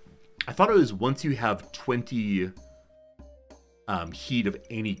 So I thought it was once you have 20 heat of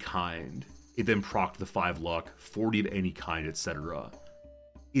any kind, it then procced the 5 luck, 40 of any kind, etc.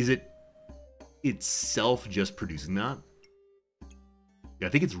 Is it itself just producing that? Yeah, I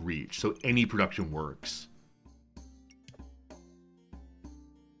think it's reach, so any production works.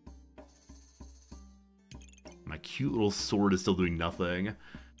 My cute little sword is still doing nothing.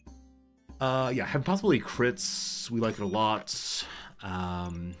 Yeah, have possibility crits. We like it a lot.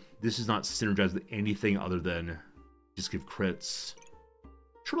 This is not synergized with anything other than just give crits.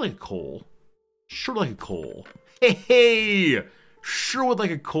 Sure like a coal. Sure like a coal. Hey, hey! Sure would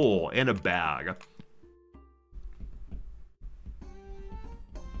like a coal and a bag.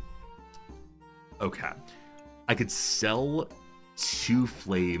 Okay. I could sell 2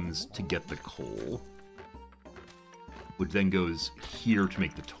 flames to get the coal, which then goes here to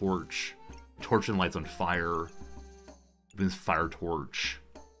make the torch. Torch and lights on fire. This fire torch.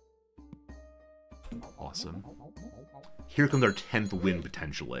 Awesome. Here comes our 10th win,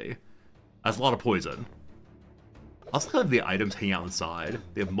 potentially. That's a lot of poison. Also kind of the items hanging out inside.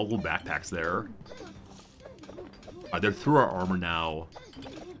 They have multiple backpacks there. Alright, they're through our armor now.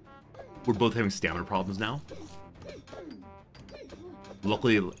 We're both having stamina problems now.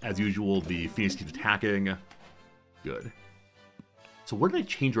 Luckily, as usual, the Phoenix keeps attacking. Good. So where did I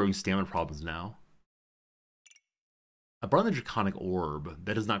change our own stamina problems now? I brought in the Draconic Orb.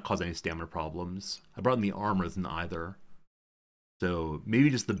 That does not cause any stamina problems. I brought in the armor, doesn't either. So maybe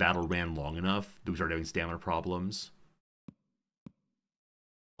just the battle ran long enough that we started having stamina problems.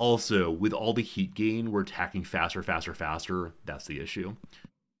 Also, with all the heat gain, we're attacking faster, faster, faster. That's the issue.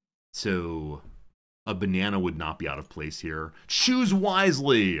 So a banana would not be out of place here. Choose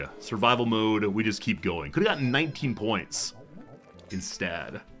wisely! Survival mode, we just keep going. Could have gotten 19 points.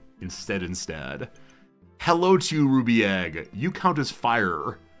 Instead. Hello to you, Ruby Egg. You count as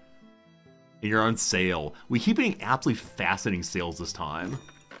fire. And you're on sale. We keep getting absolutely fascinating sales this time.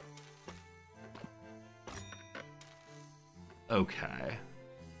 Okay.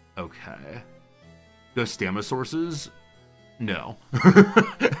 Okay. Those stamina sources? No.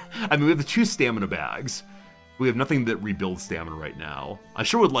 I mean, we have the 2 stamina bags, We have nothing that rebuilds stamina right now. I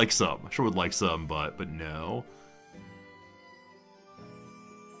sure would like some. But no.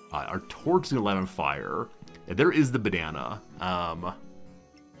 Our torch is gonna light on fire. Yeah, there is the banana. I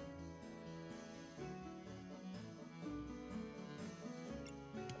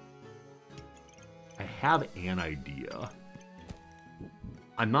have an idea.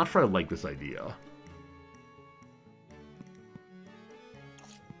 I'm not sure I like this idea.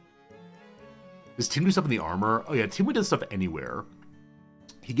 Does Tim do stuff in the armor? Oh yeah, Tim does stuff anywhere.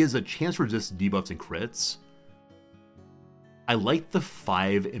 He gives a chance to resist debuffs and crits. I like the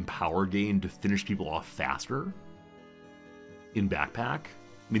 5 empower gain to finish people off faster in backpack.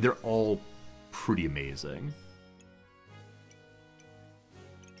 I mean, they're all pretty amazing.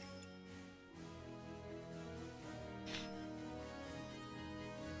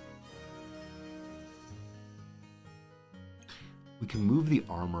 We can move the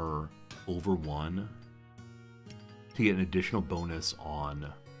armor over 1 to get an additional bonus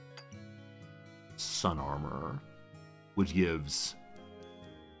on sun armor, which gives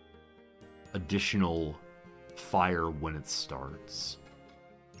additional fire when it starts.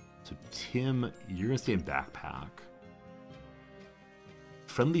 So Tim, you're gonna stay in backpack.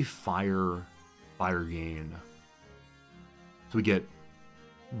 Friendly fire gain. So we get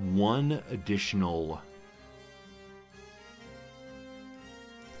 1 additional.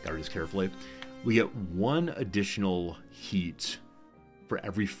 Gotta read this carefully. We get 1 additional heat for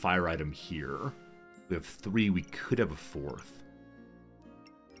every fire item here. We have 3, we could have a 4th.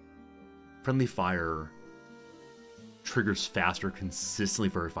 Friendly fire triggers faster consistently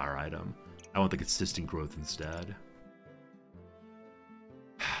for every fire item. I want the consistent growth instead.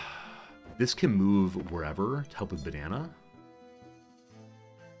 This can move wherever to help with banana.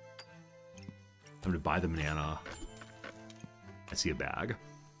 I'm gonna buy the banana. I see a bag.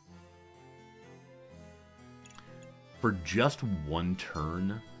 For just 1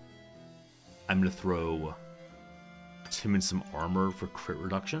 turn, I'm going to throw Tim in some armor for crit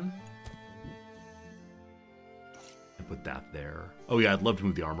reduction. And put that there. Oh yeah, I'd love to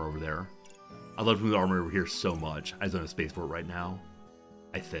move the armor over there. I'd love to move the armor over here so much. I just don't have space for it right now,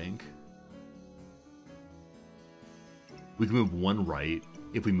 I think. We can move 1 right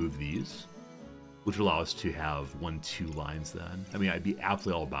if we move these, which will allow us to have 1-2 lines then. I mean, I'd be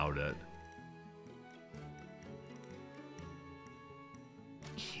absolutely all about it.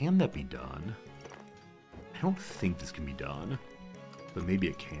 Can that be done? I don't think this can be done, but maybe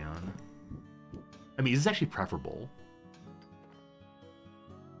it can. I mean, this is actually preferable.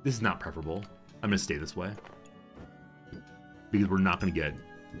 This is not preferable. I'm going to stay this way, because we're not going to get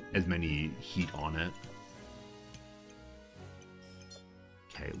as many heat on it.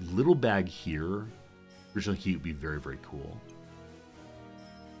 Okay, little bag here. Original heat would be very, very cool.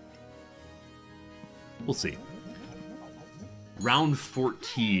 We'll see. Round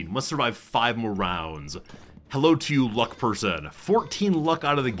 14. Must survive 5 more rounds. Hello to you, luck person. 14 luck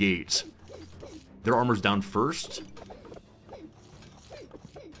out of the gate. Their armor's down first.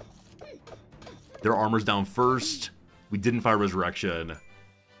 Their armor's down first. We didn't fire resurrection.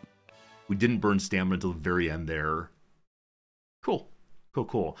 We didn't burn stamina until the very end there. Cool. Cool,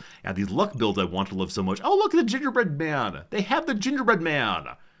 cool. Yeah, these luck builds I want to love so much. Oh, look at the gingerbread man. They have the gingerbread man.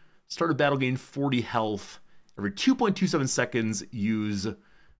 Start a battle, gain 40 health. Every 2.27 seconds, use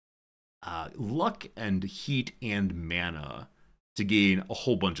luck and heat and mana to gain a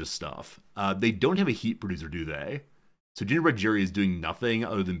whole bunch of stuff. They don't have a heat producer, do they? So Gingerbread Jerry is doing nothing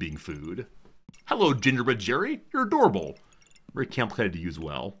other than being food. Hello, Gingerbread Jerry. You're adorable. Very complicated to use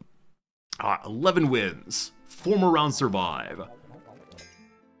well. 11 wins. 4 more rounds survive.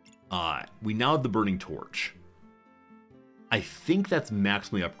 We now have the Burning Torch. I think that's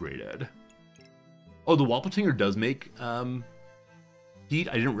maximally upgraded. Oh, the Wapeltinger does make heat?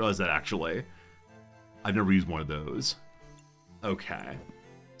 I didn't realize that, actually. I've never used one of those. Okay.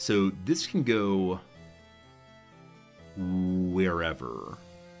 So this can go wherever.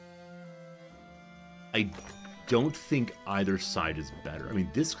 I don't think either side is better. I mean,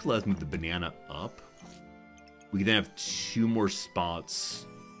 this allows me to move the banana up. We can then have 2 more spots.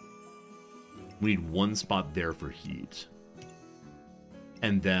 We need 1 spot there for heat.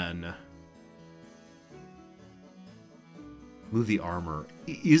 And then move the armor.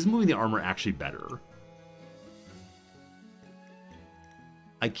 Is moving the armor actually better?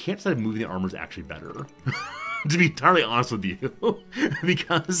 I can't decide if moving the armor is actually better. To be entirely honest with you.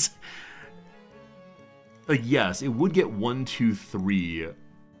 Because, like, yes, it would get 1, 2, 3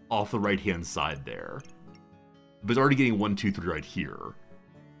 off the right-hand side there. But it's already getting 1, 2, 3 right here.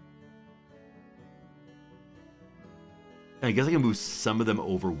 And I guess I can move some of them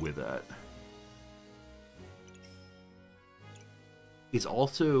over with it. It's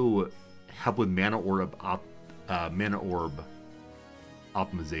also help with mana orb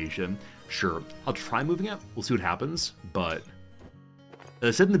optimization. Sure, I'll try moving it. We'll see what happens. But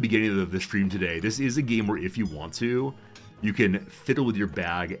as I said in the beginning of the stream today, this is a game where if you want to, you can fiddle with your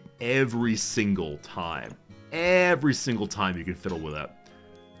bag every single time. Every single time you can fiddle with it.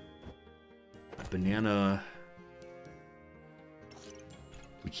 A banana.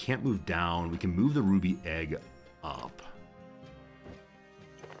 We can't move down. We can move the ruby egg up.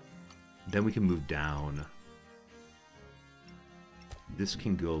 Then we can move down. This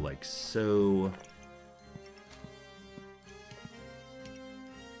can go like so.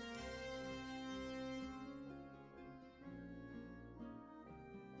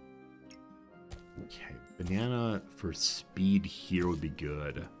 Okay, banana for speed here would be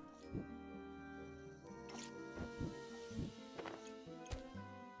good.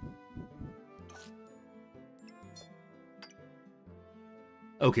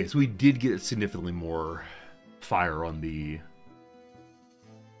 Okay, so we did get significantly more fire on the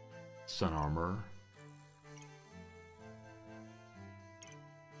sun armor.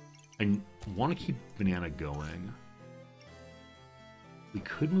 I want to keep banana going. We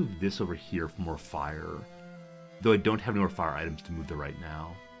could move this over here for more fire, though I don't have any more fire items to move there right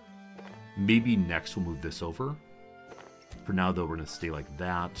now. Maybe next we'll move this over. For now, though, we're going to stay like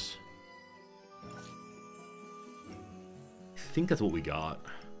that. I think that's what we got.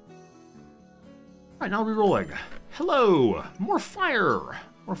 Alright, now re-rolling. Hello! More fire!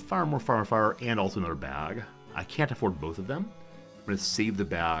 More fire, more fire, more fire, and also another bag. I can't afford both of them. I'm going to save the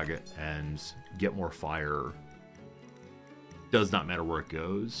bag and get more fire. Does not matter where it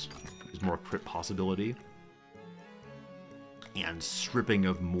goes. There's more crit possibility. And stripping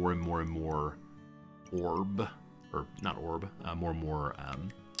of more and more and more orb. Or, not orb. More and more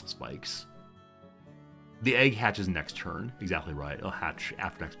spikes. The egg hatches next turn. Exactly right. It'll hatch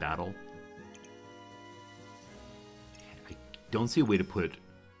after next battle. I don't see a way to put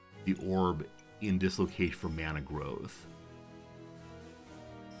the orb in this location for mana growth.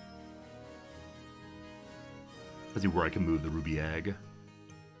 Let's see where I can move the ruby egg.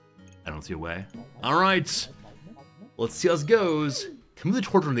 I don't see a way. Alright. Let's see how this goes. Can move the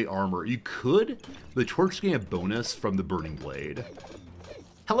torch from the armor. You could, but the torch is getting a bonus from the burning blade.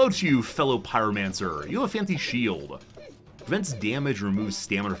 Hello to you, fellow pyromancer. You have a fancy shield. Prevents damage and removes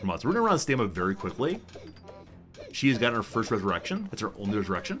stamina from us. We're gonna run out of stamina very quickly. She has gotten her first resurrection. That's her only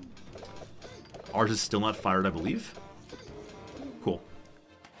resurrection. Ours is still not fired, I believe. Cool.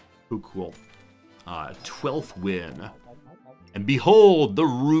 Ooh, cool. 12th win. And behold, the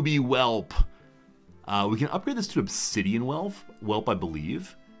ruby whelp. We can upgrade this to obsidian whelp, I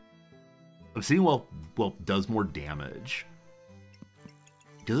believe. Obsidian whelp does more damage.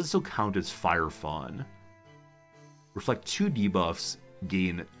 Does it still count as fire fun? Reflect 2 debuffs,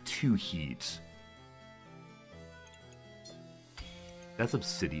 gain 2 heat. That's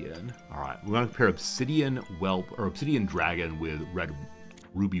obsidian. Alright, we're gonna compare obsidian whelp or obsidian dragon with red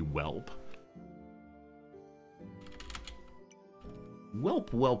ruby whelp.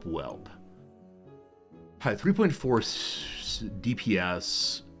 Whelp. Alright, 3.4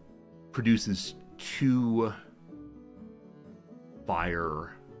 DPS produces 2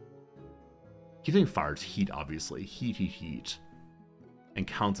 fire. Keep saying fire, it's heat, obviously. Heat. And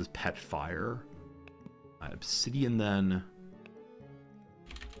counts as pet fire. Obsidian then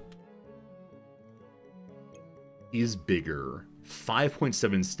is bigger.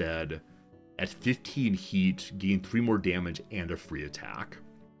 5.7 instead. At 15 heat, gain 3 more damage and a free attack.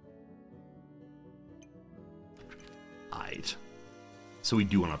 Aight. So we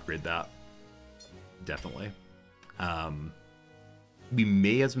do want to upgrade that. Definitely. We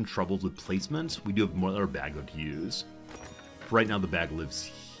may have some troubles with placement. We do have more other bag to use. For right now, the bag lives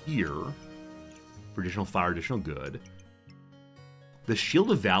here. For additional fire, additional good. The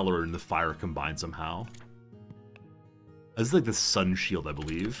Shield of Valor and the fire combined somehow. This is like the Sun Shield, I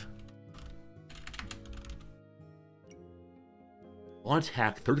believe. On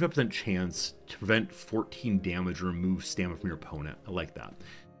attack, 35% chance to prevent 14 damage or remove stamina from your opponent. I like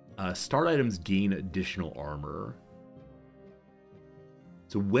that. Start items gain additional armor.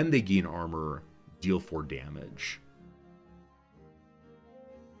 So when they gain armor, deal 4 damage.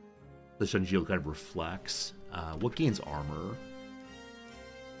 The Sun Shield kind of reflects. What gains armor?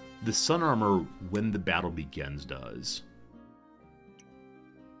 The Sun Armor, when the battle begins, does.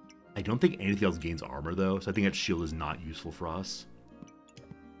 I don't think anything else gains armor, though, so I think that shield is not useful for us.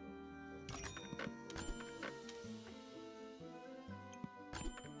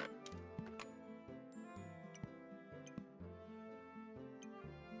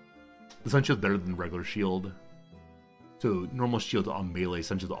 The Sun Shield's better than the regular shield. So normal shield on melee,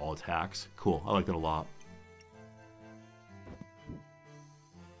 essentially to all attacks. Cool, I like that a lot.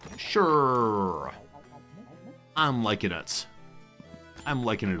 Sure. I'm liking it. I'm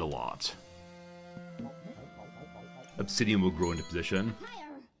liking it a lot. Obsidian will grow into position.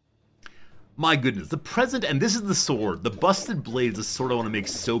 My goodness, the present, and this is the sword. The busted blade is a sword I want to make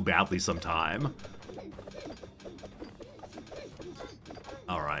so badly sometime.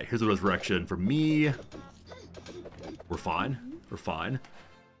 Alright, here's a resurrection for me. We're fine. We're fine.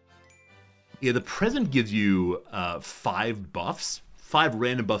 Yeah, the present gives you 5 buffs. 5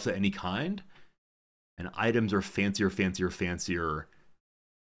 random buffs of any kind. And items are fancier, fancier, fancier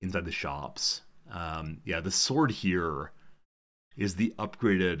inside the shops. Yeah, the sword here is the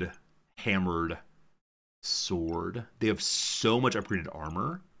upgraded, hammered sword. They have so much upgraded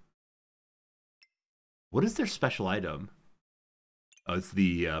armor. What is their special item? Oh, it's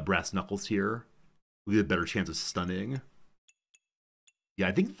the brass knuckles here. We get a better chance of stunning. Yeah,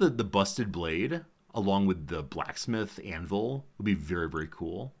 I think the busted blade, along with the blacksmith anvil, would be very, very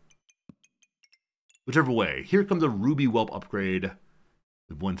cool. Whichever way. Here comes a ruby whelp upgrade.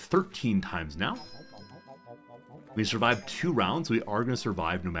 We've won 13 times now. We survived 2 rounds, so we are going to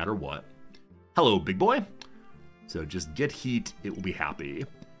survive no matter what. Hello, big boy. So just get heat, it will be happy.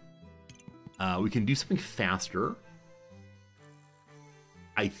 We can do something faster.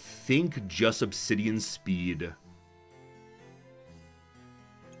 I think just obsidian speed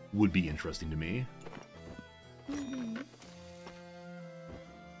would be interesting to me.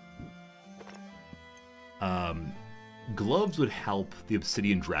 Gloves would help the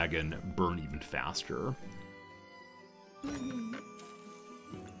obsidian dragon burn even faster.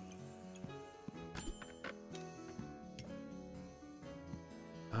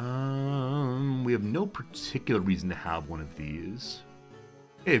 We have no particular reason to have one of these.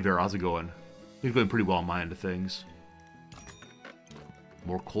 Hey, Vera, how's it going? You're going pretty well on my end of things.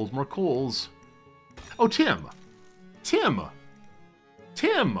 More coals, more coals. Oh, Tim! Tim!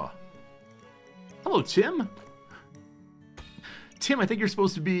 Tim! Hello, Tim! Tim, I think you're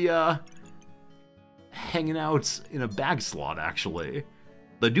supposed to be, hanging out in a bag slot, actually.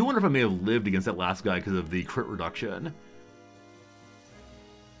 But I do wonder if I may have lived against that last guy because of the crit reduction.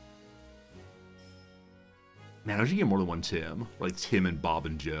 Man, I should get more than one Tim. Like Tim and Bob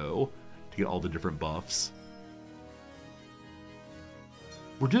and Joe to get all the different buffs.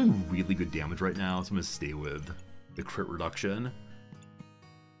 We're doing really good damage right now, so I'm going to stay with the crit reduction.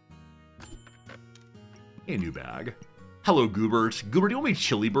 Hey, new bag. Hello, Goobert. Goobert, do you want me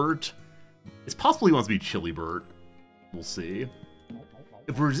Chilibert? It's possible he wants to be Chilibert. We'll see.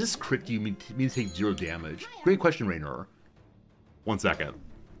 If resist crit, do you mean to take 0 damage? Great question, Raynor. 1 second.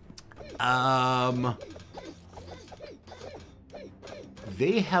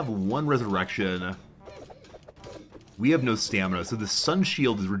 They have 1 resurrection. We have no stamina, so the sun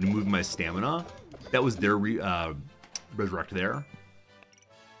shield is removing my stamina. That was their resurrect there.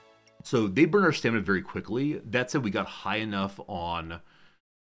 So they burn our stamina very quickly. That said, we got high enough on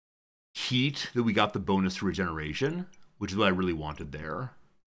heat that we got the bonus to regeneration, which is what I really wanted there.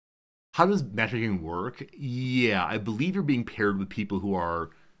 How does matchmaking work? Yeah, I believe you're being paired with people who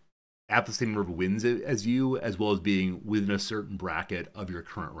are at the same number of wins as you, as well as being within a certain bracket of your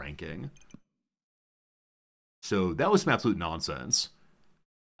current ranking. So that was some absolute nonsense.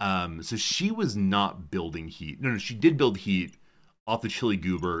 So she was not building heat. No, she did build heat off the Chili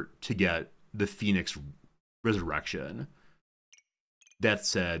Goobert to get the Phoenix resurrection. That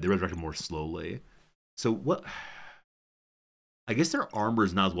said, they resurrected more slowly. So what? I guess their armor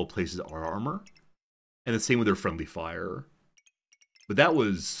is not as well placed as our armor. And the same with their friendly fire. But that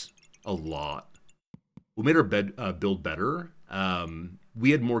was a lot. We made our build better.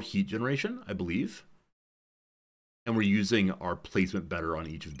 We had more heat generation, I believe. And we're using our placement better on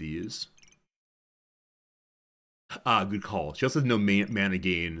each of these. Good call. She also has no mana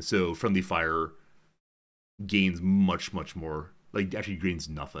gain, so friendly fire gains much, much more. Like, actually gains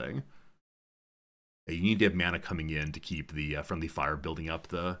nothing. You need to have mana coming in to keep the friendly fire building up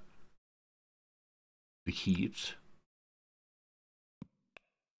the heat.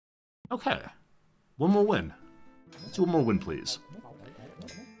 Okay. 1 more win. Let's do 1 more win, please.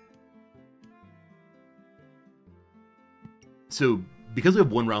 So, because we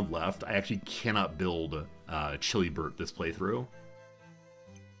have 1 round left, I actually cannot build Chilibert this playthrough.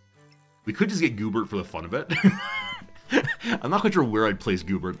 We could just get Goobert for the fun of it. I'm not quite sure where I'd place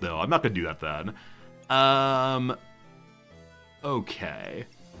Goobert, though. I'm not going to do that then. Okay.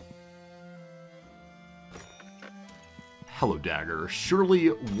 Hello, dagger. Surely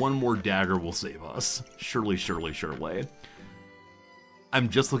 1 more dagger will save us. Surely, surely, surely. I'm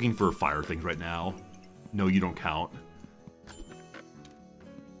just looking for fire things right now. No, you don't count.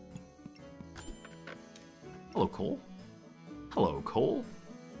 Hello, Cole. Hello, Cole.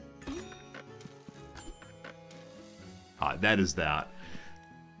 That is that.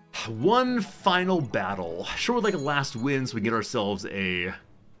 One final battle. Sure, would like a last win so we get ourselves a...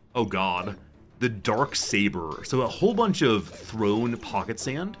 Oh god. The Dark Saber. So a whole bunch of thrown pocket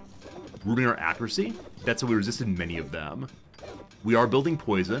sand, ruining our accuracy. That's how we resisted many of them. We are building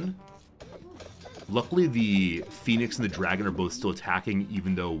poison. Luckily, the Phoenix and the Dragon are both still attacking,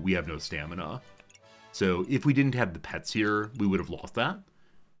 even though we have no stamina. So if we didn't have the pets here, we would have lost that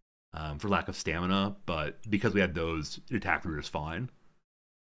for lack of stamina. But because we had those, it attacked Reader's fine.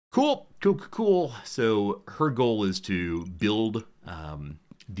 Cool, cool, cool. So her goal is to build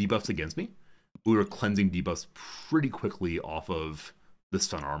debuffs against me. We were cleansing debuffs pretty quickly off of the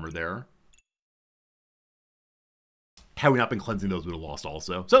stun armor there. Had we not been cleansing those, we would have lost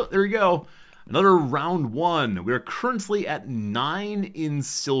also. So there you go. Another round one. We are currently at 9 in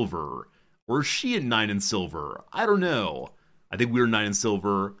silver. Or is she at 9 in silver? I don't know. I think we were 9 in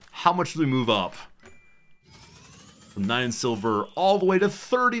silver. How much do we move up? From 9 in silver all the way to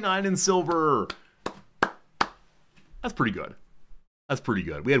 39 in silver. That's pretty good. That's pretty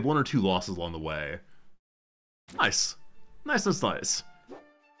good. We had 1 or 2 losses along the way. Nice. Nice, nice, nice.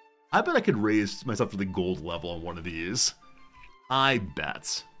 I bet I could raise myself to the gold level on one of these. I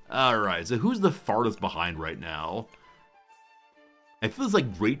bet. Alright, so who's the farthest behind right now? I feel it's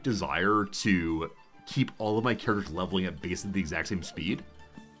like great desire to keep all of my characters leveling at basically the exact same speed.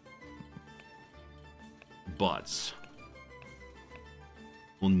 But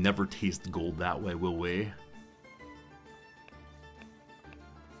we'll never taste gold that way, will we?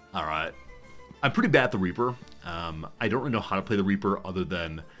 Alright. I'm pretty bad at the Reaper. I don't really know how to play the Reaper other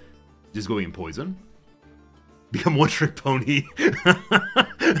than just going in poison. Become one-trick pony.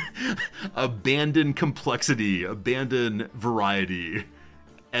 Abandon complexity. Abandon variety.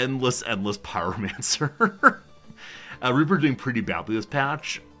 Endless, endless pyromancer. Reaper doing pretty badly this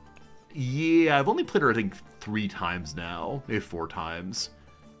patch. Yeah, I've only played her, I think, 3 times now. Maybe 4 times.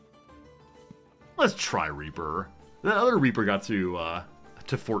 Let's try Reaper. That other Reaper got to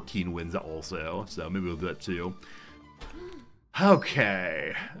 14 wins also, so maybe we'll do that too.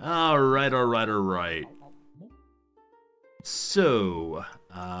 Okay. Alright, alright, alright. So,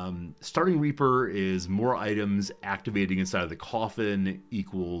 starting Reaper is more items activating inside of the coffin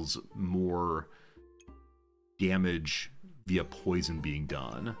equals more damage via poison being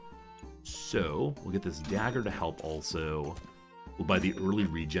done. So, we'll get this dagger to help also. We'll buy the early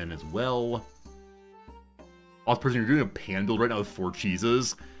regen as well. Also, person, you're doing a pan build right now with 4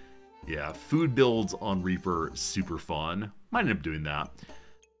 cheeses. Yeah, food builds on Reaper, super fun. Might end up doing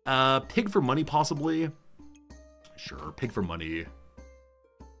that. Pig for money, possibly. Sure, pig for money.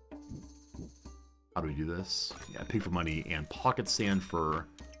 How do we do this? Yeah, pig for money and pocket sand for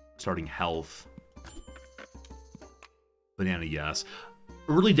starting health. Banana, yes.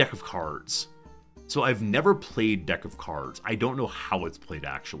 Early deck of cards. So I've never played deck of cards. I don't know how it's played,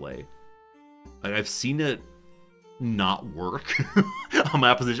 actually. Like, I've seen it not work on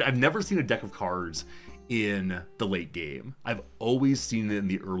my opposition. I've never seen a deck of cards in the late game. I've always seen it in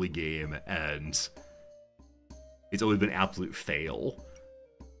the early game, and it's always been an absolute fail.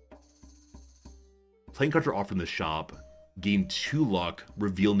 Playing cards are offered in the shop. Gain 2 luck.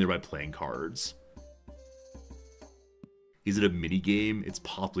 Reveal nearby playing cards. Is it a mini game? It's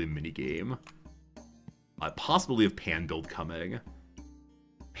possibly a mini game. Possibly of pan build coming.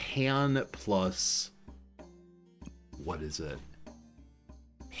 Pan plus... What is it?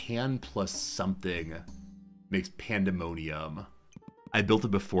 Pan plus something makes pandemonium. I built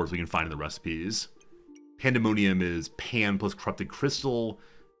it before so we can find in the recipes. Pandemonium is pan plus corrupted crystal.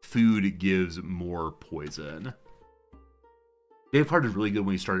 Food gives more poison. Dave card is really good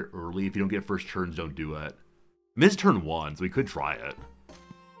when you start it early. If you don't get first turns, don't do it. Missed turn 1, so we could try it.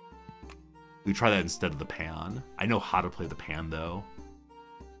 We try that instead of the pan. I know how to play the pan, though.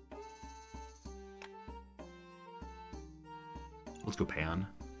 Let's go pan.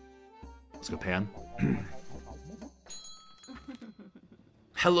 Let's go pan.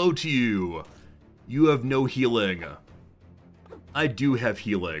 Hello to you. You have no healing. I do have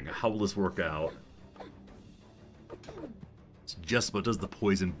healing. How will this work out? It's just what does the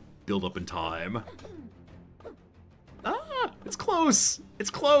poison build up in time. Ah, it's close. It's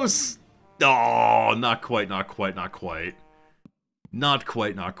close. Oh, not quite, not quite, not quite. Not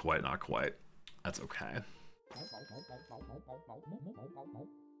quite, not quite, not quite. That's okay.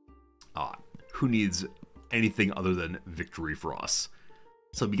 Who needs anything other than victory for us?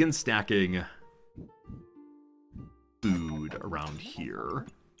 So begin stacking food around here.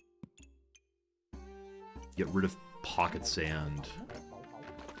 Get rid of pocket sand.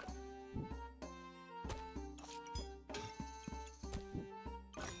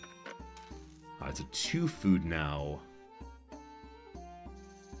 Alright, so 2 food now.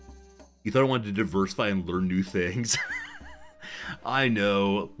 You thought I wanted to diversify and learn new things. I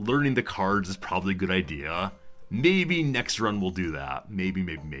know, learning the cards is probably a good idea. Maybe next run we'll do that. Maybe.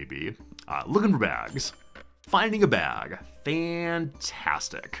 Looking for bags. Finding a bag.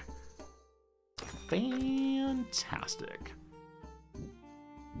 Fantastic.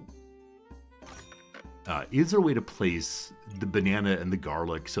 Is there a way to place the banana and the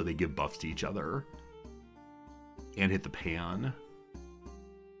garlic so they give buffs to each other? And hit the pan?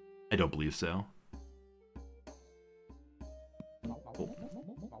 I don't believe so.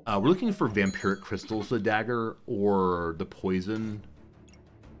 We're looking for vampiric crystals for the dagger or the poison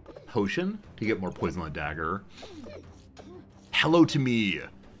potion to get more poison on the dagger. Hello to me.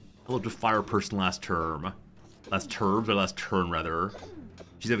 Hello to fire person last turn rather.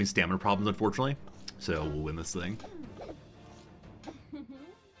 She's having stamina problems, unfortunately. So we'll win this thing.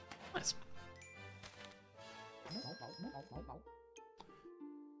 Nice.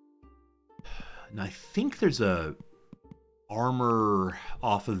 Now I think there's a armor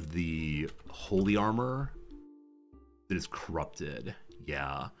off of the holy armor that is corrupted.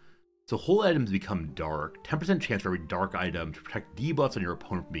 Yeah. So holy items become dark. 10% chance for every dark item to protect debuffs on your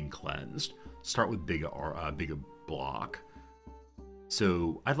opponent from being cleansed. Start with big block.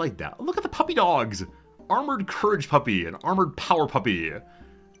 So I'd like that. Look at the puppy dogs! Armored courage puppy and armored power puppy.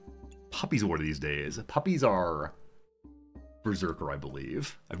 Puppies are these days. Puppies are berserker, I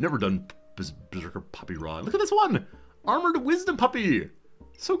believe. I've never done berserker puppy run. Look at this one! Armored wisdom puppy!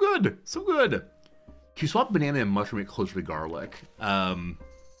 So good! So good! Can you swap banana and mushroom it closer to garlic?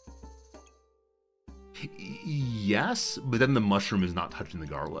 Yes, but then the mushroom is not touching the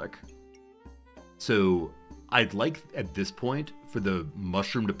garlic. So I'd like, at this point, for the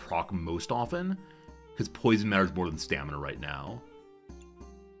mushroom to proc most often, because poison matters more than stamina right now.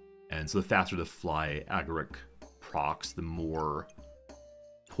 And so the faster the fly agaric procs, the more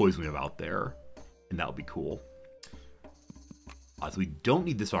poison we have out there. And that would be cool. So we don't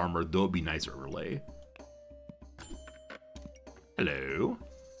need this armor, though it'd be nice early. Hello.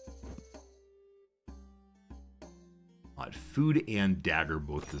 Food and dagger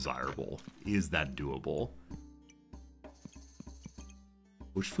both desirable. Is that doable?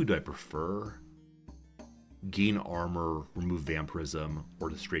 Which food do I prefer? Gain armor, remove vampirism, or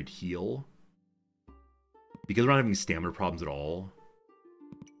to straight heal? Because we're not having stamina problems at all.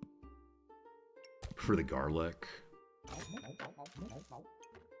 For the garlic.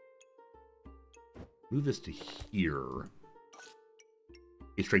 Move this to here.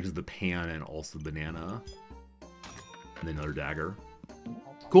 It strengthens the pan and also the banana. And then another dagger.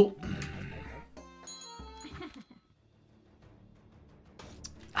 Cool.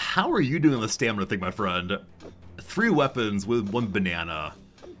 How are you doing the stamina thing, my friend? 3 weapons with 1 banana.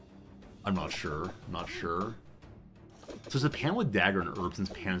 I'm not sure. Not sure. So it's a pan with dagger and herb since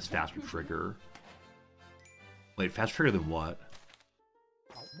pan is faster trigger. Wait, fast trigger than what?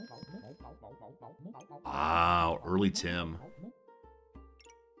 Wow, early Tim.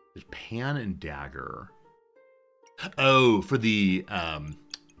 There's pan and dagger. Oh, for the,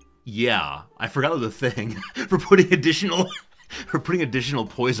 yeah, I forgot the thing. for putting additional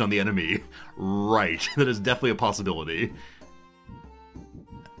poison on the enemy. Right, that is definitely a possibility.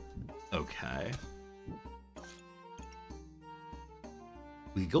 Okay.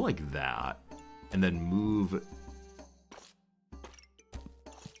 We could go like that, and then move...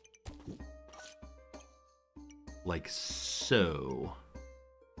 like so.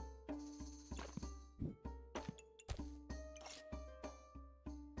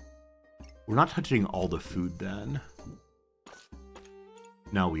 We're not touching all the food then.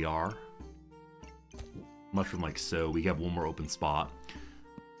 Now we are. Mushroom like so. We have 1 more open spot.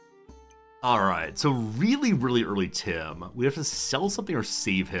 Alright, so really, really early Tim. We have to sell something or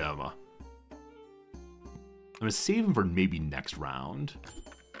save him. I'm gonna save him for maybe next round.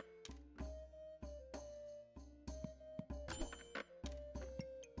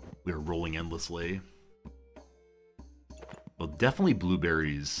 We're rolling endlessly. Well, definitely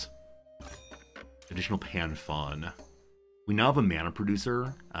blueberries. Additional pan fun. We now have a mana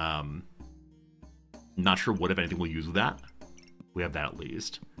producer. Not sure what, if anything, we'll use with that. We have that at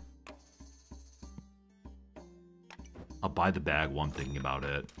least. I'll buy the bag while I'm thinking about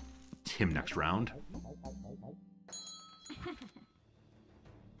it. Tim next round.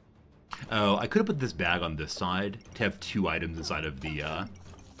 Oh, I could have put this bag on this side to have 2 items inside of the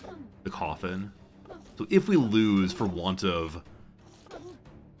coffin. So if we lose for want of...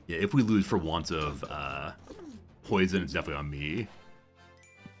 yeah, if we lose for want of poison, it's definitely on me.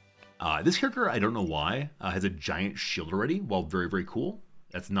 This character, I don't know why, has a giant shield already, while very, very cool.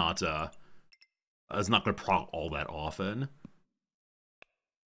 That's not It's not going to proc all that often.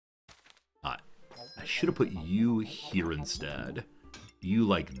 I should have put you here instead. You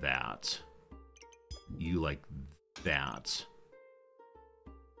like that. You like that.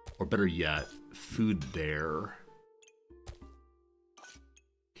 Or better yet, food there.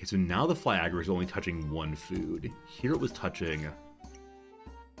 Okay, so now the Flyagric is only touching one food. Here it was touching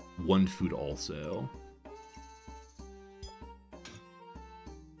one food also.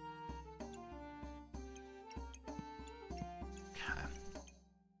 Okay.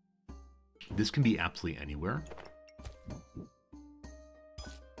 This can be absolutely anywhere.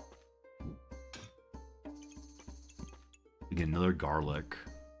 We get another garlic.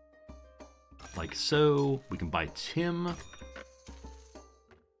 Like so. We can buy Tim.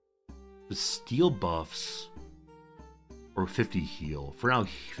 The steel buffs. Or 50 heal. For now,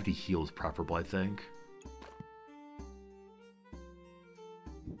 50 heal is preferable, I think.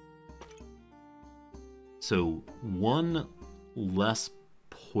 So, one less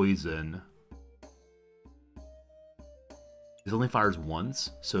poison. It only fires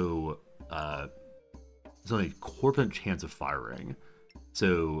once, so there's only a 4% chance of firing.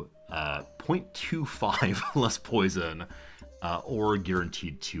 So 0.25 less poison, or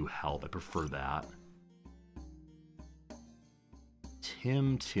guaranteed 2 health. I prefer that.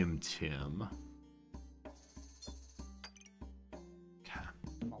 Tim. Okay.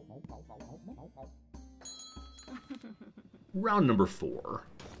 Round number 4.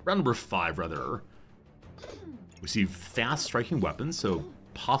 Round number 5, rather. We see fast striking weapons, so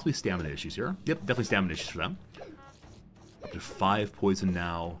possibly stamina issues here. Yep, definitely stamina issues for them. Up to 5 poison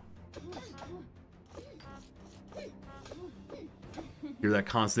now. Hear that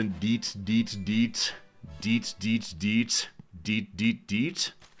constant deet.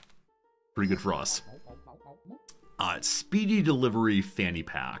 Pretty good for us. Speedy delivery fanny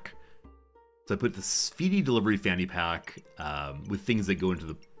pack. So I put the speedy delivery fanny pack with things that go into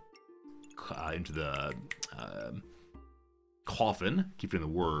the coffin, keep it in the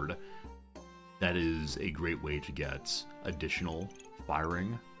word. That is a great way to get additional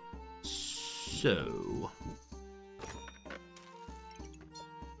firing. So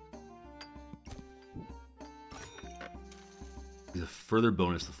there's a further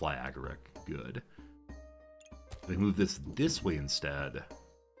bonus to Flyagric. Good. We move this way instead.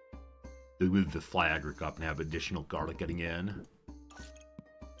 We move the Flyagric up and have additional garlic getting in.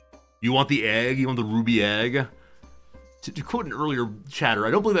 You want the egg? You want the ruby egg? To quote an earlier chatter,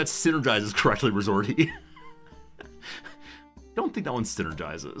 I don't believe that synergizes correctly, Resorty. Don't think that one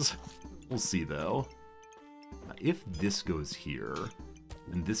synergizes. We'll see, though. If this goes here,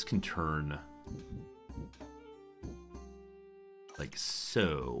 then this can turn like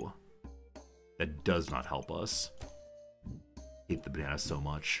so. That does not help us. Hate the banana so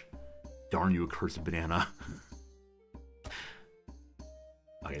much. Darn you, accursed banana.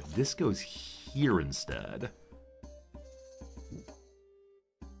 Okay, this goes here instead.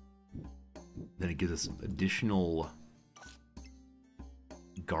 Then it gives us additional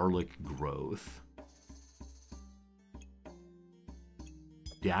garlic growth.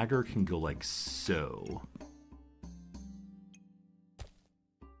 Dagger can go like so.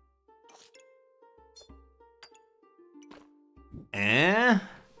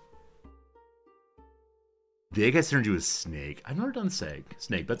 The egg has synergy with snake. I've never done snake.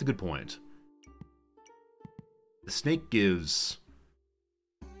 Snake, that's a good point. The snake gives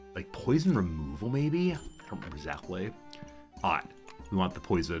like poison removal, maybe? I don't remember exactly. Alright, we want the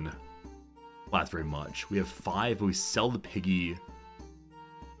poison. Last very much. We have 5, but we sell the piggy.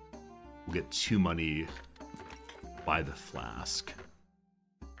 We'll get 2 money. Buy the flask.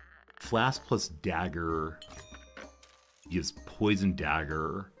 Flask plus dagger gives poison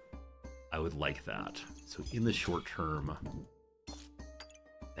dagger. I would like that. So in the short term,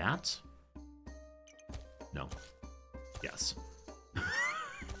 that? No. Yes.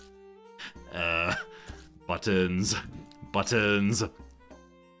 Buttons.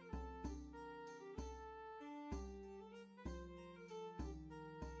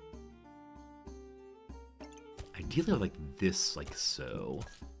 Ideally, I like this, like so.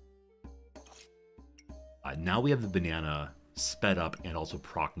 Now we have the banana sped up and also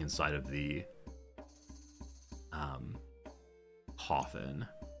proccing inside of the coffin.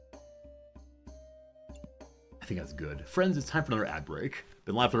 I think that's good. Friends, it's time for another ad break.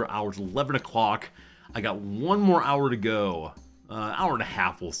 Been live for another hour. It's 11 o'clock. I got 1 more hour to go. Hour and a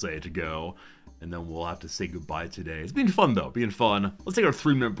half, we'll say, to go. And then we'll have to say goodbye today. It's been fun, though. Being fun. Let's take our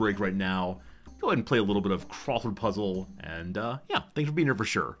 3-minute break right now. Go ahead and play a little bit of crossword puzzle. And, yeah, thanks for being here for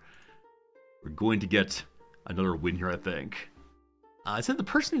sure. We're going to get another win here, I think. It said the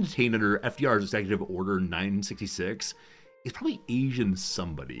person detained under FDR's Executive Order 966 is probably Asian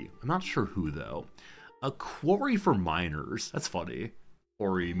somebody. I'm not sure who, though. A quarry for miners. That's funny.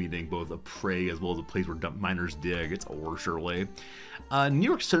 Quarry meaning both a prey as well as a place where miners dig. It's ore, surely. New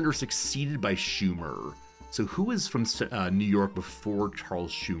York Senator succeeded by Schumer. So who was from New York before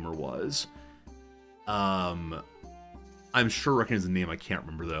Charles Schumer was? I'm sure I recognize the name. I can't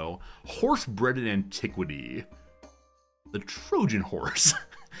remember, though. Horse bred in antiquity. The Trojan horse.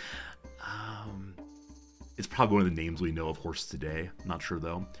 It's probably one of the names we know of horses today. I'm not sure,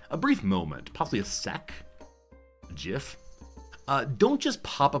 though. A brief moment. Possibly a sec? A gif? Don't just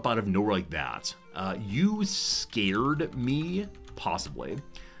pop up out of nowhere like that. You scared me? Possibly.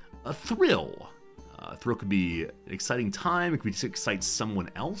 A thrill. Thrill could be an exciting time. It could be to excite someone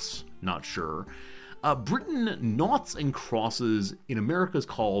else. Not sure. Britain, noughts and crosses in America is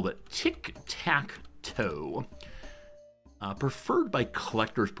called tic-tac-toe. Preferred by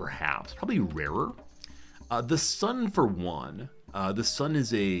collectors, perhaps. Probably rarer. The Sun, for one. The Sun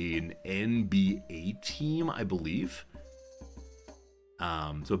is an NBA team, I believe.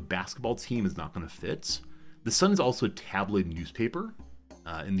 So a basketball team is not going to fit. The Sun is also a tabloid newspaper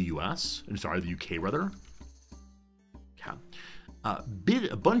in the US. Sorry, the UK, rather. Okay.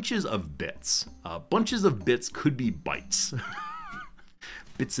 Bunches of bits. Bunches of bits could be bytes.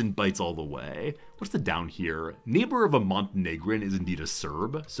 Bits and bytes all the way. What's the down here? Neighbor of a Montenegrin is indeed a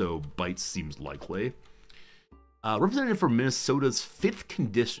Serb, so bytes seems likely. Representative for Minnesota's 5th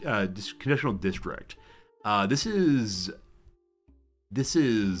congressional district. This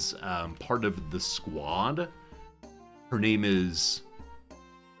is part of the squad. Her name is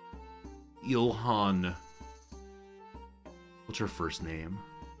Ilhan. What's her first name?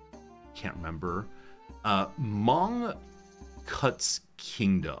 Can't remember. Mong Kut's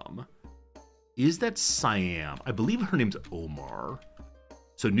Kingdom. Is that Siam? I believe her name's Omar.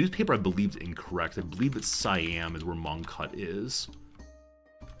 So newspaper, I believe, is incorrect. I believe that Siam is where Mong Kut is.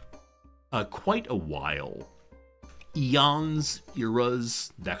 Quite a while. Eons,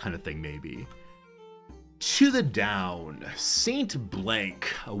 eras, that kind of thing, maybe. To the down. Saint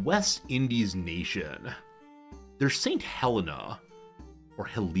Blank, a West Indies nation. There's Saint Helena, or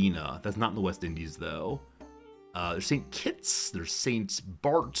Helena. That's not in the West Indies, though. There's Saint Kitts, there's Saint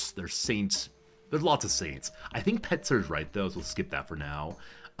Bart's, there's lots of saints. I think Petzer's right, though, so we'll skip that for now.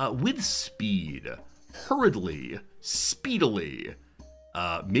 With speed, hurriedly, speedily,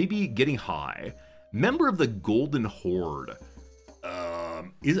 maybe getting high. Member of the Golden Horde.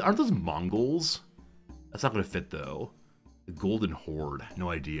 Aren't those Mongols? That's not going to fit, though. The Golden Horde,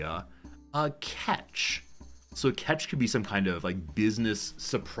 no idea. Catch. So a catch could be some kind of, like, business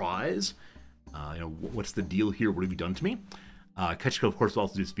surprise. What's the deal here? What have you done to me? Catch could, of course,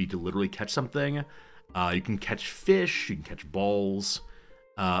 also just be to literally catch something. You can catch fish. You can catch balls.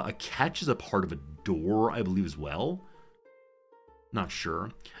 A catch is a part of a door, I believe, as well. Not sure.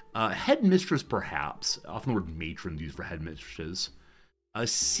 Headmistress, perhaps. Often the word matron is used for headmistresses. A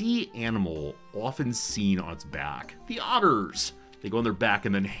sea animal often seen on its back. The otters. They go on their back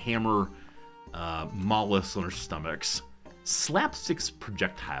and then hammer mollusks on their stomachs. Slapsticks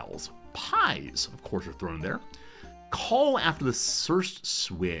projectiles. Pies, of course, are thrown there. Call after the first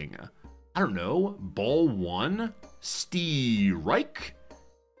swing. I don't know. Ball one. Strike.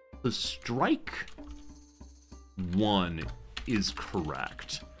 The strike one is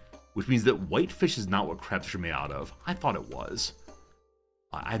correct, which means that whitefish is not what crabfish are made out of. I thought it was.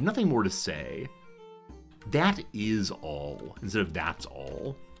 I have nothing more to say. That is all, instead of that's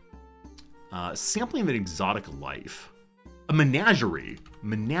all. Sampling of an exotic life. A menagerie.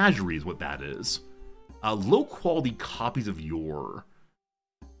 Menagerie is what that is. Low-quality copies of your...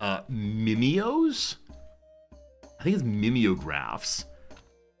 mimeos? I think it's mimeographs.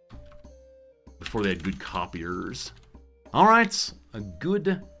 Before they had good copiers. Alright, a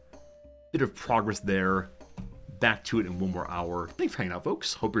good bit of progress there. Back to it in one more hour. Thanks for hanging out,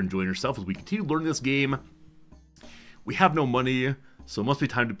 folks. Hope you're enjoying yourself as we continue learning this game. We have no money, so it must be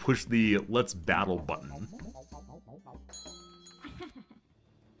time to push the Let's Battle button.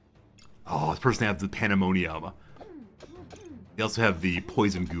 Oh, this person has the Pandemonium. They also have the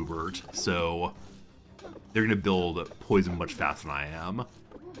Poison Goobert, so they're going to build poison much faster than I am.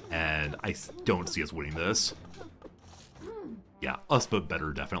 And I don't see us winning this. Yeah, us but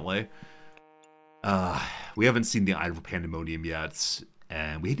better, definitely. We haven't seen the item for Pandemonium yet,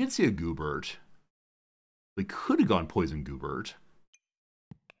 and we did see a Goobert. We could have gone Poison Goobert.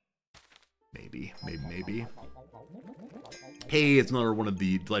 Maybe. Hey, it's another one of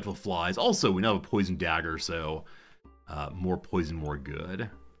the delightful flies. Also, we now have a Poison Dagger, so more poison, more good.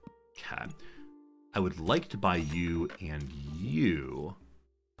 Okay. I would like to buy you and you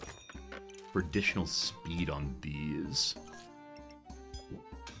for additional speed on these.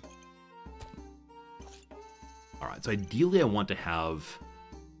 Alright, so ideally I want to have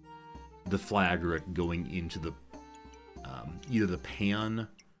the Flaggeric going into the either the pan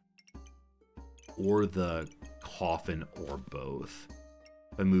or the coffin or both.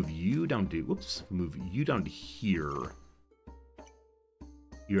 If I move you down to, whoops, move you down to here,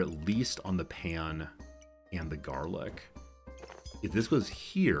 you're at least on the pan and the garlic. If this goes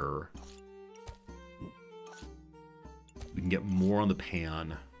here, we can get more on the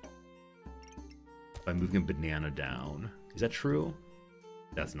pan by moving a banana down. Is that true?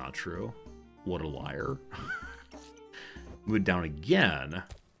 That's not true. What a liar. Move it down again.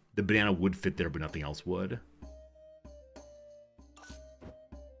 The banana would fit there, but nothing else would.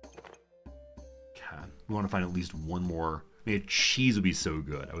 Okay. We want to find at least one more. I mean, a cheese would be so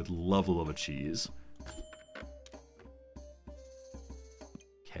good. I would love a cheese.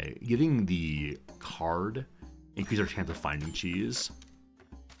 Okay. Getting the card increase our chance of finding cheese.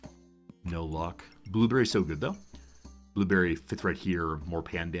 No luck. Blueberry's so good, though. Blueberry fits right here. More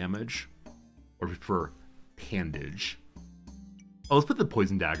pan damage. Or if you prefer, pandage. Oh, let's put the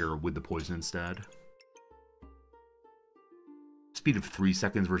poison dagger with the poison instead. Speed of 3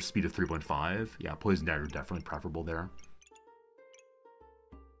 seconds versus speed of 3.5. Yeah, poison dagger definitely preferable there.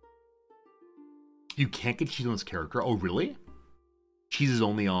 You can't get cheese on this character. Oh, really? Cheese is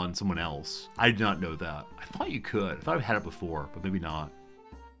only on someone else. I did not know that. I thought you could. I thought I've had it before, but maybe not.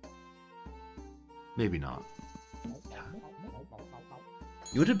 Maybe not.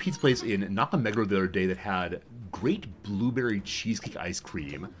 You went to a pizza place in Nakameguro the other day that had great blueberry cheesecake ice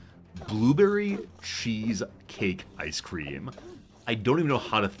cream. Blueberry cheesecake ice cream. I don't even know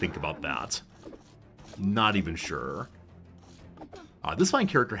how to think about that. Not even sure. This fine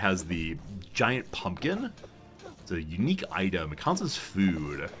character has the giant pumpkin. It's a unique item. It counts as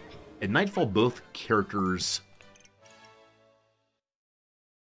food. At Nightfall, both characters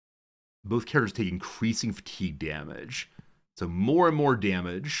take increasing fatigue damage. So more and more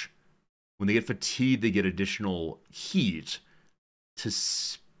damage. When they get fatigued, they get additional heat to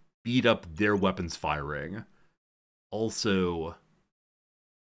speed up their weapons firing. Also,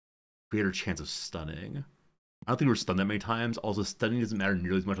 greater chance of stunning. I don't think we're stunned that many times. Also, stunning doesn't matter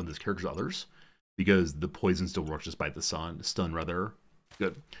nearly as much on this character as others, because the poison still works despite the stun, rather.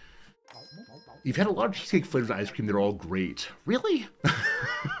 Good. You've had a lot of cheesecake flavors ice cream. They're all great. Really?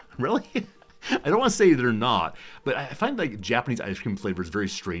 Really? I don't want to say they're not, but I find like Japanese ice cream flavors very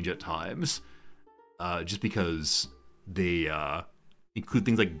strange at times. Just because they include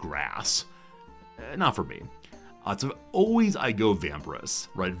things like grass. Not for me. So always I go Vampirous,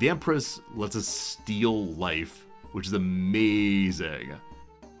 right? Vampirous lets us steal life, which is amazing.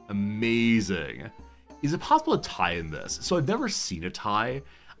 Amazing. Is it possible to tie in this? So I've never seen a tie.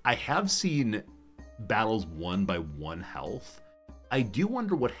 I have seen battles won by 1 health. I do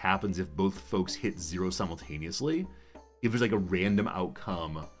wonder what happens if both folks hit 0 simultaneously. If there's like a random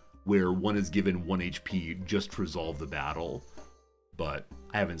outcome where one is given 1 HP just to resolve the battle. But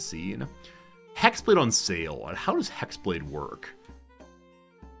I haven't seen. Hexblade on sale. How does Hexblade work?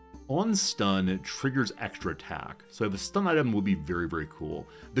 On stun, triggers extra attack. So if a stun item would be very, very cool.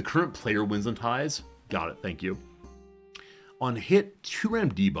 The current player wins on ties. Got it, thank you. On hit, 2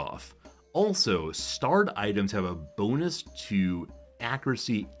 random debuff. Also, starred items have a bonus to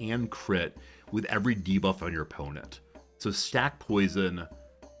accuracy and crit with every debuff on your opponent. So stack poison,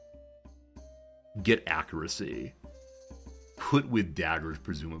 get accuracy. Put with daggers,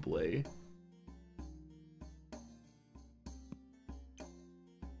 presumably.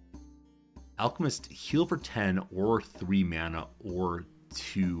 Alchemist, heal for 10 or 3 mana or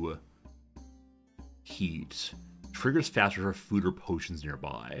 2 heat. Triggers faster for food or potions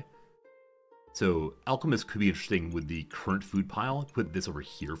nearby. So Alchemist could be interesting with the current food pile. Put this over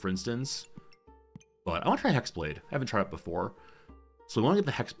here, for instance. But I want to try Hexblade. I haven't tried it before. So I want to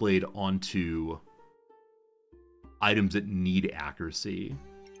get the Hexblade onto items that need accuracy.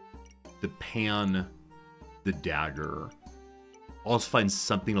 The pan, the dagger. Also find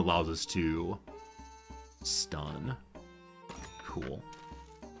something that allows us to stun. Cool.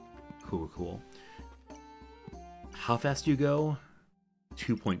 Cool. How fast do you go?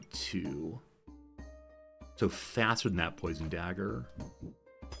 2.2. So faster than that poison dagger.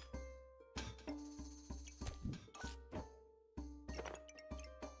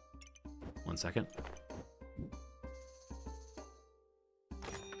 One second.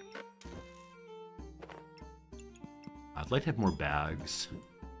 I'd like to have more bags.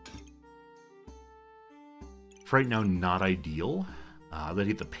 For right now, not ideal. I'd like to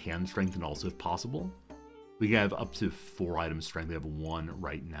get the pan strengthened also if possible. We can have up to 4 items strength. We have 1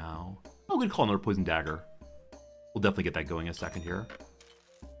 right now. Oh, good call, another poison dagger. We'll definitely get that going in a second here.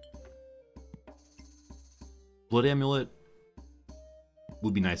 Blood amulet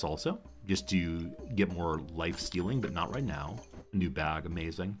would be nice also, just to get more life stealing, but not right now. A new bag,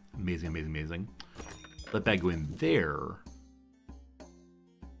 amazing. Amazing, amazing, amazing. Let that go in there.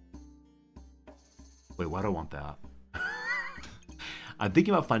 Wait, why do I want that? I'm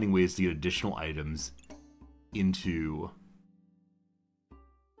thinking about finding ways to get additional items into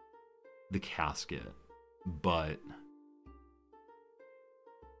the casket, but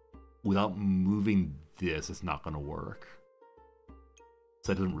without moving this, it's not going to work.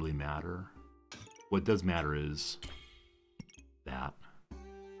 So that doesn't really matter. What does matter is that,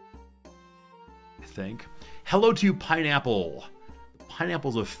 I think. Hello to Pineapple.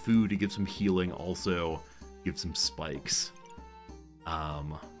 Pineapple's a food to give some healing, also give some spikes.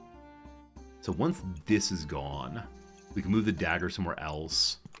 So once this is gone, we can move the dagger somewhere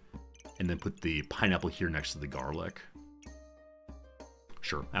else and then put the pineapple here next to the garlic.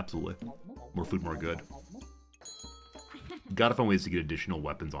 Sure, absolutely. More food, more good. Gotta find ways to get additional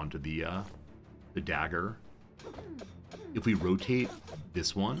weapons onto the dagger. If we rotate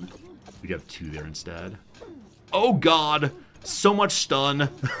this one, we'd have 2 there instead. Oh god! So much stun!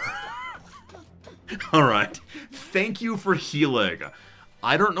 Alright. Thank you for healing.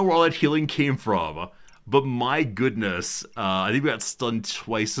 I don't know where all that healing came from, but my goodness, I think we got stunned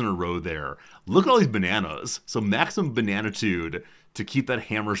twice in a row there. Look at all these bananas. So maximum bananitude to keep that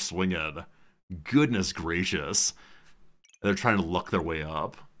hammer swinging. Goodness gracious. They're trying to luck their way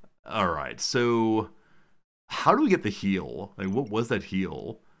up. Alright, so how do we get the heal? Like, what was that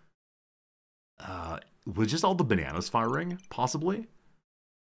heal? Was just all the bananas firing, possibly?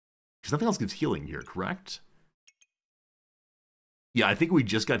 Because nothing else gives healing here, correct? Yeah, I think we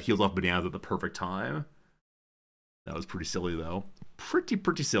just got healed off bananas at the perfect time. That was pretty silly, though.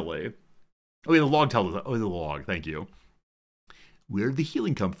 Pretty silly. Oh, yeah, the log tells us. Oh, the log. Thank you. Where did the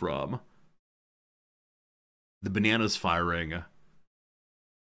healing come from? The bananas firing. A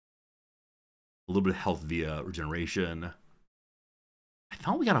little bit of health via regeneration. I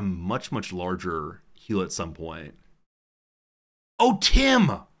thought we got a much larger heal at some point. Oh,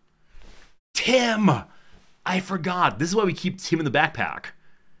 Tim! Tim! I forgot. This is why we keep Tim in the backpack.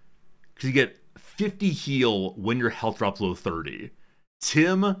 Because you get 50 heal when your health drops below 30.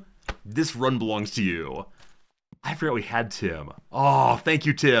 Tim, this run belongs to you. I forgot we had Tim. Oh, thank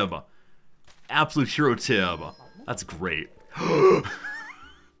you, Tim. Absolute hero, Tim. That's great.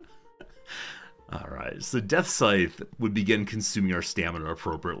 Alright, so Death Scythe would begin consuming our stamina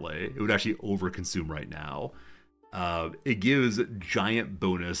appropriately. It would actually overconsume right now. It gives giant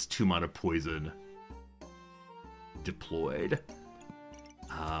bonus to amount of poison deployed.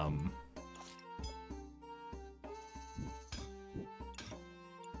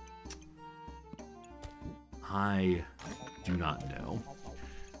 I do not know.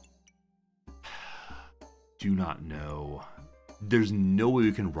 Do not know. There's no way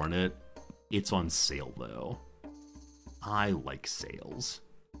we can run it. It's on sale, though. I like sales.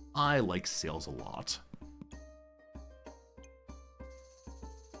 I like sales a lot.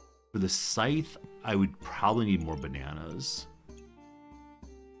 For the scythe, I would probably need more bananas.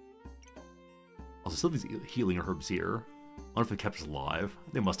 Also, still these healing herbs here. I wonder if they kept us alive.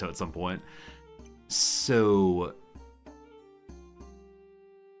 They must have at some point. So,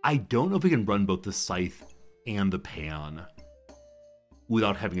 I don't know if we can run both the scythe and the pan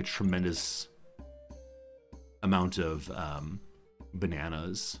without having a tremendous amount of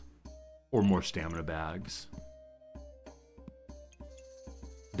bananas or more stamina bags.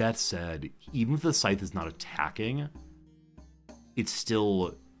 That said, even if the scythe is not attacking, it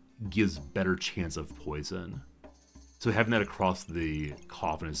still gives better chance of poison. So having that across the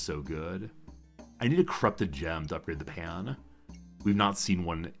coffin is so good. I need a corrupted gem to upgrade the pan. We've not seen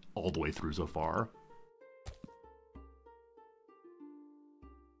one all the way through so far.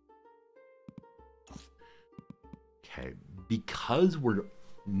 Okay, because we're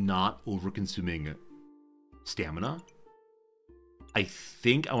not over-consuming stamina, I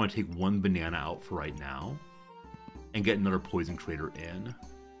think I want to take one banana out for right now and get another poison creator in.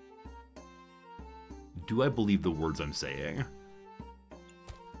 Do I believe the words I'm saying?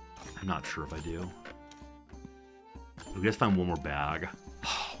 I'm not sure if I do. We gotta find one more bag.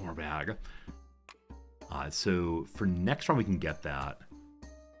 One more bag. So for next round we can get that.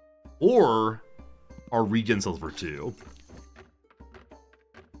 Or our regen cells for 2.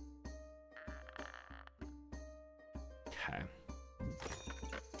 Okay.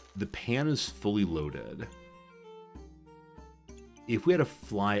 The pan is fully loaded. if we had a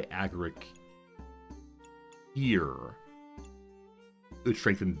fly agaric here, it would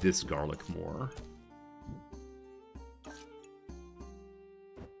strengthen this garlic more.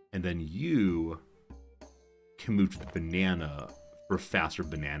 And then you can move to the banana for faster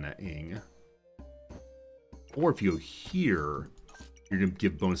banana-ing. Or if you go here, you're going to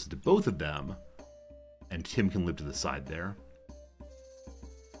give bonuses to both of them, and Tim can live to the side there.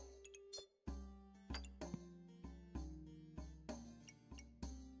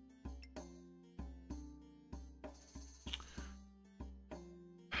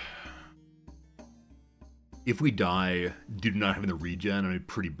 If we die due to not having the regen, I'm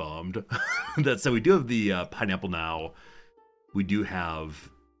pretty bummed. That said, we do have the pineapple now. We do have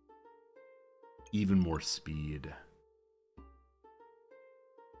even more speed.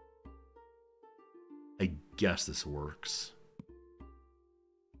 I guess this works.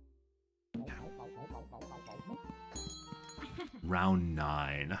 Round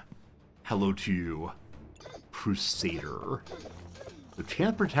 9. Hello to you, Crusader. The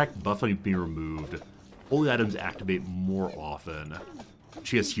chance protect buff on you being removed. Holy items activate more often.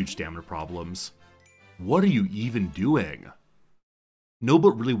 She has huge stamina problems. What are you even doing? No,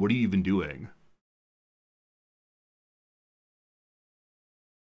 but really, what are you even doing?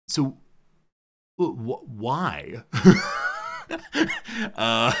 So, why?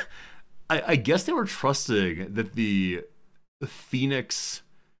 I guess they were trusting that the Phoenix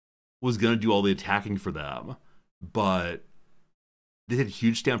was going to do all the attacking for them, but they had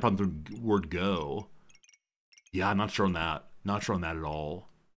huge stamina problems with word go. Yeah, I'm not sure on that. Not sure on that at all.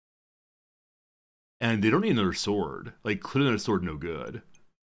 And they don't need another sword. Like, clearly another sword, no good.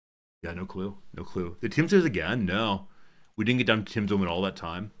 Yeah, no clue. No clue. Did Tim Zoom again? No. We didn't get down to Tim Zoom at all that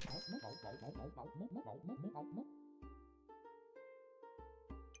time.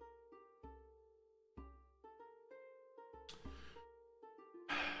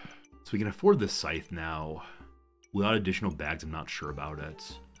 So we can afford this scythe now. Without additional bags, I'm not sure about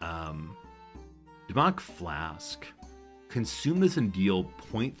it. Demonic Flask. Consume this and deal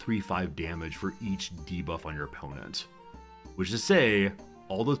 0.35 damage for each debuff on your opponent. Which is to say,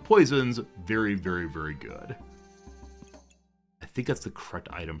 all those poisons, very, very, very good. I think that's the correct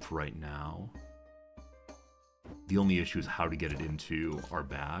item for right now. The only issue is how to get it into our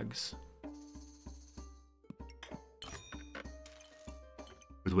bags.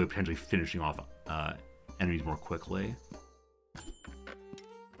 There's a way of potentially finishing off enemies more quickly.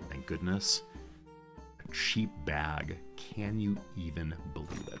 Thank goodness. A cheap bag. Can you even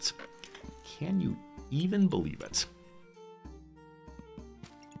believe it? Can you even believe it?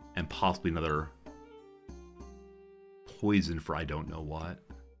 And possibly another poison for I don't know what.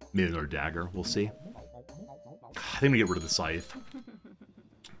 Maybe another dagger. We'll see. I think I'm gonna get rid of the scythe.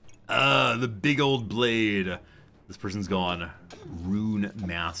 The big old blade. This person's gone Rune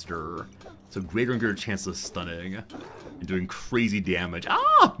Master. So greater and greater chance of stunning and doing crazy damage.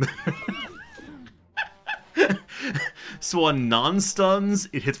 Ah! So on non-stuns,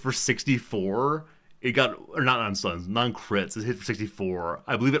 it hits for 64. It got, or not non-stuns, non-crits, it hit for 64.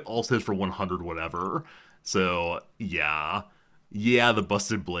 I believe it also hits for 100 whatever. So, yeah. Yeah, the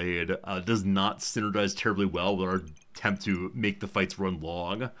Busted Blade does not synergize terribly well with our attempt to make the fights run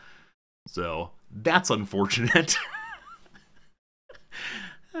long. So, that's unfortunate.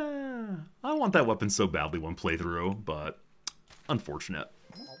 I want that weapon so badly one playthrough, but unfortunate.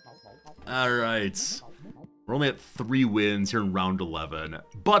 Alright. We're only at 3 wins here in round 11.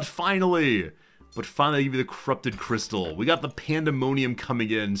 But finally, I give you the Corrupted Crystal. We got the Pandemonium coming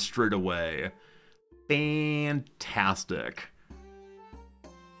in straight away. Fantastic.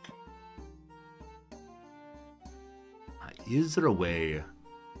 Is there a way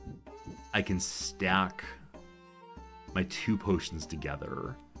I can stack my 2 potions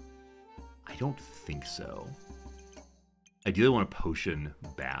together? I don't think so. Ideally, I want a potion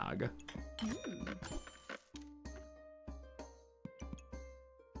bag.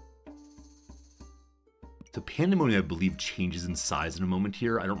 So Pandemonium, I believe, changes in size in a moment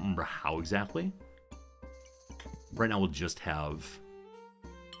here. I don't remember how exactly. Right now, we'll just have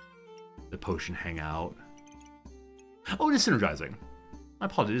the potion hang out. Oh, it is synergizing. I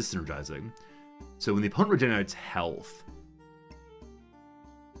apologize, it is synergizing. So when the opponent regenerates health,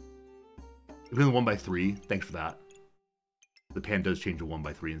 it becomes 1/3. Thanks for that. The pan does change to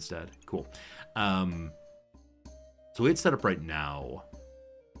 1/3 instead. Cool. So it's set up right now.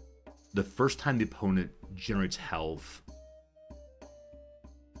 The first time the opponent generates health,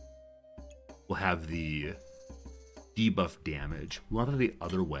 we'll have the debuff damage. We want that the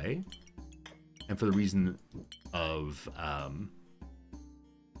other way. And for the reason of,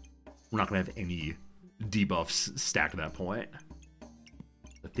 we're not going to have any debuffs stacked at that point.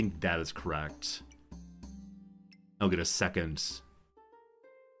 think that is correct. I'll get a second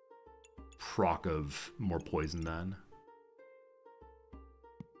proc of more poison then.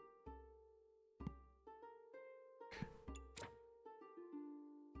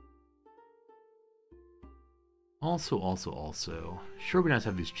 Also. Sure, we nice to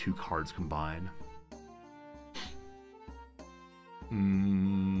have these two cards combined.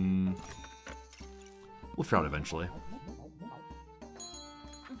 We'll figure out eventually.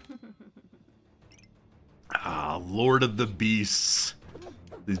 Ah, Lord of the Beasts.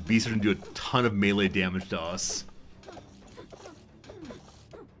 These beasts are gonna do a ton of melee damage to us.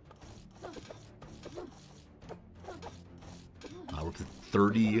 We're up to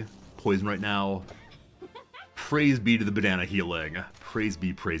 30 poison right now. Praise be to the banana healing. Praise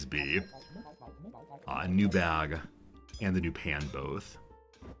be, praise be. A new bag and the new pan both.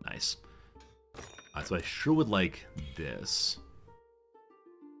 Nice. So I sure would like this.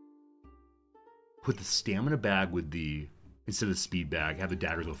 Put the stamina bag with the, instead of the speed bag, have the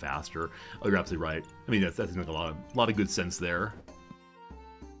daggers go faster. Oh, you're absolutely right. I mean, that seems like a lot of good sense there.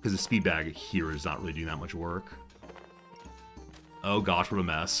 Because the speed bag here is not really doing that much work. Oh gosh, what a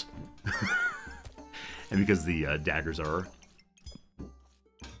mess. And because the daggers are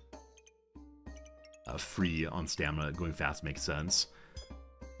free on stamina, going fast makes sense.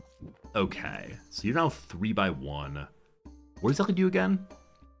 Okay, so you're now 3x1. What exactly do you again?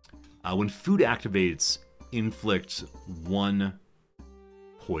 When food activates, inflict 1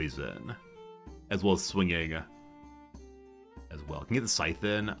 poison, as well as swinging as well. Can you get the scythe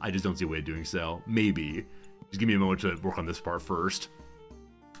in? I just don't see a way of doing so. Maybe. Just give me a moment to work on this part first.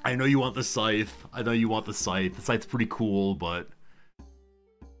 I know you want the scythe. I know you want the scythe. The scythe's pretty cool, but I'm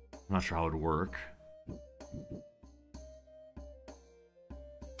not sure how it would work.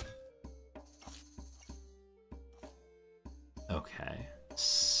 Okay,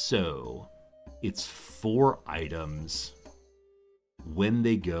 so it's 4 items. When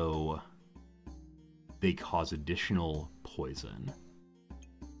they go, they cause additional poison.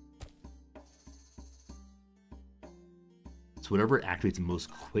 So whatever activates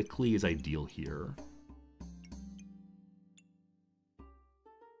most quickly is ideal here.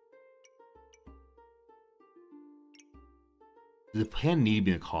 Does the pan need to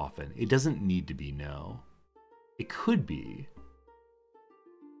be in a coffin? It doesn't need to be, no. It could be.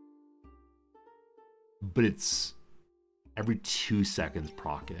 But it's every 2 seconds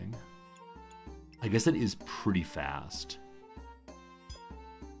proccing. I guess that is pretty fast.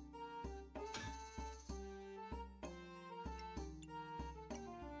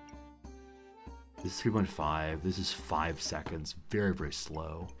 This is 3.5. This is 5 seconds. Very, very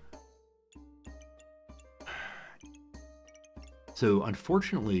slow. So,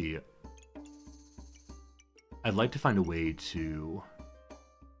 unfortunately, I'd like to find a way to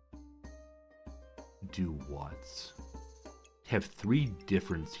do what? Have 3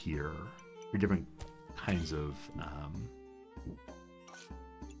 different here. 3 different kinds of...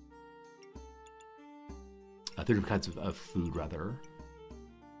 3 different kinds of food, rather.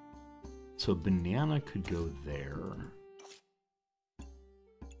 So a banana could go there.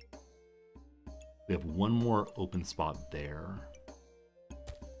 We have 1 more open spot there.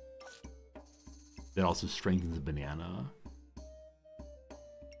 That also strengthens the banana.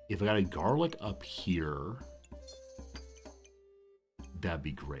 If I got a garlic up here, that'd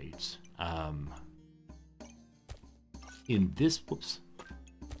be great. In this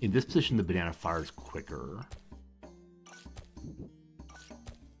position, the banana fires quicker.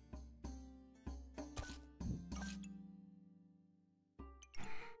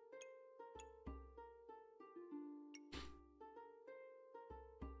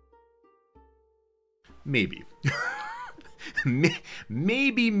 Maybe.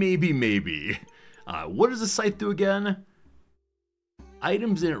 Maybe. What does the scythe do again?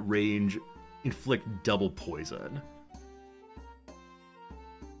 Items in its range inflict double poison.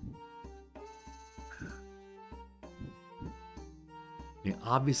 I mean,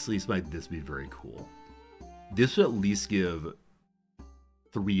 obviously, something like this would be very cool. This would at least give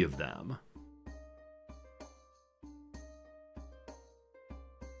 3 of them.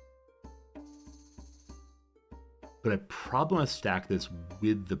 But I probably want to stack this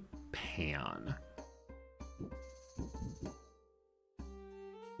with the pan.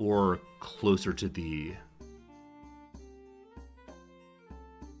 Or closer to the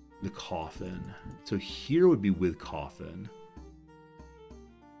coffin. So here would be with coffin.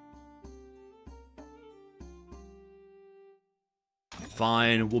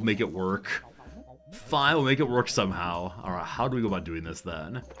 Fine, we'll make it work. Fine, we'll make it work somehow. Alright, how do we go about doing this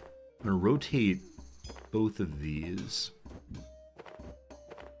then? I'm going to rotate both of these.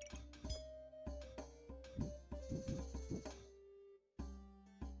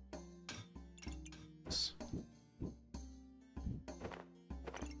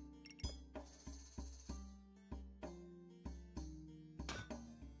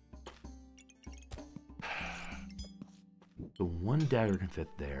 So one dagger can fit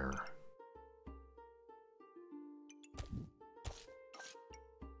there.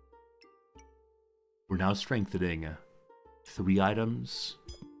 We're now strengthening 3 items,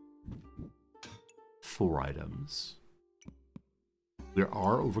 4 items. We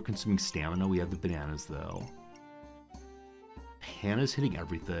are over-consuming stamina. We have the bananas, though. Hannah's hitting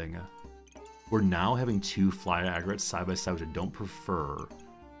everything. We're now having 2 fly aggregates side by side, which I don't prefer,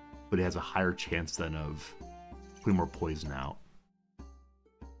 but it has a higher chance then of putting more poison out.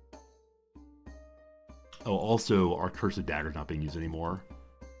 Oh, also, our Cursed Dagger's not being used anymore.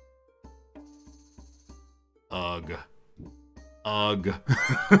 Ugh. Ugh.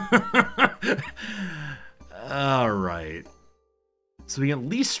 Alright. So we can at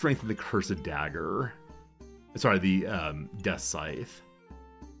least strengthen the Cursed Dagger. Sorry, the Death Scythe.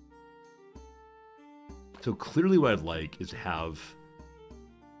 So clearly what I'd like is to have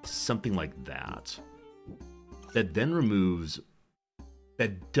something like that. That then removes...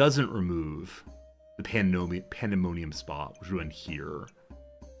 That doesn't remove the Pandemonium spot, which we're in here.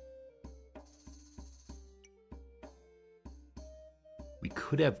 We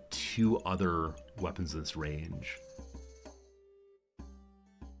could have 2 other weapons in this range.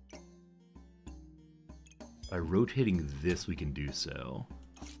 By rotating this, we can do so.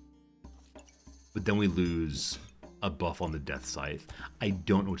 But then we lose a buff on the Death Scythe. I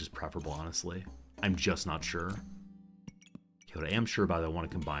don't know which is preferable, honestly. I'm just not sure. Okay, what I am sure about, I want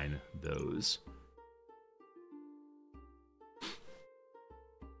to combine those.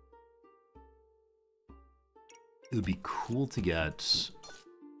 It would be cool to get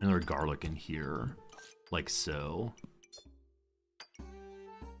another garlic in here, like so.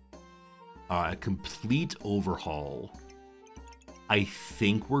 A complete overhaul. I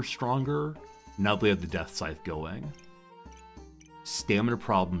think we're stronger now that we have the Death Scythe going. Stamina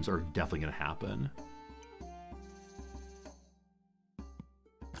problems are definitely going to happen.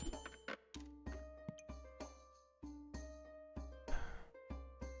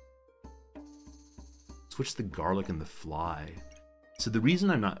 Switch the garlic and the fly. So the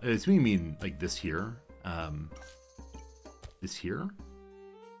reason I'm not... It's what you mean, like this here. This here?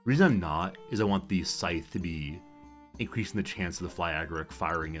 The reason I'm not is I want the scythe to be increasing the chance of the fly agaric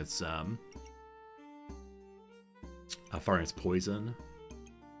firing its poison.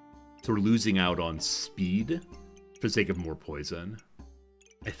 So we're losing out on speed for the sake of more poison.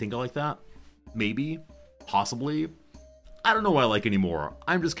 I think I like that. Maybe. Possibly. I don't know what I like anymore.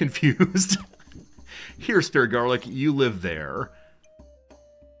 I'm just confused. Here, Spare Garlic, you live there.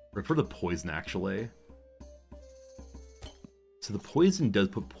 Or for the poison, actually. So the poison does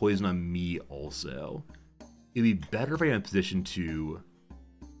put poison on me also. It'd be better if I had a position to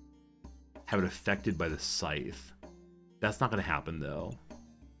have it affected by the scythe. That's not going to happen, though.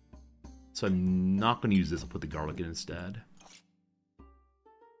 So I'm not going to use this. I'll put the garlic in instead.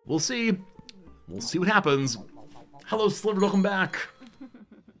 We'll see. We'll see what happens. Hello, Sliver. Welcome back.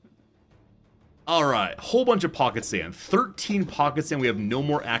 Alright, whole bunch of pocket sand. 13 pocket sand. We have no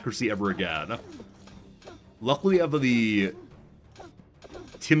more accuracy ever again. Luckily, we have the...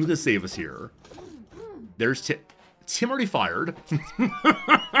 Tim's gonna save us here. There's Tim. Tim already fired.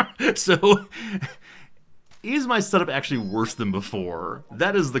 So, is my setup actually worse than before?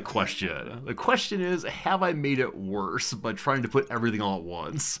 That is the question. The question is, have I made it worse by trying to put everything all at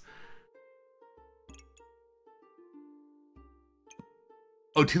once?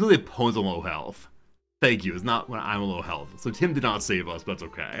 Oh, typically opponents on low health. Thank you. It's not when I'm low health. So Tim did not save us, but that's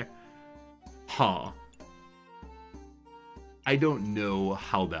okay. Huh. I don't know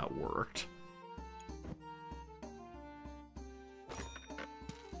how that worked.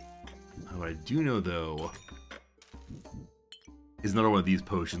 What I do know, though, is another one of these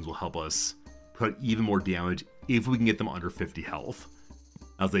potions will help us put even more damage if we can get them under 50 health.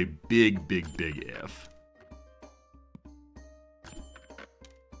 That's a big, big, big if.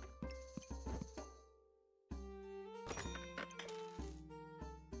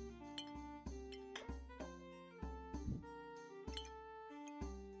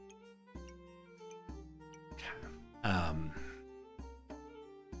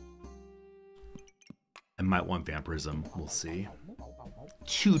 I might want Vampirism. We'll see.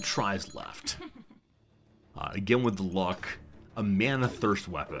 2 tries left. Again with the luck, a mana thirst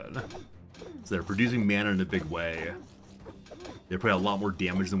weapon. So they're producing mana in a big way. They're putting a lot more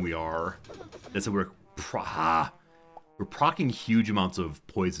damage than we are. That's why we're proccing huge amounts of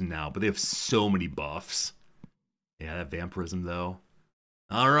poison now, but they have so many buffs. Yeah, that Vampirism though.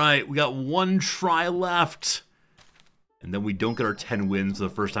 Alright, we got 1 try left. And then we don't get our 10 wins for the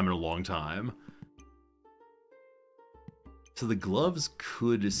first time in a long time. So the gloves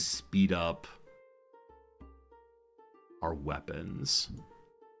could speed up our weapons.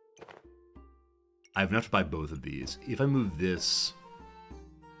 I have enough to buy both of these. If I move this...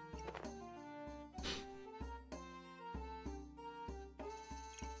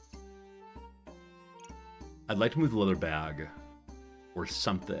 I'd like to move the leather bag or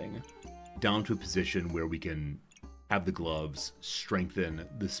something down to a position where we can have the gloves strengthen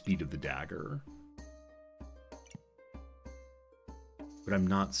the speed of the dagger. But I'm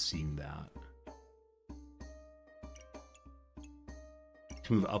not seeing that.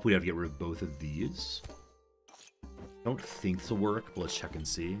 To move up, we'd have to get rid of both of these. I don't think this will work, but let's check and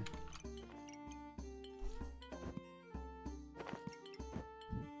see.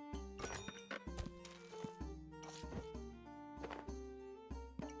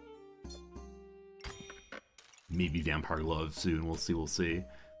 Maybe vampire gloves soon. We'll see. We'll see.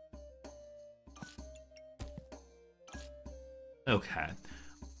 Okay.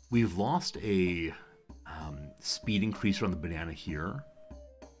 We've lost a speed increase on the banana here.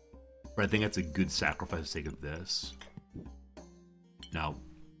 But I think that's a good sacrifice for the sake of this. Now,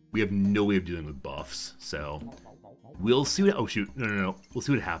 we have no way of dealing with buffs, so we'll see what... Oh, shoot. No. We'll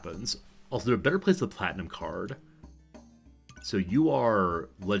see what happens. Also, there's a better place with the platinum card. So you are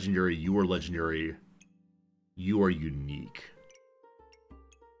legendary, you are legendary... You are unique.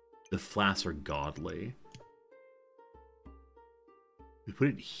 The flasks are godly. We put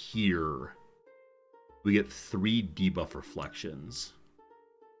it here. We get 3 debuff reflections.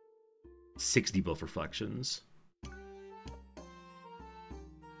 6 debuff reflections.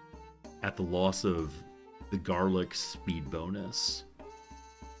 At the loss of the garlic speed bonus.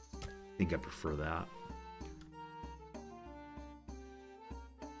 I think I prefer that.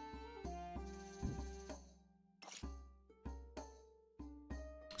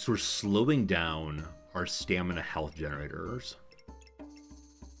 So we're slowing down our stamina health generators,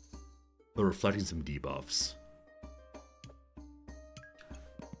 but reflecting some debuffs.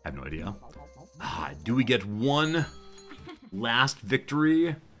 I have no idea. Do we get one last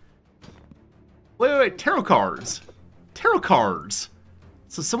victory? Wait, tarot cards! Tarot cards!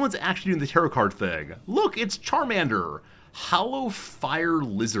 So someone's actually doing the tarot card thing. Look, it's Charmander! Hollow Fire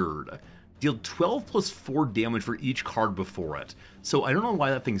Lizard. Deal 12 plus 4 damage for each card before it. So I don't know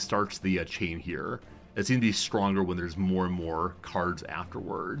why that thing starts the chain here. It seems to be stronger when there's more and more cards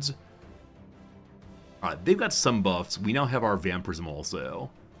afterwards. Alright, they've got some buffs. We now have our Vampirism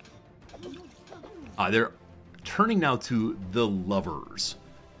also. They're turning now to the Lovers.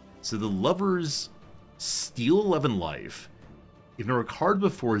 So the Lovers steal 11 life. If number of cards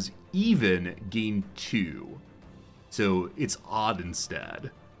before is even, gain 2. So it's odd instead.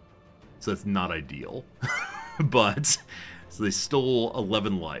 So that's not ideal. But, so they stole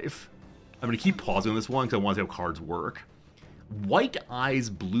 11 life. I'm going to keep pausing on this one because I want to see how cards work. White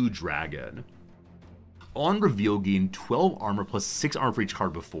Eyes Blue Dragon. On reveal, gain 12 armor plus 6 armor for each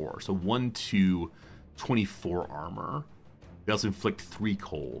card before. So 1, 2, 24 armor. They also inflict 3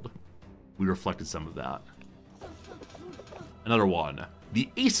 cold. We reflected some of that. Another one. The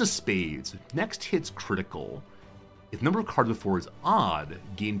Ace of Spades. Next hits critical. If number of cards before is odd,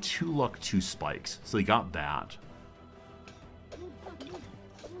 gain 2 luck, 2 spikes. So they got that.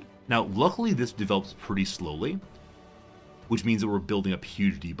 Now, luckily this develops pretty slowly, which means that we're building up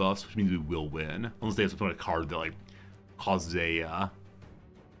huge debuffs, which means we will win. Unless they have some kind of card that, like, causes a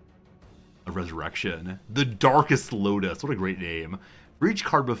resurrection. The Darkest Lotus. What a great name. For each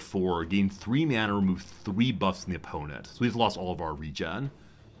card before, gain 3 mana, remove 3 buffs from the opponent. So we've lost all of our regen.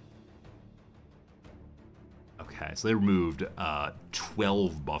 Okay, so they removed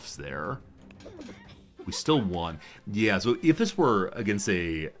 12 buffs there. We still won. Yeah, so if this were against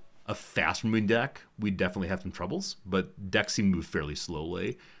a fast moving deck, we'd definitely have some troubles, but decks seem to move fairly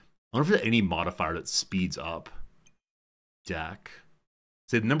slowly. I wonder if there's any modifier that speeds up deck.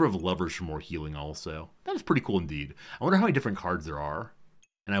 Say the number of Lovers for more healing also. That is pretty cool indeed. I wonder how many different cards there are.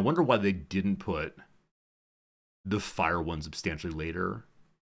 And I wonder why they didn't put the fire one substantially later.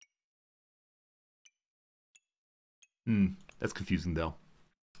 That's confusing though.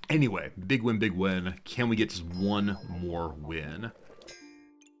 Anyway, big win, big win. Can we get just one more win?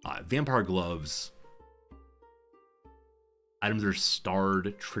 Vampire Gloves. Items that are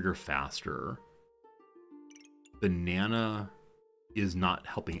starred trigger faster. Banana is not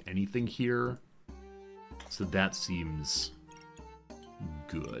helping anything here. So that seems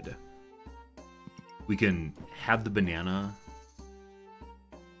good. We can have the banana.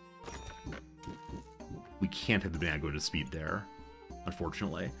 We can't have the banana go to speed there,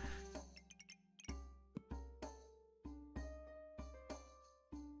 unfortunately.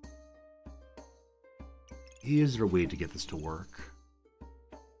 Is there a way to get this to work?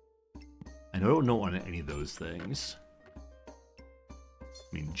 I don't know on any of those things.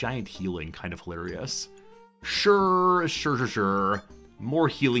 I mean, giant healing, kind of hilarious. Sure. More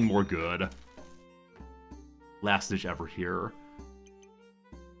healing, more good. Last ditch ever here.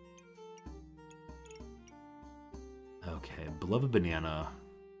 Okay, beloved banana.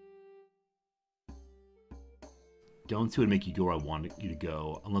 Don't see what make you go where I want you to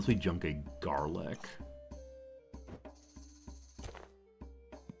go, unless we junk a garlic.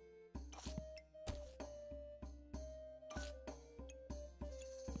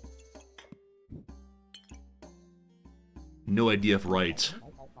 No idea if right.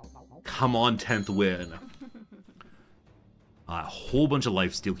 Come on, 10th win. A whole bunch of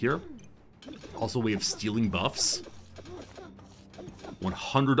lifesteal here. Also, we have stealing buffs.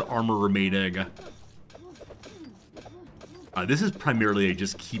 100 armor remaining. This is primarily a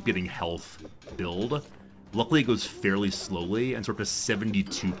just keep getting health build. Luckily, it goes fairly slowly, and so we're up to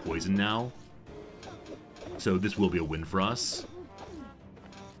 72 poison now. So this will be a win for us.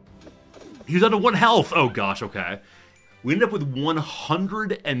 He was down to 1 health! Oh gosh, okay. We ended up with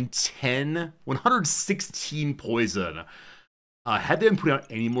 116 poison. Had they been putting out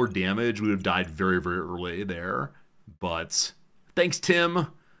any more damage, we would have died very, very early there. But thanks, Tim.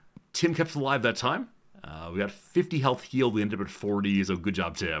 Tim kept us alive that time. We got 50 health healed. We ended up at 40, so good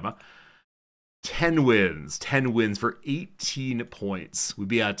job, Tim. 10 wins. 10 wins for 18 points. We'd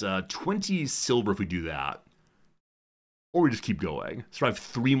be at 20 silver if we do that. Or we just keep going. Survive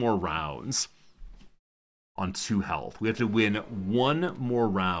 3 more rounds on 2 health. We have to win 1 more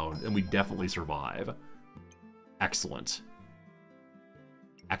round, and we definitely survive. Excellent.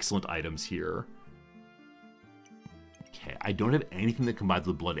 Excellent items here. Okay, I don't have anything that combines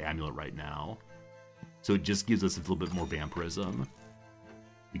with Blood Amulet right now. So it just gives us a little bit more vampirism.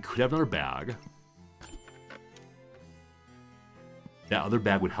 We could have another bag. That other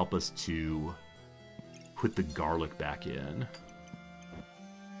bag would help us to put the garlic back in.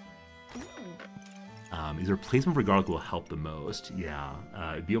 Is there a placement for garlic will help the most? Yeah,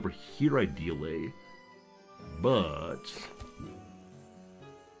 it'd be over here ideally. But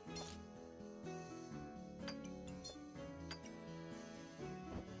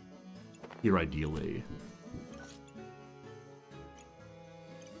here ideally.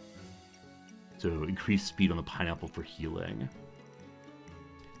 So increase speed on the pineapple for healing.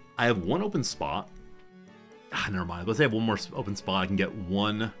 I have 1 open spot. Never mind. Let's say I have 1 more open spot. I can get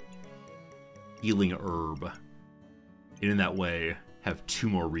 1 healing herb. And in that way, have 2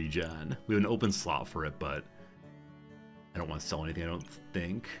 more regen. We have an open slot for it, but I don't want to sell anything, I don't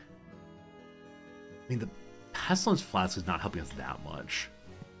think. I mean, the Pestilence Flask is not helping us that much.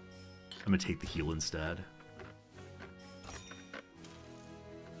 I'm going to take the heal instead.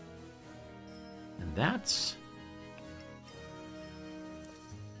 And that's...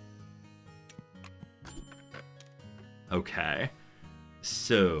 Okay.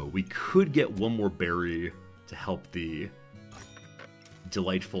 So, we could get 1 more berry to help the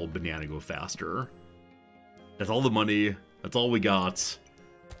delightful banana go faster. That's all the money. That's all we got.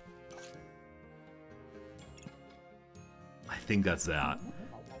 I think that's that.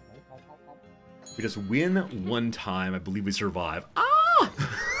 We just win 1 time. I believe we survive. Ah!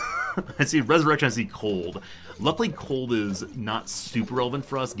 I see Resurrection, I see Cold. Luckily, Cold is not super relevant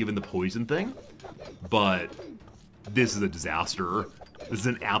for us, given the poison thing. But this is a disaster. This is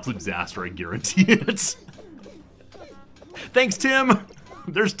an absolute disaster, I guarantee it. Thanks, Tim!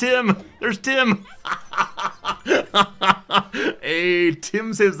 There's Tim! There's Tim! Hey,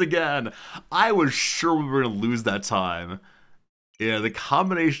 Tim saves again. I was sure we were going to lose that time. Yeah, the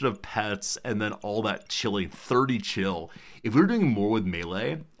combination of pets and then all that chilling, 30 chill. If we were doing more with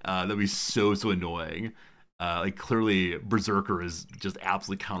melee, that'd be so annoying. Like, clearly, Berserker is just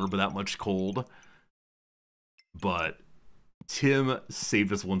absolutely countered by that much cold. But Tim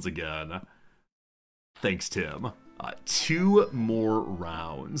saved us once again. Thanks, Tim. 2 more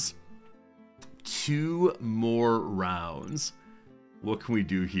rounds. 2 more rounds. What can we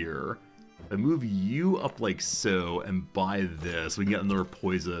do here? I move you up like so, and buy this. We can get another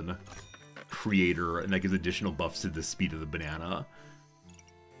poison creator, and that gives additional buffs to the speed of the banana.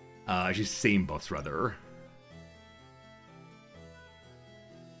 Actually, same buffs, rather.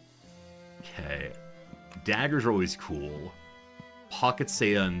 Okay. Daggers are always cool. Pocket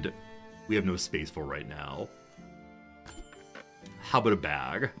sand, we have no space for right now. How about a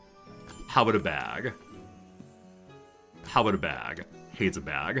bag? How about a bag? How about a bag? Hey, it's a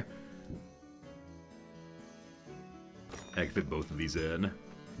bag. I can fit both of these in.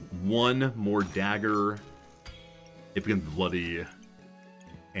 1 more dagger. It becomes bloody.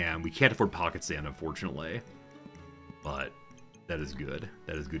 And we can't afford pocket sand, unfortunately. But that is good.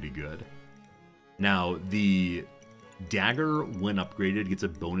 That is goody good. Now, the Dagger, when upgraded, gets a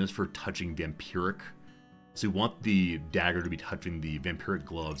bonus for touching Vampiric. So we want the dagger to be touching the Vampiric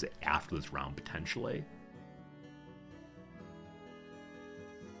gloves after this round, potentially.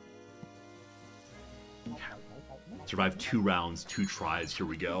 Survive 2 rounds, 2 tries. Here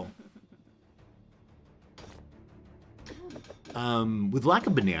we go. With lack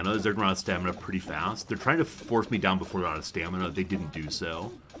of bananas, they're going to run out of stamina pretty fast. They're trying to force me down before they're out of stamina. They didn't do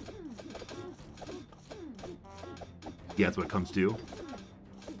so. Yeah, that's what it comes to.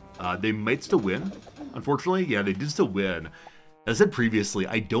 They might still win. Unfortunately, yeah, they did still win. As I said previously,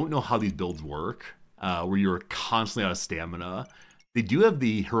 I don't know how these builds work, where you're constantly out of stamina. They do have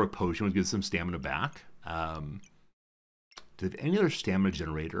the Heroic Potion, which gives some stamina back. Do they have any other stamina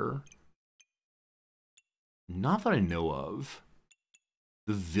generator? Not that I know of.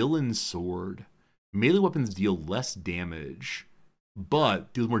 The Villain Sword. Melee weapons deal less damage,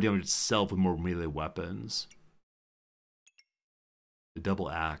 but deals more damage itself with more melee weapons. The Double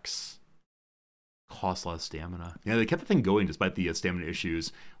Axe costs a lot of stamina. Yeah, they kept the thing going despite the stamina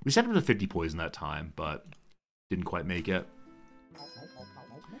issues. We set him to 50 poison that time, but didn't quite make it.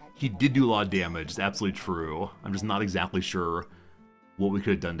 He did do a lot of damage, it's absolutely true. I'm just not exactly sure what we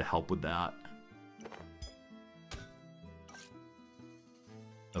could have done to help with that.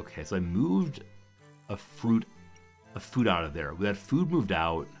 Okay, so I moved a food out of there. With that food moved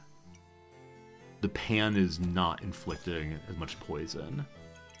out, the pan is not inflicting as much poison.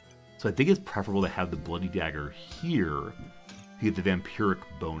 So I think it's preferable to have the Bloody Dagger here to get the Vampiric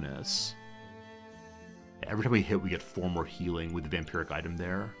bonus. Every time we hit, we get 4 more healing with the Vampiric item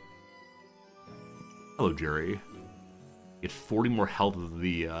there. Hello, Jerry. Get 40 more health as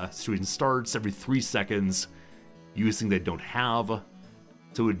the situation starts every 3 seconds. Using they don't have.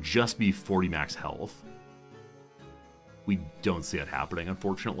 So it would just be 40 max health. We don't see it happening,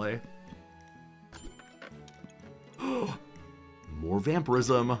 unfortunately. More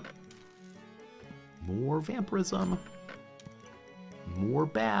vampirism. More vampirism. More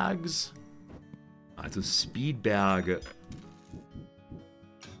bags. It's a speed bag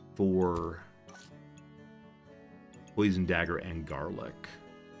for Poison Dagger and Garlic.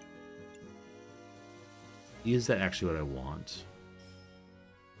 Is that actually what I want?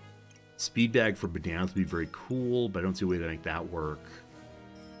 Speed bag for bananas would be very cool, but I don't see a way to make that work.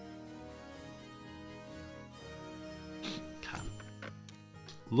 Okay.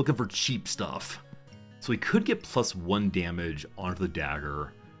 Looking for cheap stuff. So we could get +1 damage onto the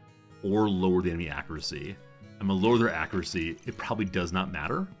dagger or lower the enemy accuracy. I'm going to lower their accuracy. It probably does not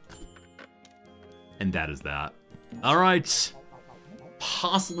matter. And that is that. All right.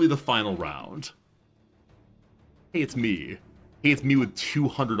 Possibly the final round. Hey, it's me. Hey, it's me with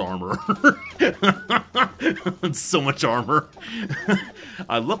 200 armor. That's so much armor.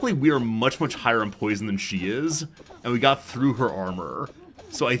 Luckily, we are much, much higher on poison than she is. And we got through her armor.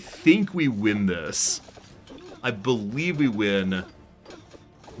 So I think we win this. I believe we win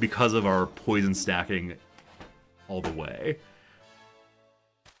because of our poison stacking all the way.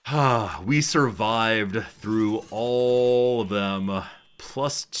 We survived through all of them.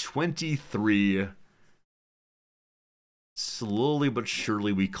 +23. Slowly but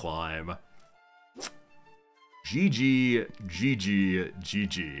surely we climb. GG, GG,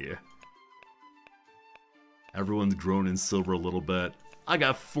 GG. Everyone's grown in silver a little bit. I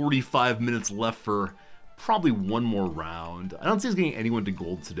got 45 minutes left for probably one more round. I don't see us getting anyone to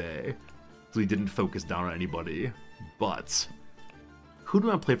gold today, so we didn't focus down on anybody. But who do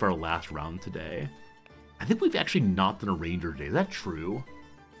I play for our last round today? I think we've actually not done a ranger today. Is that true?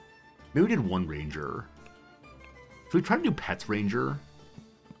 Maybe we did one ranger. Should we try to do Pets Ranger?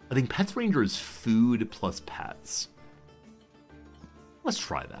 I think Pets Ranger is food plus pets. Let's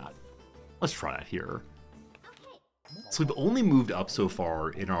try that. Let's try it here. So we've only moved up so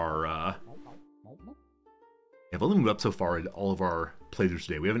far in our... I've only moved up so far in all of our playthroughs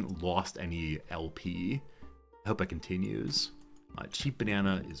today. We haven't lost any LP. I hope that continues. Cheap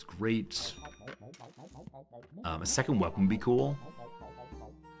banana is great. A second weapon would be cool.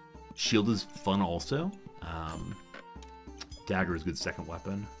 Shield is fun also. Dagger is a good second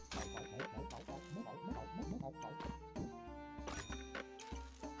weapon.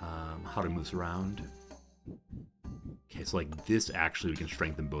 How to move around. Okay, so like this actually we can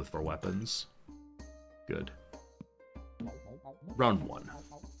strengthen both of our weapons. Good. Round 1.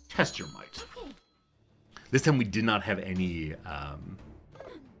 Test your might. This time we did not have any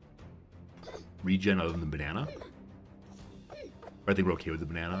regen other than the banana. But I think we're okay with the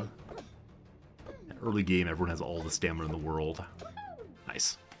banana. Early game, everyone has all the stamina in the world.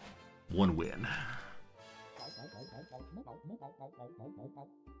 Nice. 1 win.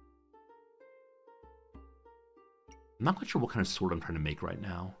 I'm not quite sure what kind of sword I'm trying to make right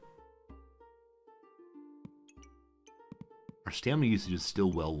now. Our stamina usage is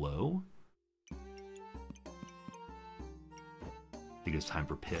still well low. I think it's time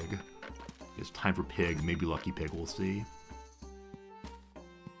for Pig. It's time for Pig, maybe Lucky Pig, we'll see.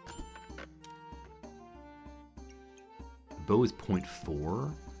 Bow is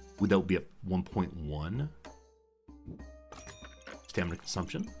 0.4. Would that be at 1.1? Stamina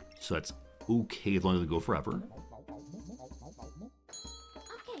consumption. So that's okay as long as we go forever.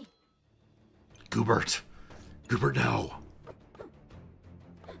 Okay. Goobert! Goobert, no!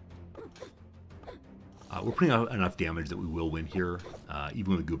 We're putting out enough damage that we will win here.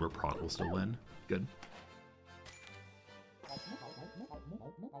 Even with the Goobert proc, we'll still win. Good.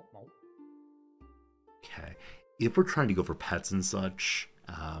 Okay. If we're trying to go for pets and such,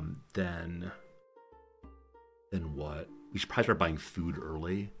 then what? We should probably start buying food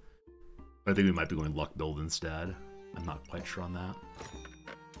early. I think we might be going luck build instead. I'm not quite sure on that.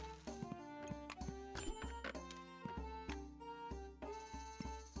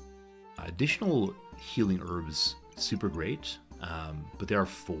 Additional healing herbs, super great, but there are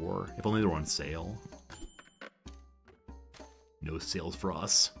 4. If only they were on sale. No sales for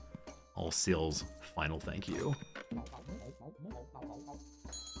us. All sales, final thank you.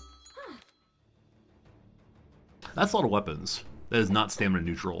 That's a lot of weapons. That is not stamina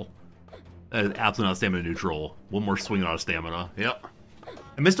neutral. That is absolutely not stamina neutral. One more swing out of stamina. Yep.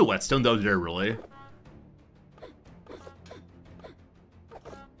 I missed a whetstone though, did I really?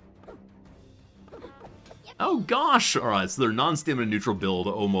 Oh gosh! Alright, so their non-stamina neutral build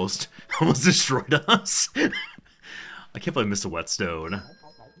almost destroyed us. I can't believe I missed a whetstone.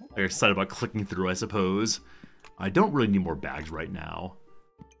 I got excited about clicking through, I suppose. I don't really need more bags right now.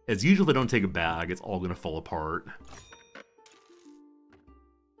 As usual, if I don't take a bag, it's all gonna fall apart.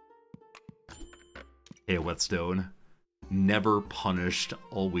 Hey, whetstone. Never punished,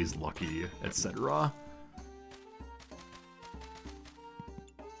 always lucky, etc.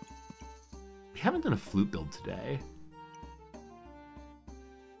 We haven't done a flute build today.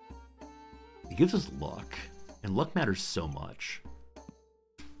 It gives us luck, and luck matters so much.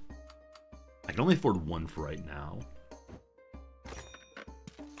 I can only afford 1 for right now.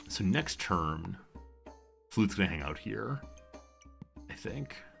 So next turn, flute's gonna hang out here, I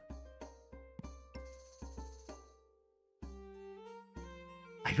think.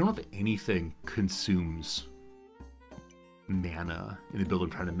 I don't know if anything consumes mana in the build I'm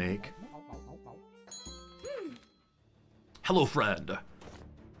trying to make. Hello, friend.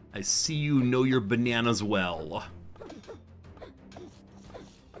 I see you know your bananas well.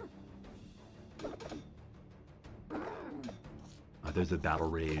 There's a battle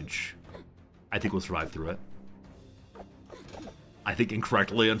rage. I think we'll survive through it. I think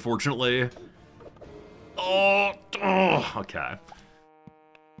incorrectly, unfortunately. Oh, okay.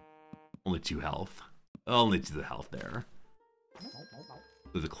 Only 2 health. Only 2 health there.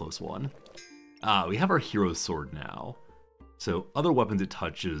 It was a close one. We have our hero sword now. So other weapons it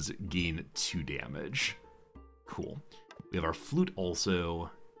touches gain 2 damage. Cool. We have our flute also.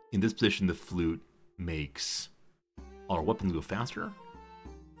 In this position, the flute makes all our weapons go faster.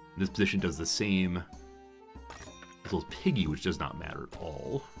 This position does the same as well as Piggy, which does not matter at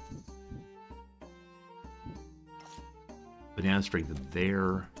all. Banana strength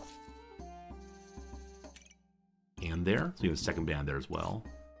there. And there. So you have a second banana there as well.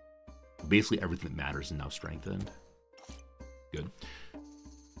 Basically everything that matters is now strengthened. Good.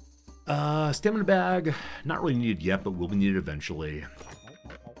 Stamina bag, not really needed yet, but will be needed eventually.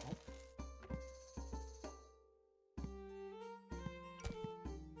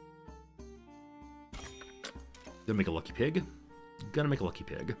 Gonna make a lucky pig. Gonna make a lucky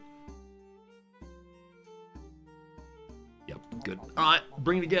pig. Yep, good. Alright,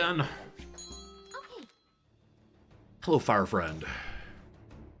 bring it again. Okay. Hello, fire friend.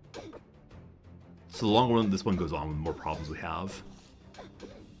 So the longer this one goes on, the more problems we have.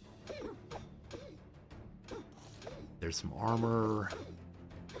 There's some armor.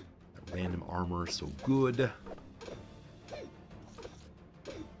 Random armor, so good.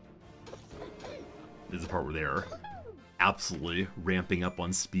 This is the part where they're absolutely ramping up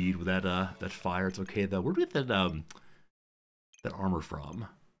on speed with that that fire. It's okay though. Where did we get that armor from? Where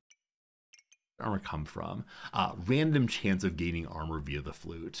did armor come from? Random chance of gaining armor via the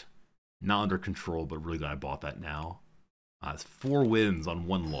flute. Not under control, but really glad I bought that now. It's 4 wins on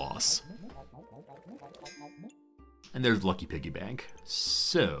 1 loss. And there's Lucky Piggy Bank.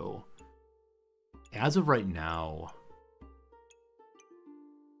 So, as of right now,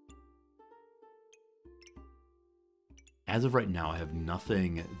 I have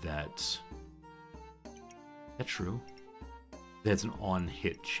nothing that... That's true. That's an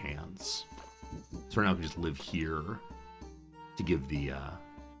on-hit chance. So right now I can just live here to give the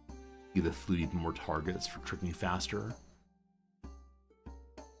flute even more targets for tricking faster.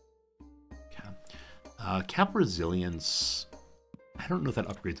 Okay. Cap Resilience. I don't know if that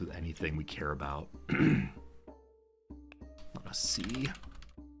upgrades with anything we care about. Let us see.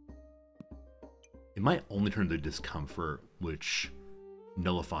 It might only turn to Discomfort, which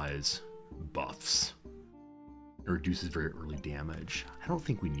nullifies buffs. It reduces very early damage. I don't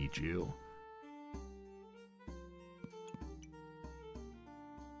think we need you.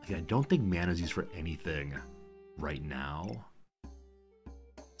 Like, I don't think mana is used for anything right now.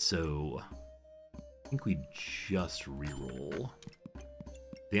 So I think we just reroll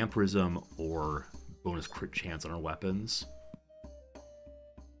Vampirism or bonus crit chance on our weapons.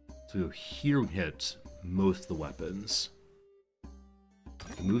 So here we hit most of the weapons.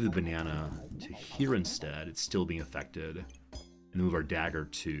 We move the banana to here instead, it's still being affected. And then move our dagger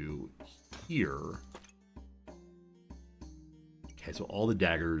to here. Okay, so all the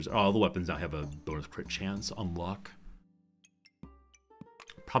daggers, all the weapons now have a bonus crit chance on luck.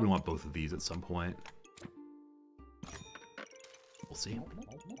 Probably want both of these at some point. We'll see.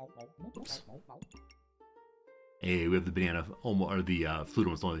 Oops. Hey, we have the banana, almost, or the flute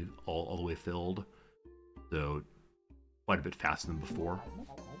almost all the way filled. So, quite a bit faster than before.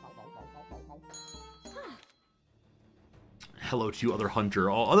 Hello to Other Hunter.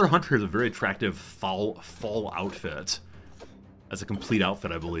 Other Hunter is a very attractive fall outfit. That's a complete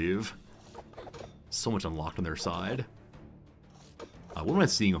outfit, I believe. So much unlocked on their side. What am I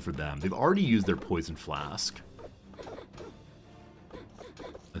seeing for them? They've already used their poison flask.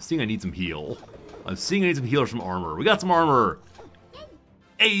 I'm seeing I need some heal. I'm seeing I need some healers from armor. We got some armor!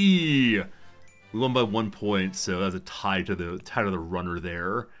 Hey! We won by 1 point, so that's a tie to the runner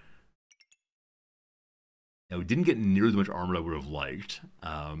there. Now, we didn't get nearly as much armor as I would have liked.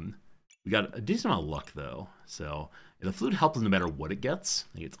 We got a decent amount of luck, though. So, if the flute helps no matter what it gets,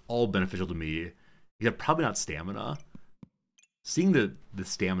 like, it's all beneficial to me. Except probably not stamina. Seeing that the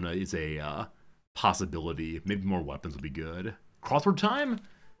stamina is a possibility, maybe more weapons would be good. Crossword time?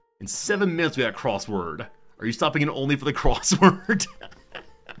 In 7 minutes we got crossword. Are you stopping in only for the crossword?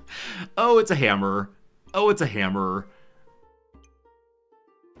 Oh, it's a hammer. Oh, it's a hammer.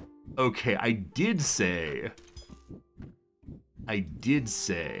 Okay, I did say that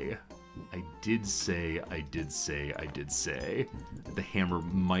the hammer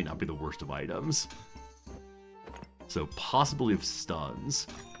might not be the worst of items. So, possibility of stuns.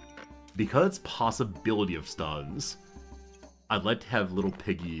 Because it's possibility of stuns, I'd like to have Little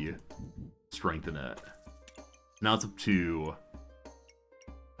Piggy strengthen it. Now it's up to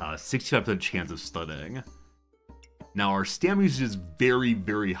 65% chance of stunning. Now our stamina usage is very,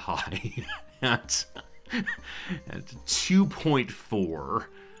 very high at 2.4.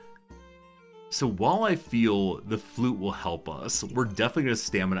 So while I feel the flute will help us, we're definitely going to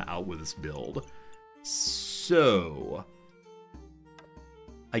stamina out with this build. So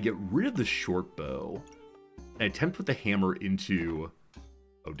I get rid of the short bow and attempt to put the hammer into...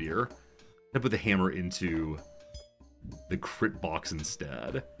 Oh dear. I put the hammer into the crit box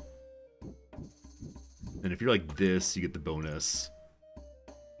instead. And if you're like this, you get the bonus.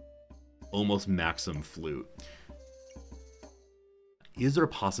 Almost maximum flute. Is there a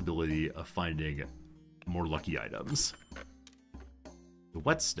possibility of finding more lucky items? The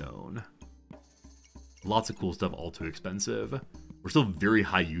whetstone. Lots of cool stuff, all too expensive. We're still very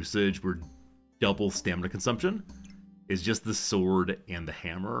high usage. We're double stamina consumption. It's just the sword and the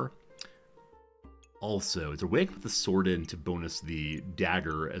hammer. Also, is there a way I can put the sword in to bonus the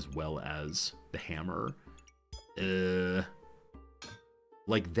dagger as well as the hammer?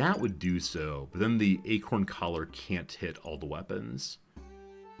 Like that would do so, but then the acorn collar can't hit all the weapons.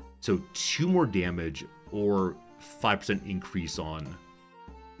 So 2 more damage or 5% increase on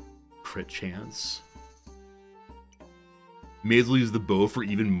crit chance. May as well use the bow for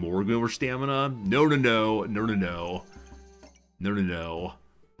even more going over stamina. No.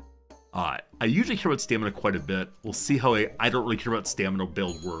 I usually care about stamina quite a bit. We'll see how I don't really care about stamina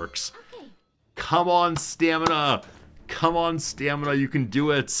build works. Okay. Come on, stamina! Come on, stamina, you can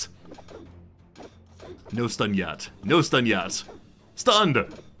do it! No stun yet. No stun yet. Stunned!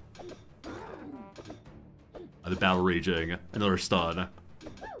 The battle raging. Another stun.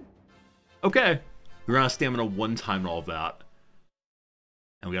 Okay. We ran out of stamina 1 time and all of that.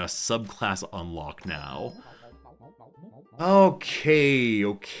 And we got a subclass unlock now. Okay.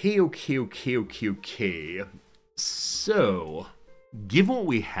 So, given what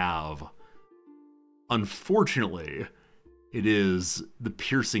we have, unfortunately, It is the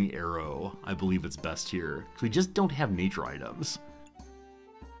piercing arrow. I believe it's best here. Because we just don't have nature items.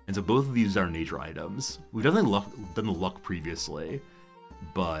 And so both of these are nature items. We've definitely done the luck previously,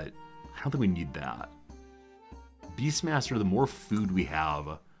 but I don't think we need that. Beastmaster, the more food we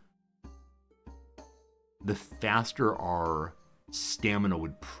have, the faster our stamina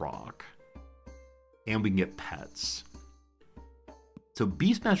would proc. And we can get pets. So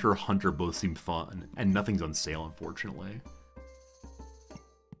Beastmaster or Hunter both seem fun, and nothing's on sale, unfortunately.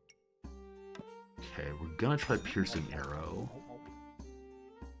 Okay, we're gonna try Piercing Arrow.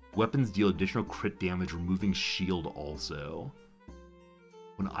 Weapons deal additional crit damage, removing shield also.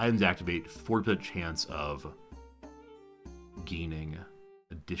 When items activate, 40% chance of gaining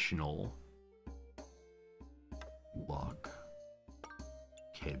additional luck.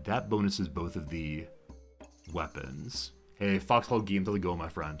 Okay, that bonuses both of the weapons. Hey, Foxhole Games, how's it going, my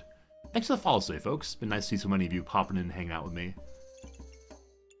friend? Thanks for the follow today, folks. Been nice to see so many of you popping in and hanging out with me.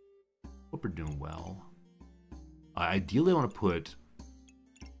 Hope we're doing well. Ideally, I want to put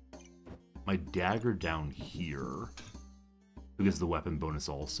my dagger down here because of the weapon bonus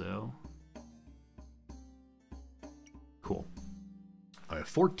also. Cool. Alright,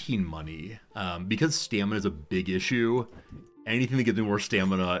 14 money. Because stamina is a big issue, anything that gives me more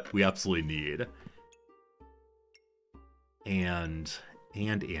stamina, we absolutely need. And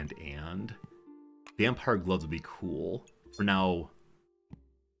Vampire Gloves would be cool. For now.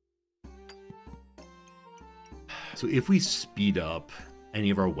 So if we speed up any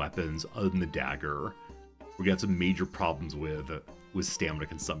of our weapons other than the dagger, we're gonna have some major problems with stamina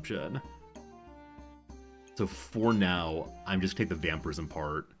consumption. So for now, I'm just gonna take the vampirism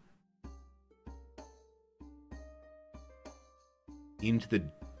part into the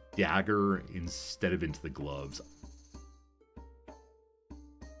dagger instead of into the gloves.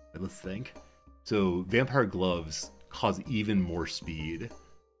 Let's think. So Vampire Gloves cause even more speed.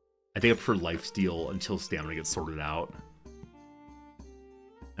 I think I prefer Lifesteal until stamina gets sorted out.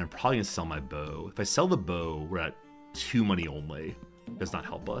 And I'm probably gonna sell my bow. If I sell the bow, we're at 2 money only. Does not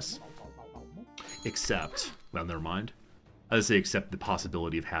help us. Except, well, never mind. I would say except the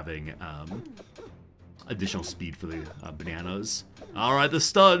possibility of having additional speed for the bananas. Alright, the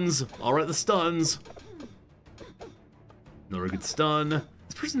stuns! Alright, the stuns! Another good stun.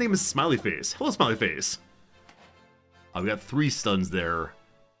 This person's name is Smiley Face. Hello, Smiley Face. We got 3 stuns there.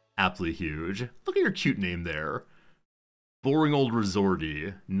 Absolutely huge. Look at your cute name there. Boring Old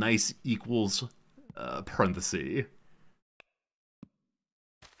Resorty. Nice equals parenthesis.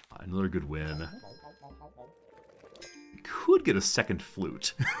 Another good win. We could get a second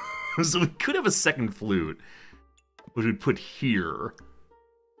flute. So we could have a second flute, which we'd put here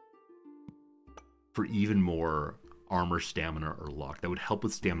for even more armor, stamina, or luck. That would help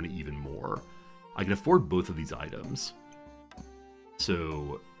with stamina even more. I can afford both of these items.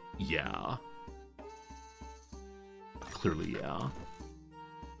 So, yeah. Clearly, yeah.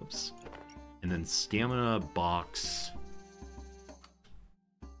 Oops. And then stamina box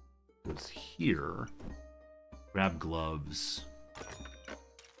goes here. Grab gloves.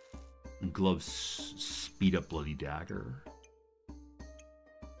 And gloves speed up Bloody Dagger.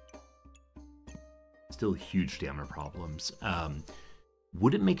 Still huge stamina problems.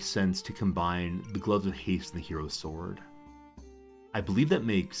 Would it make sense to combine the gloves with haste and the hero sword? I believe that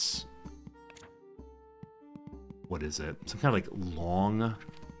makes... What is it? Some kind of like long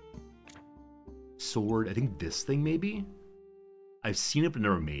sword. I think this thing maybe? I've seen it but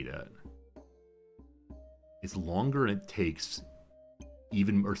never made it. It's longer and it takes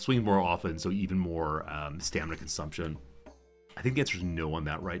even, or swings more often, so even more stamina consumption. I think the answer is no on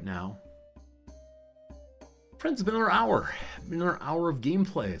that right now. Friends, it's been another hour. Another hour of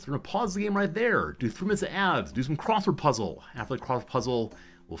gameplay. So we're gonna pause the game right there, do 3 minutes of ads, do some crossword puzzle. After the crossword puzzle,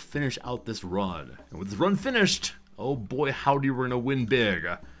 we'll finish out this run. And with this run finished, oh boy, howdy, we're gonna win big.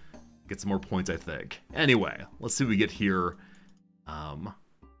 Get some more points, I think. Anyway, let's see what we get here.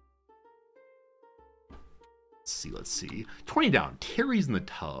 Let's see. 20 down. Terry's in the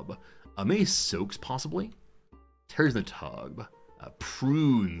tub. Maybe Soaks, possibly. Terry's in the tub.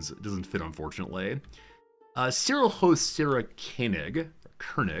 Prunes doesn't fit, unfortunately. Serial host Sarah Koenig.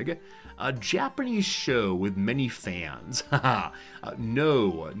 A Japanese show with many fans.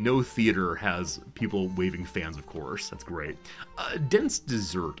 No theater has people waving fans, of course. That's great. Dense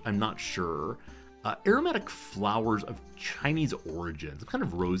dessert, I'm not sure. Aromatic flowers of Chinese origin. Some kind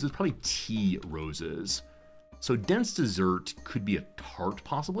of roses, probably tea roses. So dense dessert could be a tart,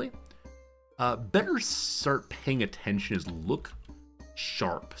 possibly. Better start paying attention is look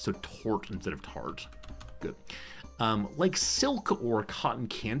sharp. So tort instead of tart. Good. Like silk or cotton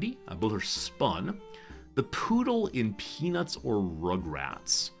candy, both are spun. The poodle in Peanuts or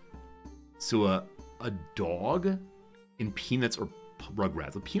Rugrats. So a dog in Peanuts or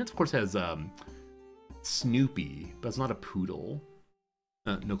Rugrats. So Peanuts, of course, has Snoopy, but it's not a poodle.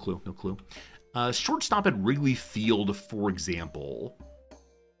 No clue, no clue. Shortstop at Wrigley Field, for example.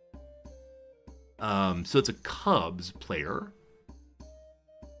 So it's a Cubs player.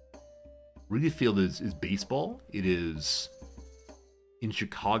 Wrigley Field is baseball. It is in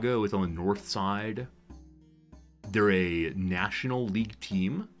Chicago. It's on the north side. They're a National League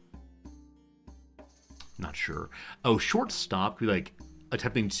team. Not sure. Oh, shortstop could be like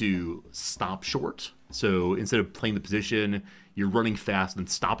attempting to stop short. So instead of playing the position, you're running fast and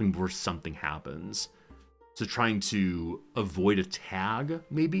stopping before something happens. So trying to avoid a tag,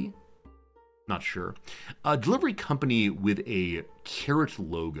 maybe? Not sure. A delivery company with a carrot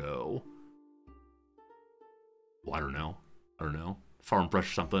logo. Well, I don't know. Farm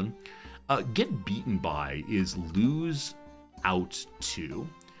Fresh or something. Get beaten by is lose out to.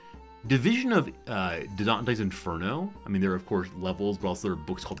 Division of Dante's Inferno. I mean, there are, of course, levels, but also there are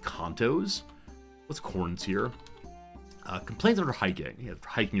books called cantos. What's corns here? Complaints after hiking. Yeah,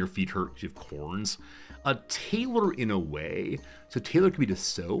 hiking your feet hurt because you have corns. Tailor in a way. So tailor could be to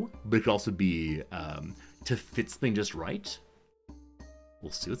sew, but it could also be to fit something just right.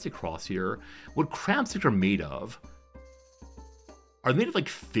 We'll see. Let's see across here. What crab sticks are made of? Are they made of like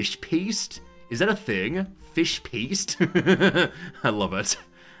fish paste? Is that a thing? Fish paste? I love it.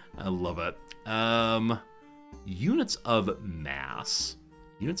 I love it. Units of mass.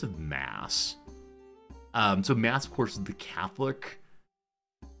 Units of mass. So mass, of course, is the Catholic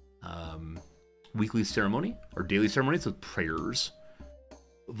weekly ceremony or daily ceremony. So prayers.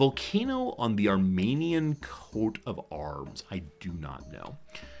 Volcano on the Armenian coat of arms. I do not know.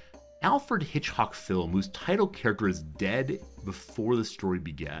 Alfred Hitchcock film whose title character is dead before the story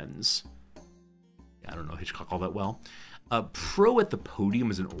begins. I don't know Hitchcock all that well. Pro at the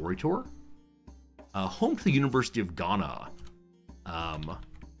podium is an orator. Home to the University of Ghana.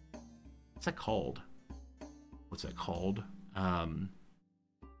 What's that called?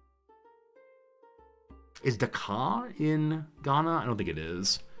 Is Dakar in Ghana? I don't think it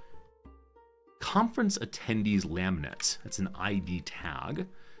is. Conference attendees laminate. That's an ID tag.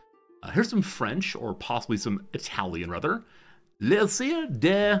 Here's some French, or possibly some Italian, rather. L'Essai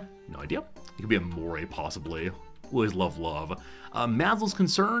de... No idea. It could be a More, possibly. Always love. Maslow's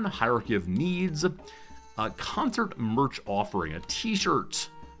concern, hierarchy of needs. Concert merch offering, a t-shirt.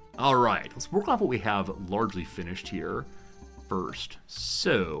 All right, let's work off what we have largely finished here first.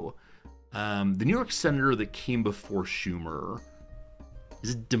 So, the New York senator that came before Schumer.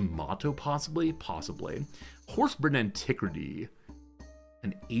 Is it D'Amato, possibly? Possibly. Horse-bred antiquity.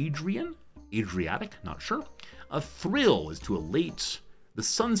 An Adriatic? Not sure. A thrill is to elate. The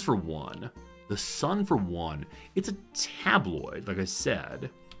Sun's for one. The Sun for one. It's a tabloid, like I said.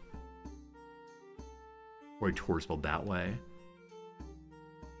 Or a tour spelled that way.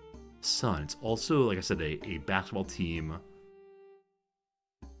 Sun. It's also, like I said, a basketball team.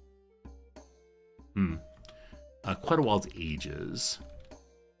 Quite a while's ages.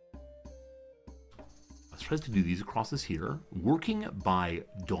 Let's try to do these across this here. Working by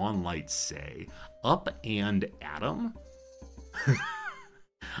Dawn Light Say. Up and Atom.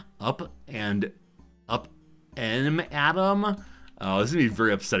 Up and Atom. Oh, this is gonna be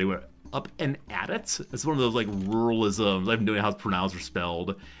very upsetting. Up and at it. It's one of those like ruralisms. I have no idea how it's pronounced or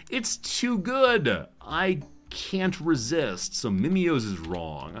spelled. It's too good. I can't resist. So Mimios is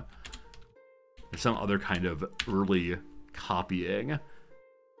wrong. There's some other kind of early copying.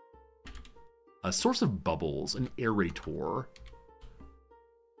 A source of bubbles, an aerator.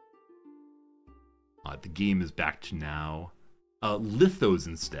 The game is back to now. Lithos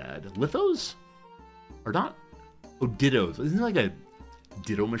instead. Lithos? Or not? Oh, dittos. Isn't it like a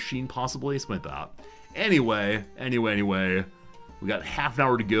ditto machine, possibly? Something like that. Anyway. We got half an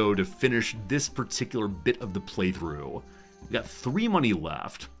hour to go to finish this particular bit of the playthrough. We got 3 money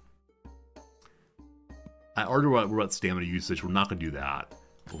left. I already wrote about stamina usage. We're not going to do that.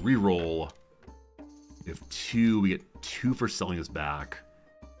 We'll re-roll. We have 2. We get 2 for selling this back.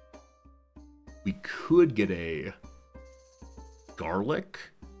 We could get a garlic,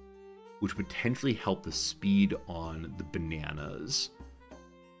 which would potentially help the speed on the bananas.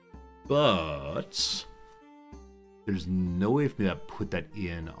 But there's no way for me to put that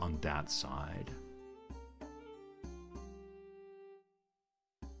in on that side.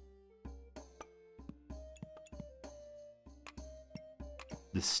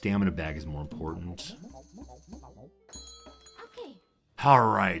 The stamina bag is more important. Okay. All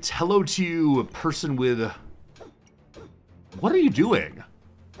right. Hello to you, person with... What are you doing?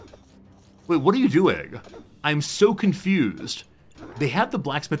 Wait, what are you doing? I'm so confused. They have the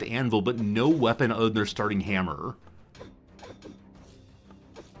blacksmith anvil, but no weapon other than their starting hammer.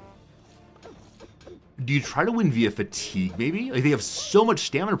 Do you try to win via fatigue, maybe? Like, they have so much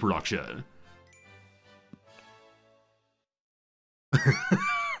stamina production.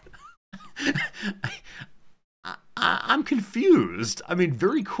 I'm confused. I mean,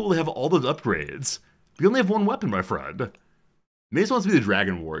 very cool to have all those upgrades. We only have one weapon, my friend. May as well be the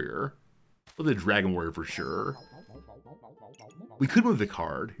Dragon Warrior. Well, the Dragon Warrior for sure. We could move the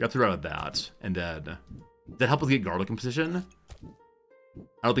card. You have to run out that. And then, does that help us get Garlic in position?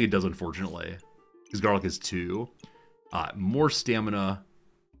 I don't think it does, unfortunately. Because Garlic is 2. More stamina.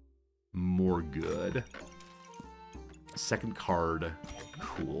 More good. Second card.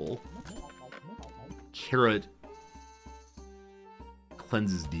 Cool. Carrot.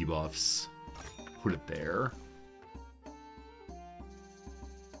 Cleanses debuffs. Put it there.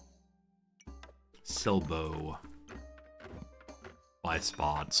 Sell bow. Buy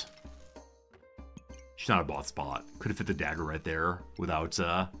spot. She's not a bought spot. Could have fit the dagger right there without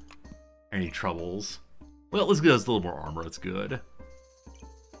any troubles. Well, let's get us a little more armor. That's good.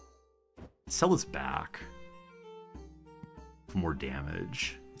 Sell this back for more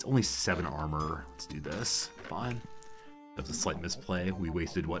damage. It's only 7 armor. Let's do this. Fine. That was a slight misplay. We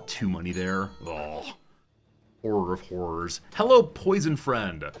wasted, what, 2 money there? Oh. Horror of horrors. Hello, Poison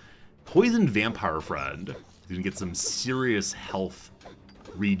Friend. Poison Vampire Friend. She's gonna get some serious health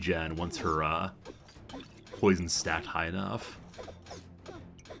regen once her poison's stacked high enough.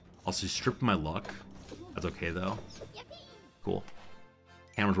 Also, stripped my luck. That's okay, though. Cool.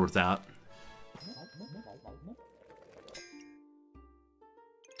 Hammer's worth that.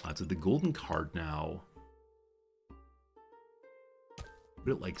 So the golden card now.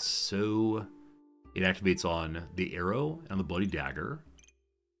 Put it like so. It activates on the arrow and the bloody dagger.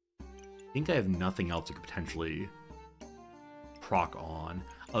 I think I have nothing else I could potentially proc on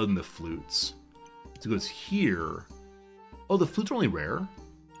other than the flutes. So it goes here. Oh, the flutes are only rare.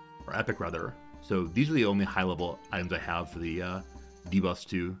 Or epic, rather. So these are the only high-level items I have for the debuffs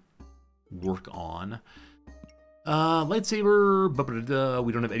to work on. Lightsaber,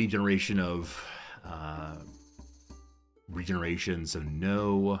 we don't have any generation of regeneration, so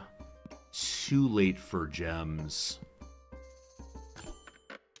no. Too late for gems.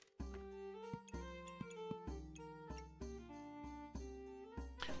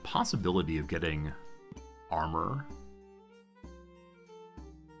 Possibility of getting armor.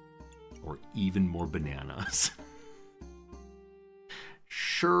 Or even more bananas.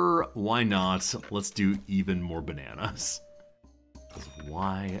 Sure, why not? Let's do even more bananas.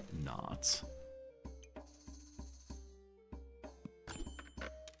 Why not?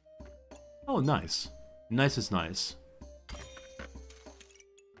 Oh, nice. Nice is nice.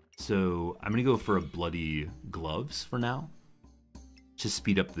 So, I'm gonna go for a bloody gloves for now. Just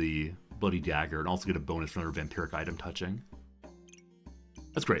speed up the bloody dagger and also get a bonus for another vampiric item touching.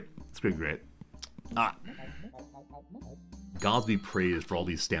 That's great. That's great. Gods be praised for all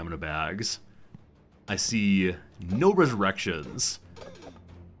these stamina bags. I see no resurrections.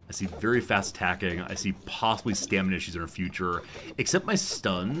 I see very fast attacking. I see possibly stamina issues in our future. Except my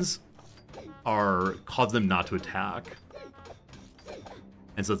stuns are cause them not to attack.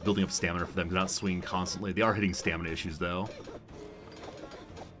 And so it's building up stamina for them. They're not swinging constantly. They are hitting stamina issues though.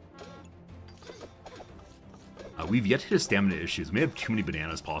 We've yet to hit stamina issues. We may have too many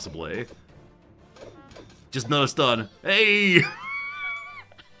bananas possibly. Just not a stun. Hey!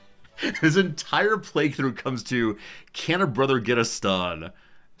 This entire playthrough comes to, can a brother get a stun?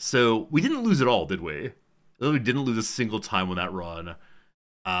 So, we didn't lose at all, did we? We didn't lose a single time on that run.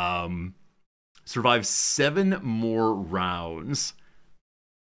 Survived 7 more rounds.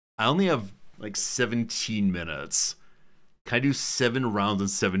 I only have, like, 17 minutes. Can I do 7 rounds in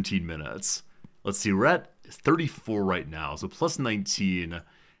 17 minutes? Let's see, we're at 34 right now, so plus 19.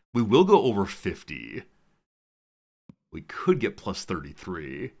 We will go over 50. We could get plus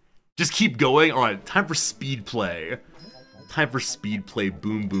 33. Just keep going. All right, time for speed play. Time for speed play.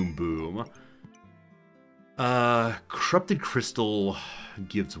 Boom, boom, boom. Corrupted Crystal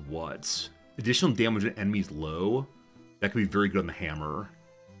gives what? Additional damage when enemies low. That could be very good on the hammer.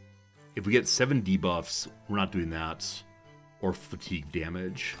 If we get 7 debuffs, we're not doing that. Or fatigue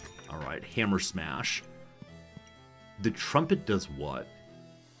damage. All right, hammer smash. The trumpet does what?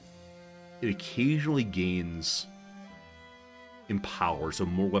 It occasionally gains empower, so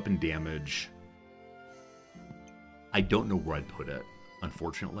more weapon damage. I don't know where I'd put it,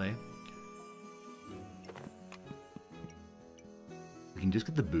 unfortunately. We can just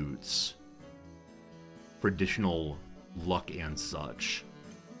get the boots for additional luck and such.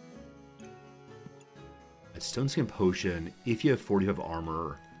 Stone Skin Potion, if you have 45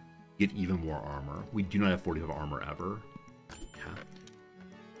 armor, you get even more armor. We do not have 45 armor ever. Okay.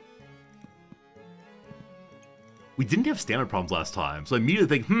 We didn't have stamina problems last time, so I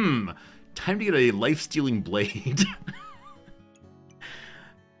immediately think, time to get a life-stealing blade.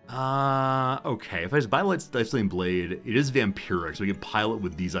 Okay, if I just buy a life-stealing blade, it is vampiric, so we can pile it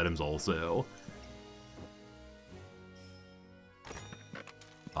with these items also.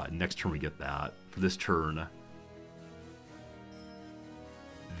 Next turn we get that. For this turn,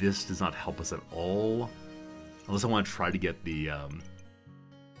 this does not help us at all. Unless I want to try to get the,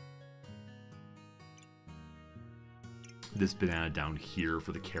 this banana down here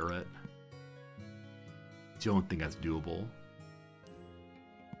for the carrot. Don't think that's doable.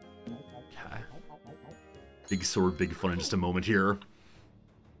 Okay. Big sword, big fun in just a moment here.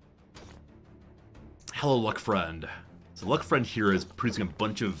 Hello, Luck Friend. So Luck Friend here is producing a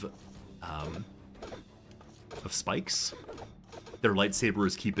bunch of spikes. Their lightsaber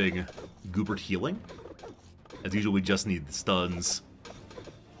is keeping Goobert healing. As usual, we just need the stuns.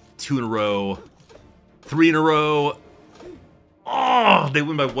 2 in a row. 3 in a row. Oh, they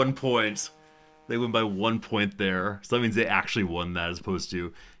win by 1 point. They win by 1 point there. So that means they actually won that as opposed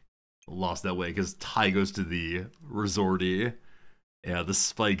to lost that way because tie goes to the resorty. Yeah, the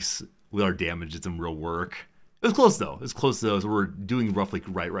spikes with our damage did some real work. It was close though. It was close though. So we're doing roughly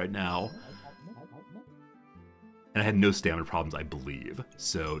right now. And I had no stamina problems, I believe.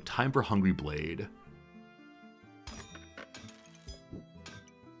 So time for Hungry Blade.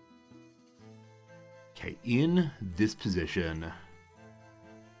 Okay, in this position,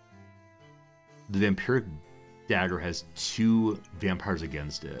 the Vampiric Dagger has 2 vampires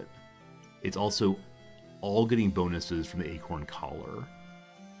against it. It's also all getting bonuses from the Acorn Collar.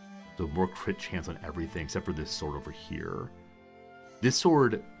 So more crit chance on everything except for this sword over here. This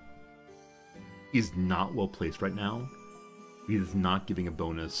sword is not well placed right now because it's not giving a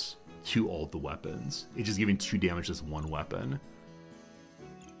bonus to all of the weapons. It's just giving 2 damage to this one weapon.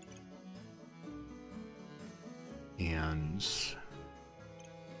 And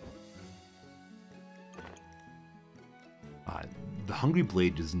the Hungry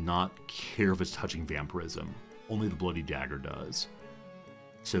Blade does not care if it's touching vampirism. Only the Bloody Dagger does.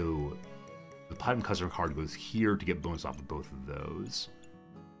 So the Platinum Customer card goes here to get bonus off of both of those.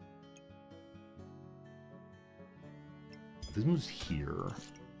 If this moves here,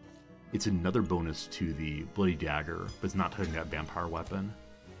 it's another bonus to the Bloody Dagger, but it's not touching that vampire weapon.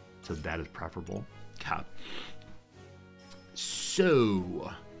 So that is preferable. Okay.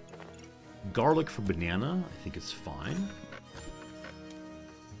 So, garlic for banana, I think is fine.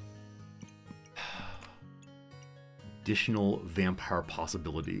 Additional vampire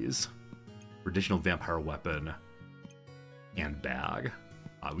possibilities. Additional vampire weapon and bag.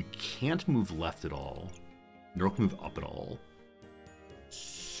 We can't move left at all, nor can move up at all.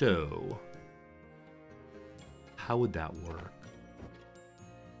 So, how would that work?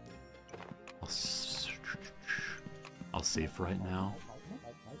 I'll save for right now.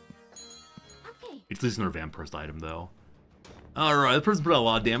 Okay. It's at least another vampirist item, though. Alright, the person put out a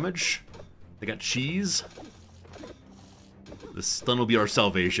lot of damage. They got cheese. The stun will be our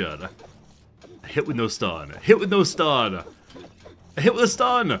salvation. A hit with no stun. A hit with no stun. A hit with a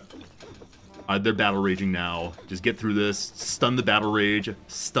stun. They're battle raging now. Just get through this. Stun the battle rage.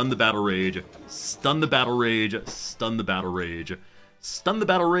 Stun the battle rage. Stun the battle rage. Stun the battle rage. Stun the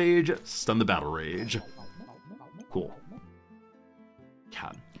battle rage. Stun the battle rage. Cool.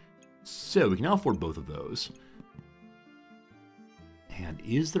 Okay. So we can now afford both of those. And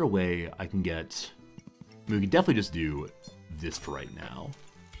is there a way I can get... I mean, we can definitely just do this for right now.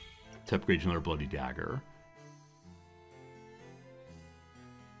 To upgrade to another Bloody Dagger.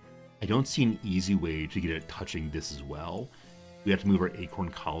 I don't see an easy way to get it touching this as well. We have to move our Acorn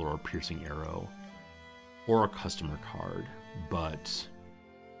Collar or Piercing Arrow. Or our customer card. But...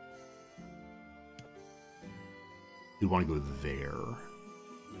 we want to go there.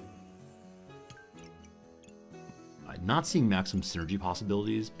 Not seeing maximum synergy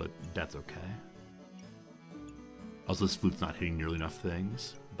possibilities, but that's okay. Also, this flute's not hitting nearly enough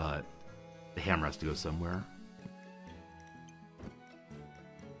things, but the hammer has to go somewhere.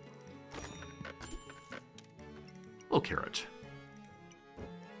 Little carrot.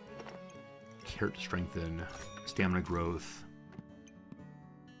 Carrot to strengthen, stamina growth.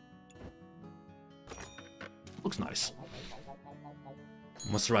 Looks nice.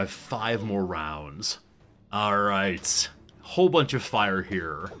 Must survive 5 more rounds. Alright. Whole bunch of fire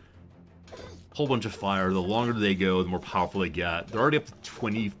here. Whole bunch of fire. The longer they go, the more powerful they get. They're already up to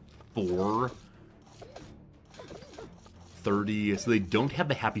 24. 30. So they don't have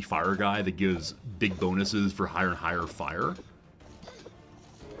the Happy Fire guy that gives big bonuses for higher and higher fire.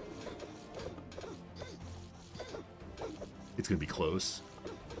 It's going to be close.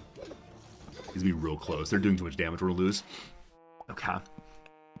 It's going to be real close. They're doing too much damage. We're going to lose. Okay.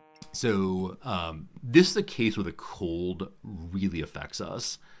 So this is a case where the cold really affects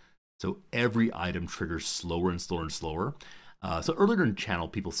us. So every item triggers slower and slower and slower. So earlier in the channel,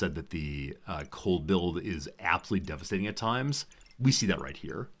 people said that the cold build is absolutely devastating at times. We see that right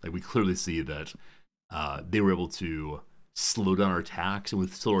here. Like, we clearly see that they were able to slow down our attacks, and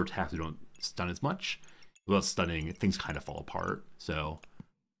with slower attacks, we don't stun as much. Without stunning, things kind of fall apart. So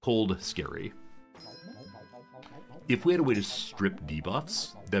cold, scary. If we had a way to strip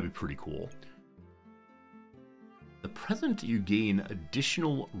debuffs, that'd be pretty cool. The present, you gain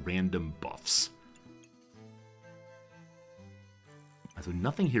additional random buffs. So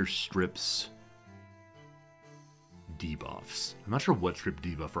nothing here strips debuffs. I'm not sure what stripped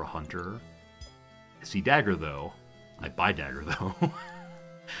debuff for a hunter. I see dagger though. I buy dagger though.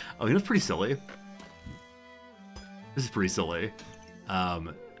 Oh, that's pretty silly. This is pretty silly.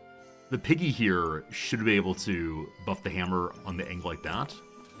 The piggy here should be able to buff the hammer on the angle like that.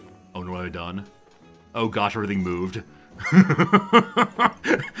 Oh, no, what have I done? Oh gosh, everything moved.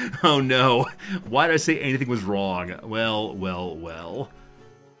 Oh no. Why did I say anything was wrong? Well, well, well.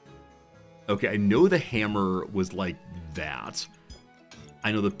 Okay, I know the hammer was like that.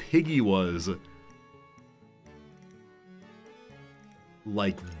 I know the piggy was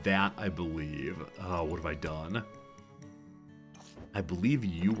like that, I believe. Oh, what have I done? I believe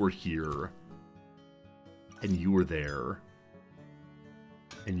you were here, and you were there,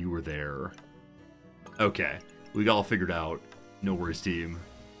 and you were there. Okay, we got all figured out. No worries, team.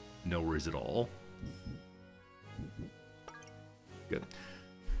 No worries at all. Good.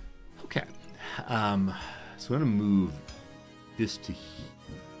 Okay. So I'm going to move this to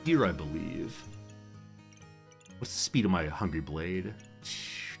here, I believe. What's the speed of my Hungry Blade?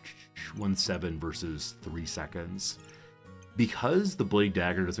 1.7 versus 3 seconds. Because the Blade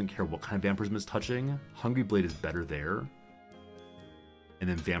Dagger doesn't care what kind of Vampirism it's touching, Hungry Blade is better there. And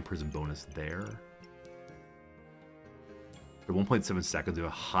then Vampirism bonus there. For 1.7 seconds, we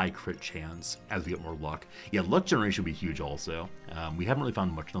have a high crit chance as we get more luck. Yeah, luck generation would be huge also. We haven't really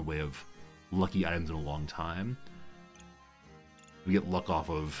found much in the way of lucky items in a long time. We get luck off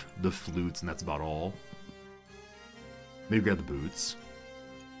of the flutes, and that's about all. Maybe grab the boots.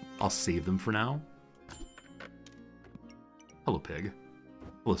 I'll save them for now. Hello, pig.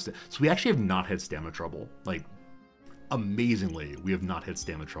 Hello, so we actually have not had stamina trouble. Like, amazingly, we have not had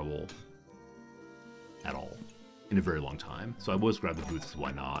stamina trouble at all in a very long time. So I was grab the boots,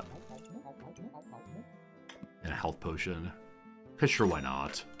 why not? And a health potion. Cause sure, why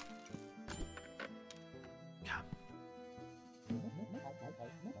not? Yeah.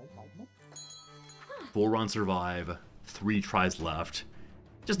 4 rounds survive, 3 tries left.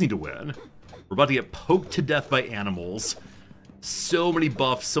 Just need to win. We're about to get poked to death by animals. So many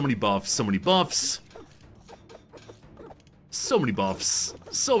buffs, so many buffs, so many buffs. So many buffs,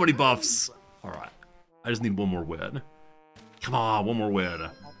 so many buffs. Alright, I just need one more win. Come on, one more win.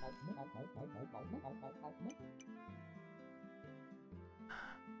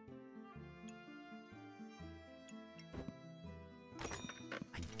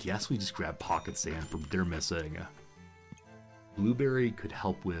 I guess we just grab Pocket Sand from they're missing. Blueberry could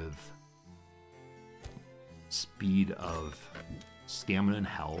help with speed of stamina and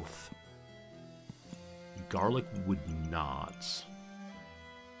health. Garlic would not.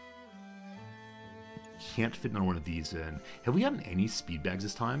 Can't fit another one of these in. Have we gotten any speed bags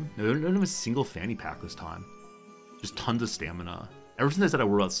this time? No, we don't have a single fanny pack this time. Just tons of stamina. Ever since I said I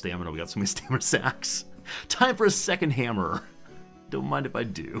worry about stamina, we got so many stamina sacks. Time for a second hammer. Don't mind if I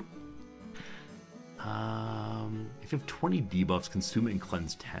do. If you have 20 debuffs, consume it and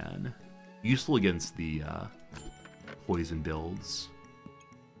cleanse 10. Useful against the poison builds.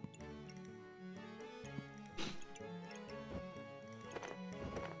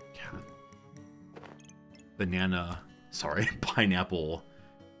 Banana, sorry, pineapple,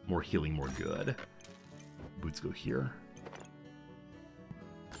 more healing, more good. Boots go here.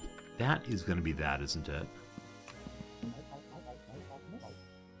 That is going to be that, isn't it?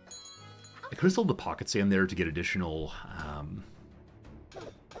 I could have sold the Pocket Sand there to get additional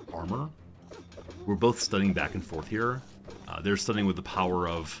armor. We're both stunning back and forth here. They're stunning with the power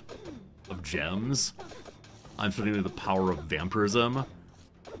of gems. I'm stunning with the power of vampirism.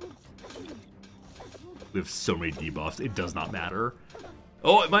 We have so many debuffs. It does not matter.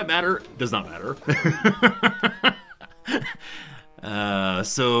 Oh, it might matter. It does not matter.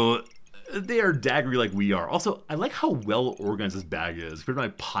 So They are daggery like we are. Also, I like how well organized this bag is compared to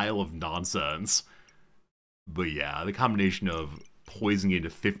my pile of nonsense. But yeah, the combination of poison gain to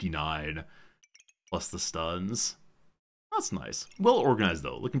 59 plus the stuns. That's nice. Well organized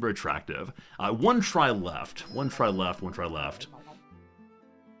though, looking very attractive. One try left. One try left.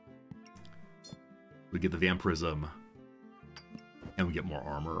 We get the Vampirism, and we get more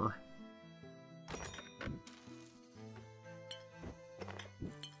armor.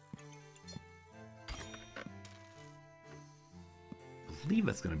 I believe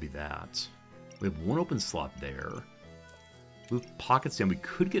that's going to be that. We have one open slot there. With Pocket Sand, we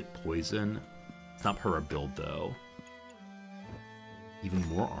could get poison. It's not part of our build though. Even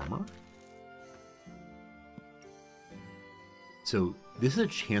more armor. So this is a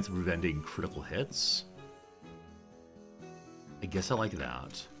chance of preventing critical hits. I guess I like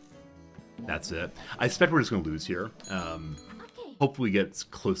that. That's it. I expect we're just going to lose here. Hopefully we get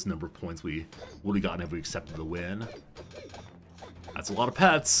close number of points we would have gotten if we accepted the win. That's a lot of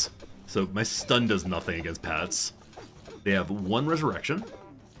pets. So my stun does nothing against pets. They have one resurrection.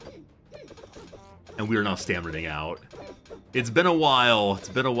 And we are now staminaing out. It's been a while. It's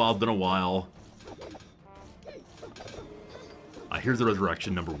been a while. Here's the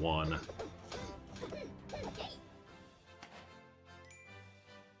resurrection, number 1.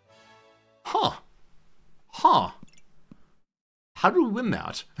 Huh. How did we win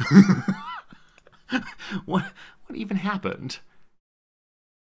that? What even happened?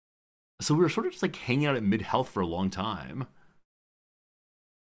 So we were sort of just like hanging out at mid-health for a long time.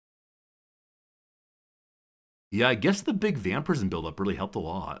 Yeah, I guess the big Vampirism build-up really helped a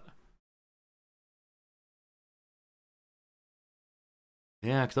lot.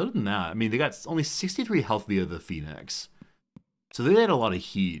 Yeah, because other than that, I mean, they got only 63 health via the Phoenix. So they had a lot of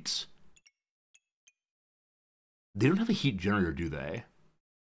heat. They don't have a heat generator, do they?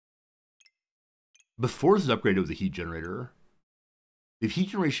 Before this was upgraded, it was a heat generator. They have heat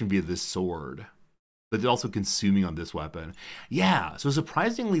generation via this sword, but they're also consuming on this weapon. Yeah, so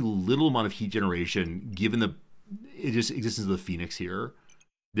surprisingly little amount of heat generation given the existence of the Phoenix here.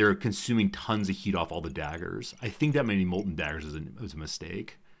 They're consuming tons of heat off all the daggers. I think that many molten daggers is a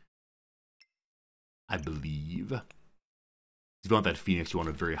mistake. I believe. If you want that Phoenix, you want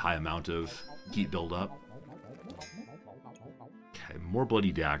a very high amount of heat buildup. Okay, more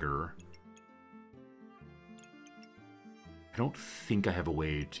bloody dagger. I don't think I have a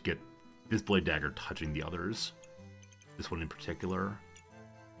way to get this bloody dagger touching the others. This one in particular.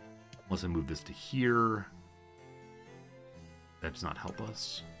 Unless I move this to here. That does not help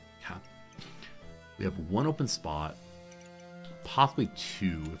us. Yeah. We have one open spot. Possibly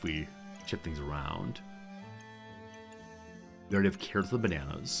 2 if we shift things around. We already have carrots with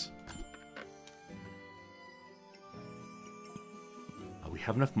bananas. We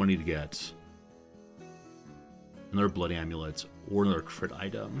have enough money to get another blood amulet or another crit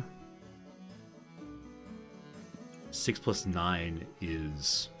item. 6 plus 9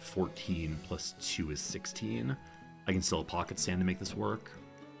 is 14, plus 2 is 16. I can sell a Pocket Sand to make this work.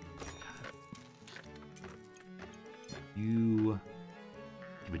 You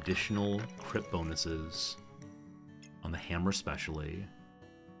have additional crit bonuses on the hammer especially.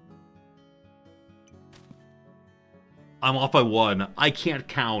 I'm off by 1. I can't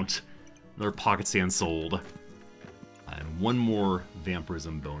count. Another Pocket Sand sold. And one more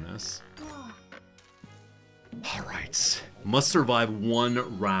Vampirism bonus. Alright. Must survive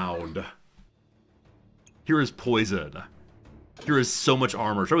 1 round. Here is poison. Here is so much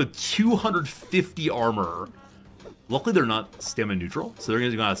armor. Start with 250 armor. Luckily, they're not stamina neutral, so they're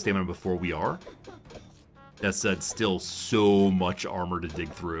going to go out of stamina before we are. That said, still so much armor to dig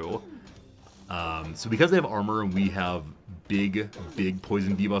through. So because they have armor and we have big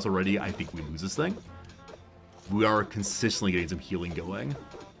poison debuffs already, I think we lose this thing. We are consistently getting some healing going.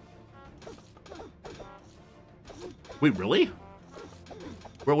 Wait, really?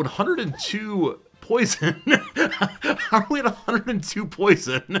 We're at 102 poison. How are we at 102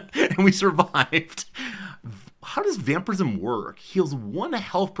 poison and we survived? How does Vampirism work? Heals 1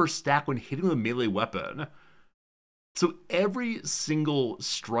 health per stack when hitting with a melee weapon. So every single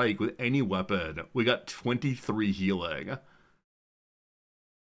strike with any weapon, we got 23 healing.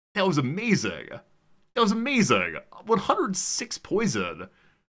 That was amazing. That was amazing. 106 poison.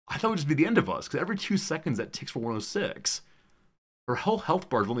 I thought it would just be the end of us, because every 2 seconds that ticks for 106. Our whole health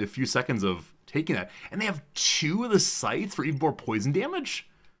bar is only a few seconds of taking that. And they have 2 of the scythes for even more poison damage?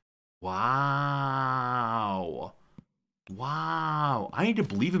 Wow. Wow. I need to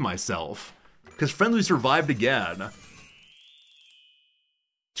believe in myself. Because Friendly survived again.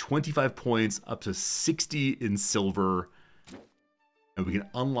 25 points, up to 60 in silver. And we can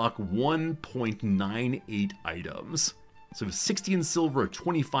unlock 1.98 items. So 60 in silver, a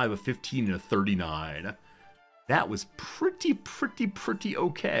 25, a 15, and a 39. That was pretty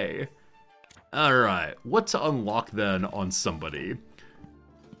okay. Alright, what to unlock then on somebody?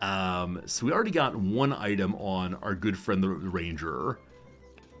 So we already got one item on our good friend the Ranger.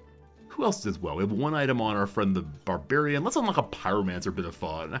 Who else does well? We have one item on our friend the Barbarian. Let's unlock a Pyromancer, a bit of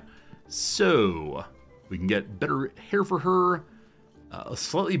fun. So, we can get better hair for her.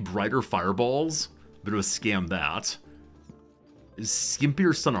 Slightly brighter fireballs. Bit of a scam that.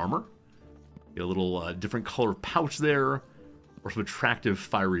 Skimpier sun armor. Get a little different color pouch there. Or some attractive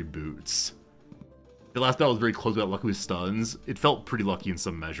fiery boots. The last battle was very close, got lucky with stuns. It felt pretty lucky in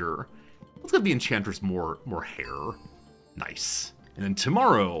some measure. Let's give the Enchantress more hair. Nice. And then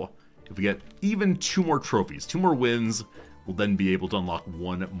tomorrow, if we get even 2 more trophies, 2 more wins, we'll then be able to unlock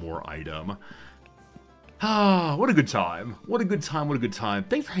 1 more item. Ah, what a good time. What a good time, what a good time.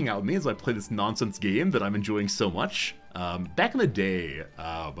 Thanks for hanging out with me as I play this nonsense game that I'm enjoying so much. Back in the day,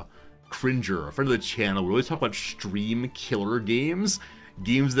 Cringer, a friend of the channel, would always talk about stream killer games.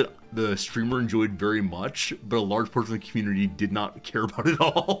 Games that the streamer enjoyed very much, but a large portion of the community did not care about at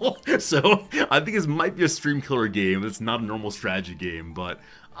all. So, I think this might be a stream killer game. It's not a normal strategy game, but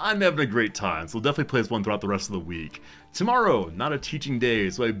I'm having a great time, so we'll definitely play this one throughout the rest of the week. Tomorrow, not a teaching day,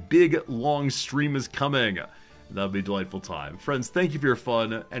 so a big, long stream is coming. That'll be a delightful time. Friends, thank you for your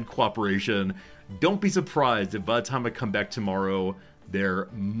fun and cooperation. Don't be surprised if by the time I come back tomorrow, there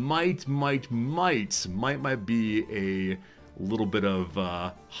might be a little bit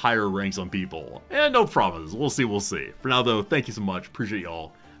of higher ranks on people. And no promises. We'll see. For now, though, thank you so much. Appreciate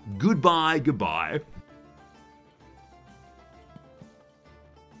y'all. Goodbye.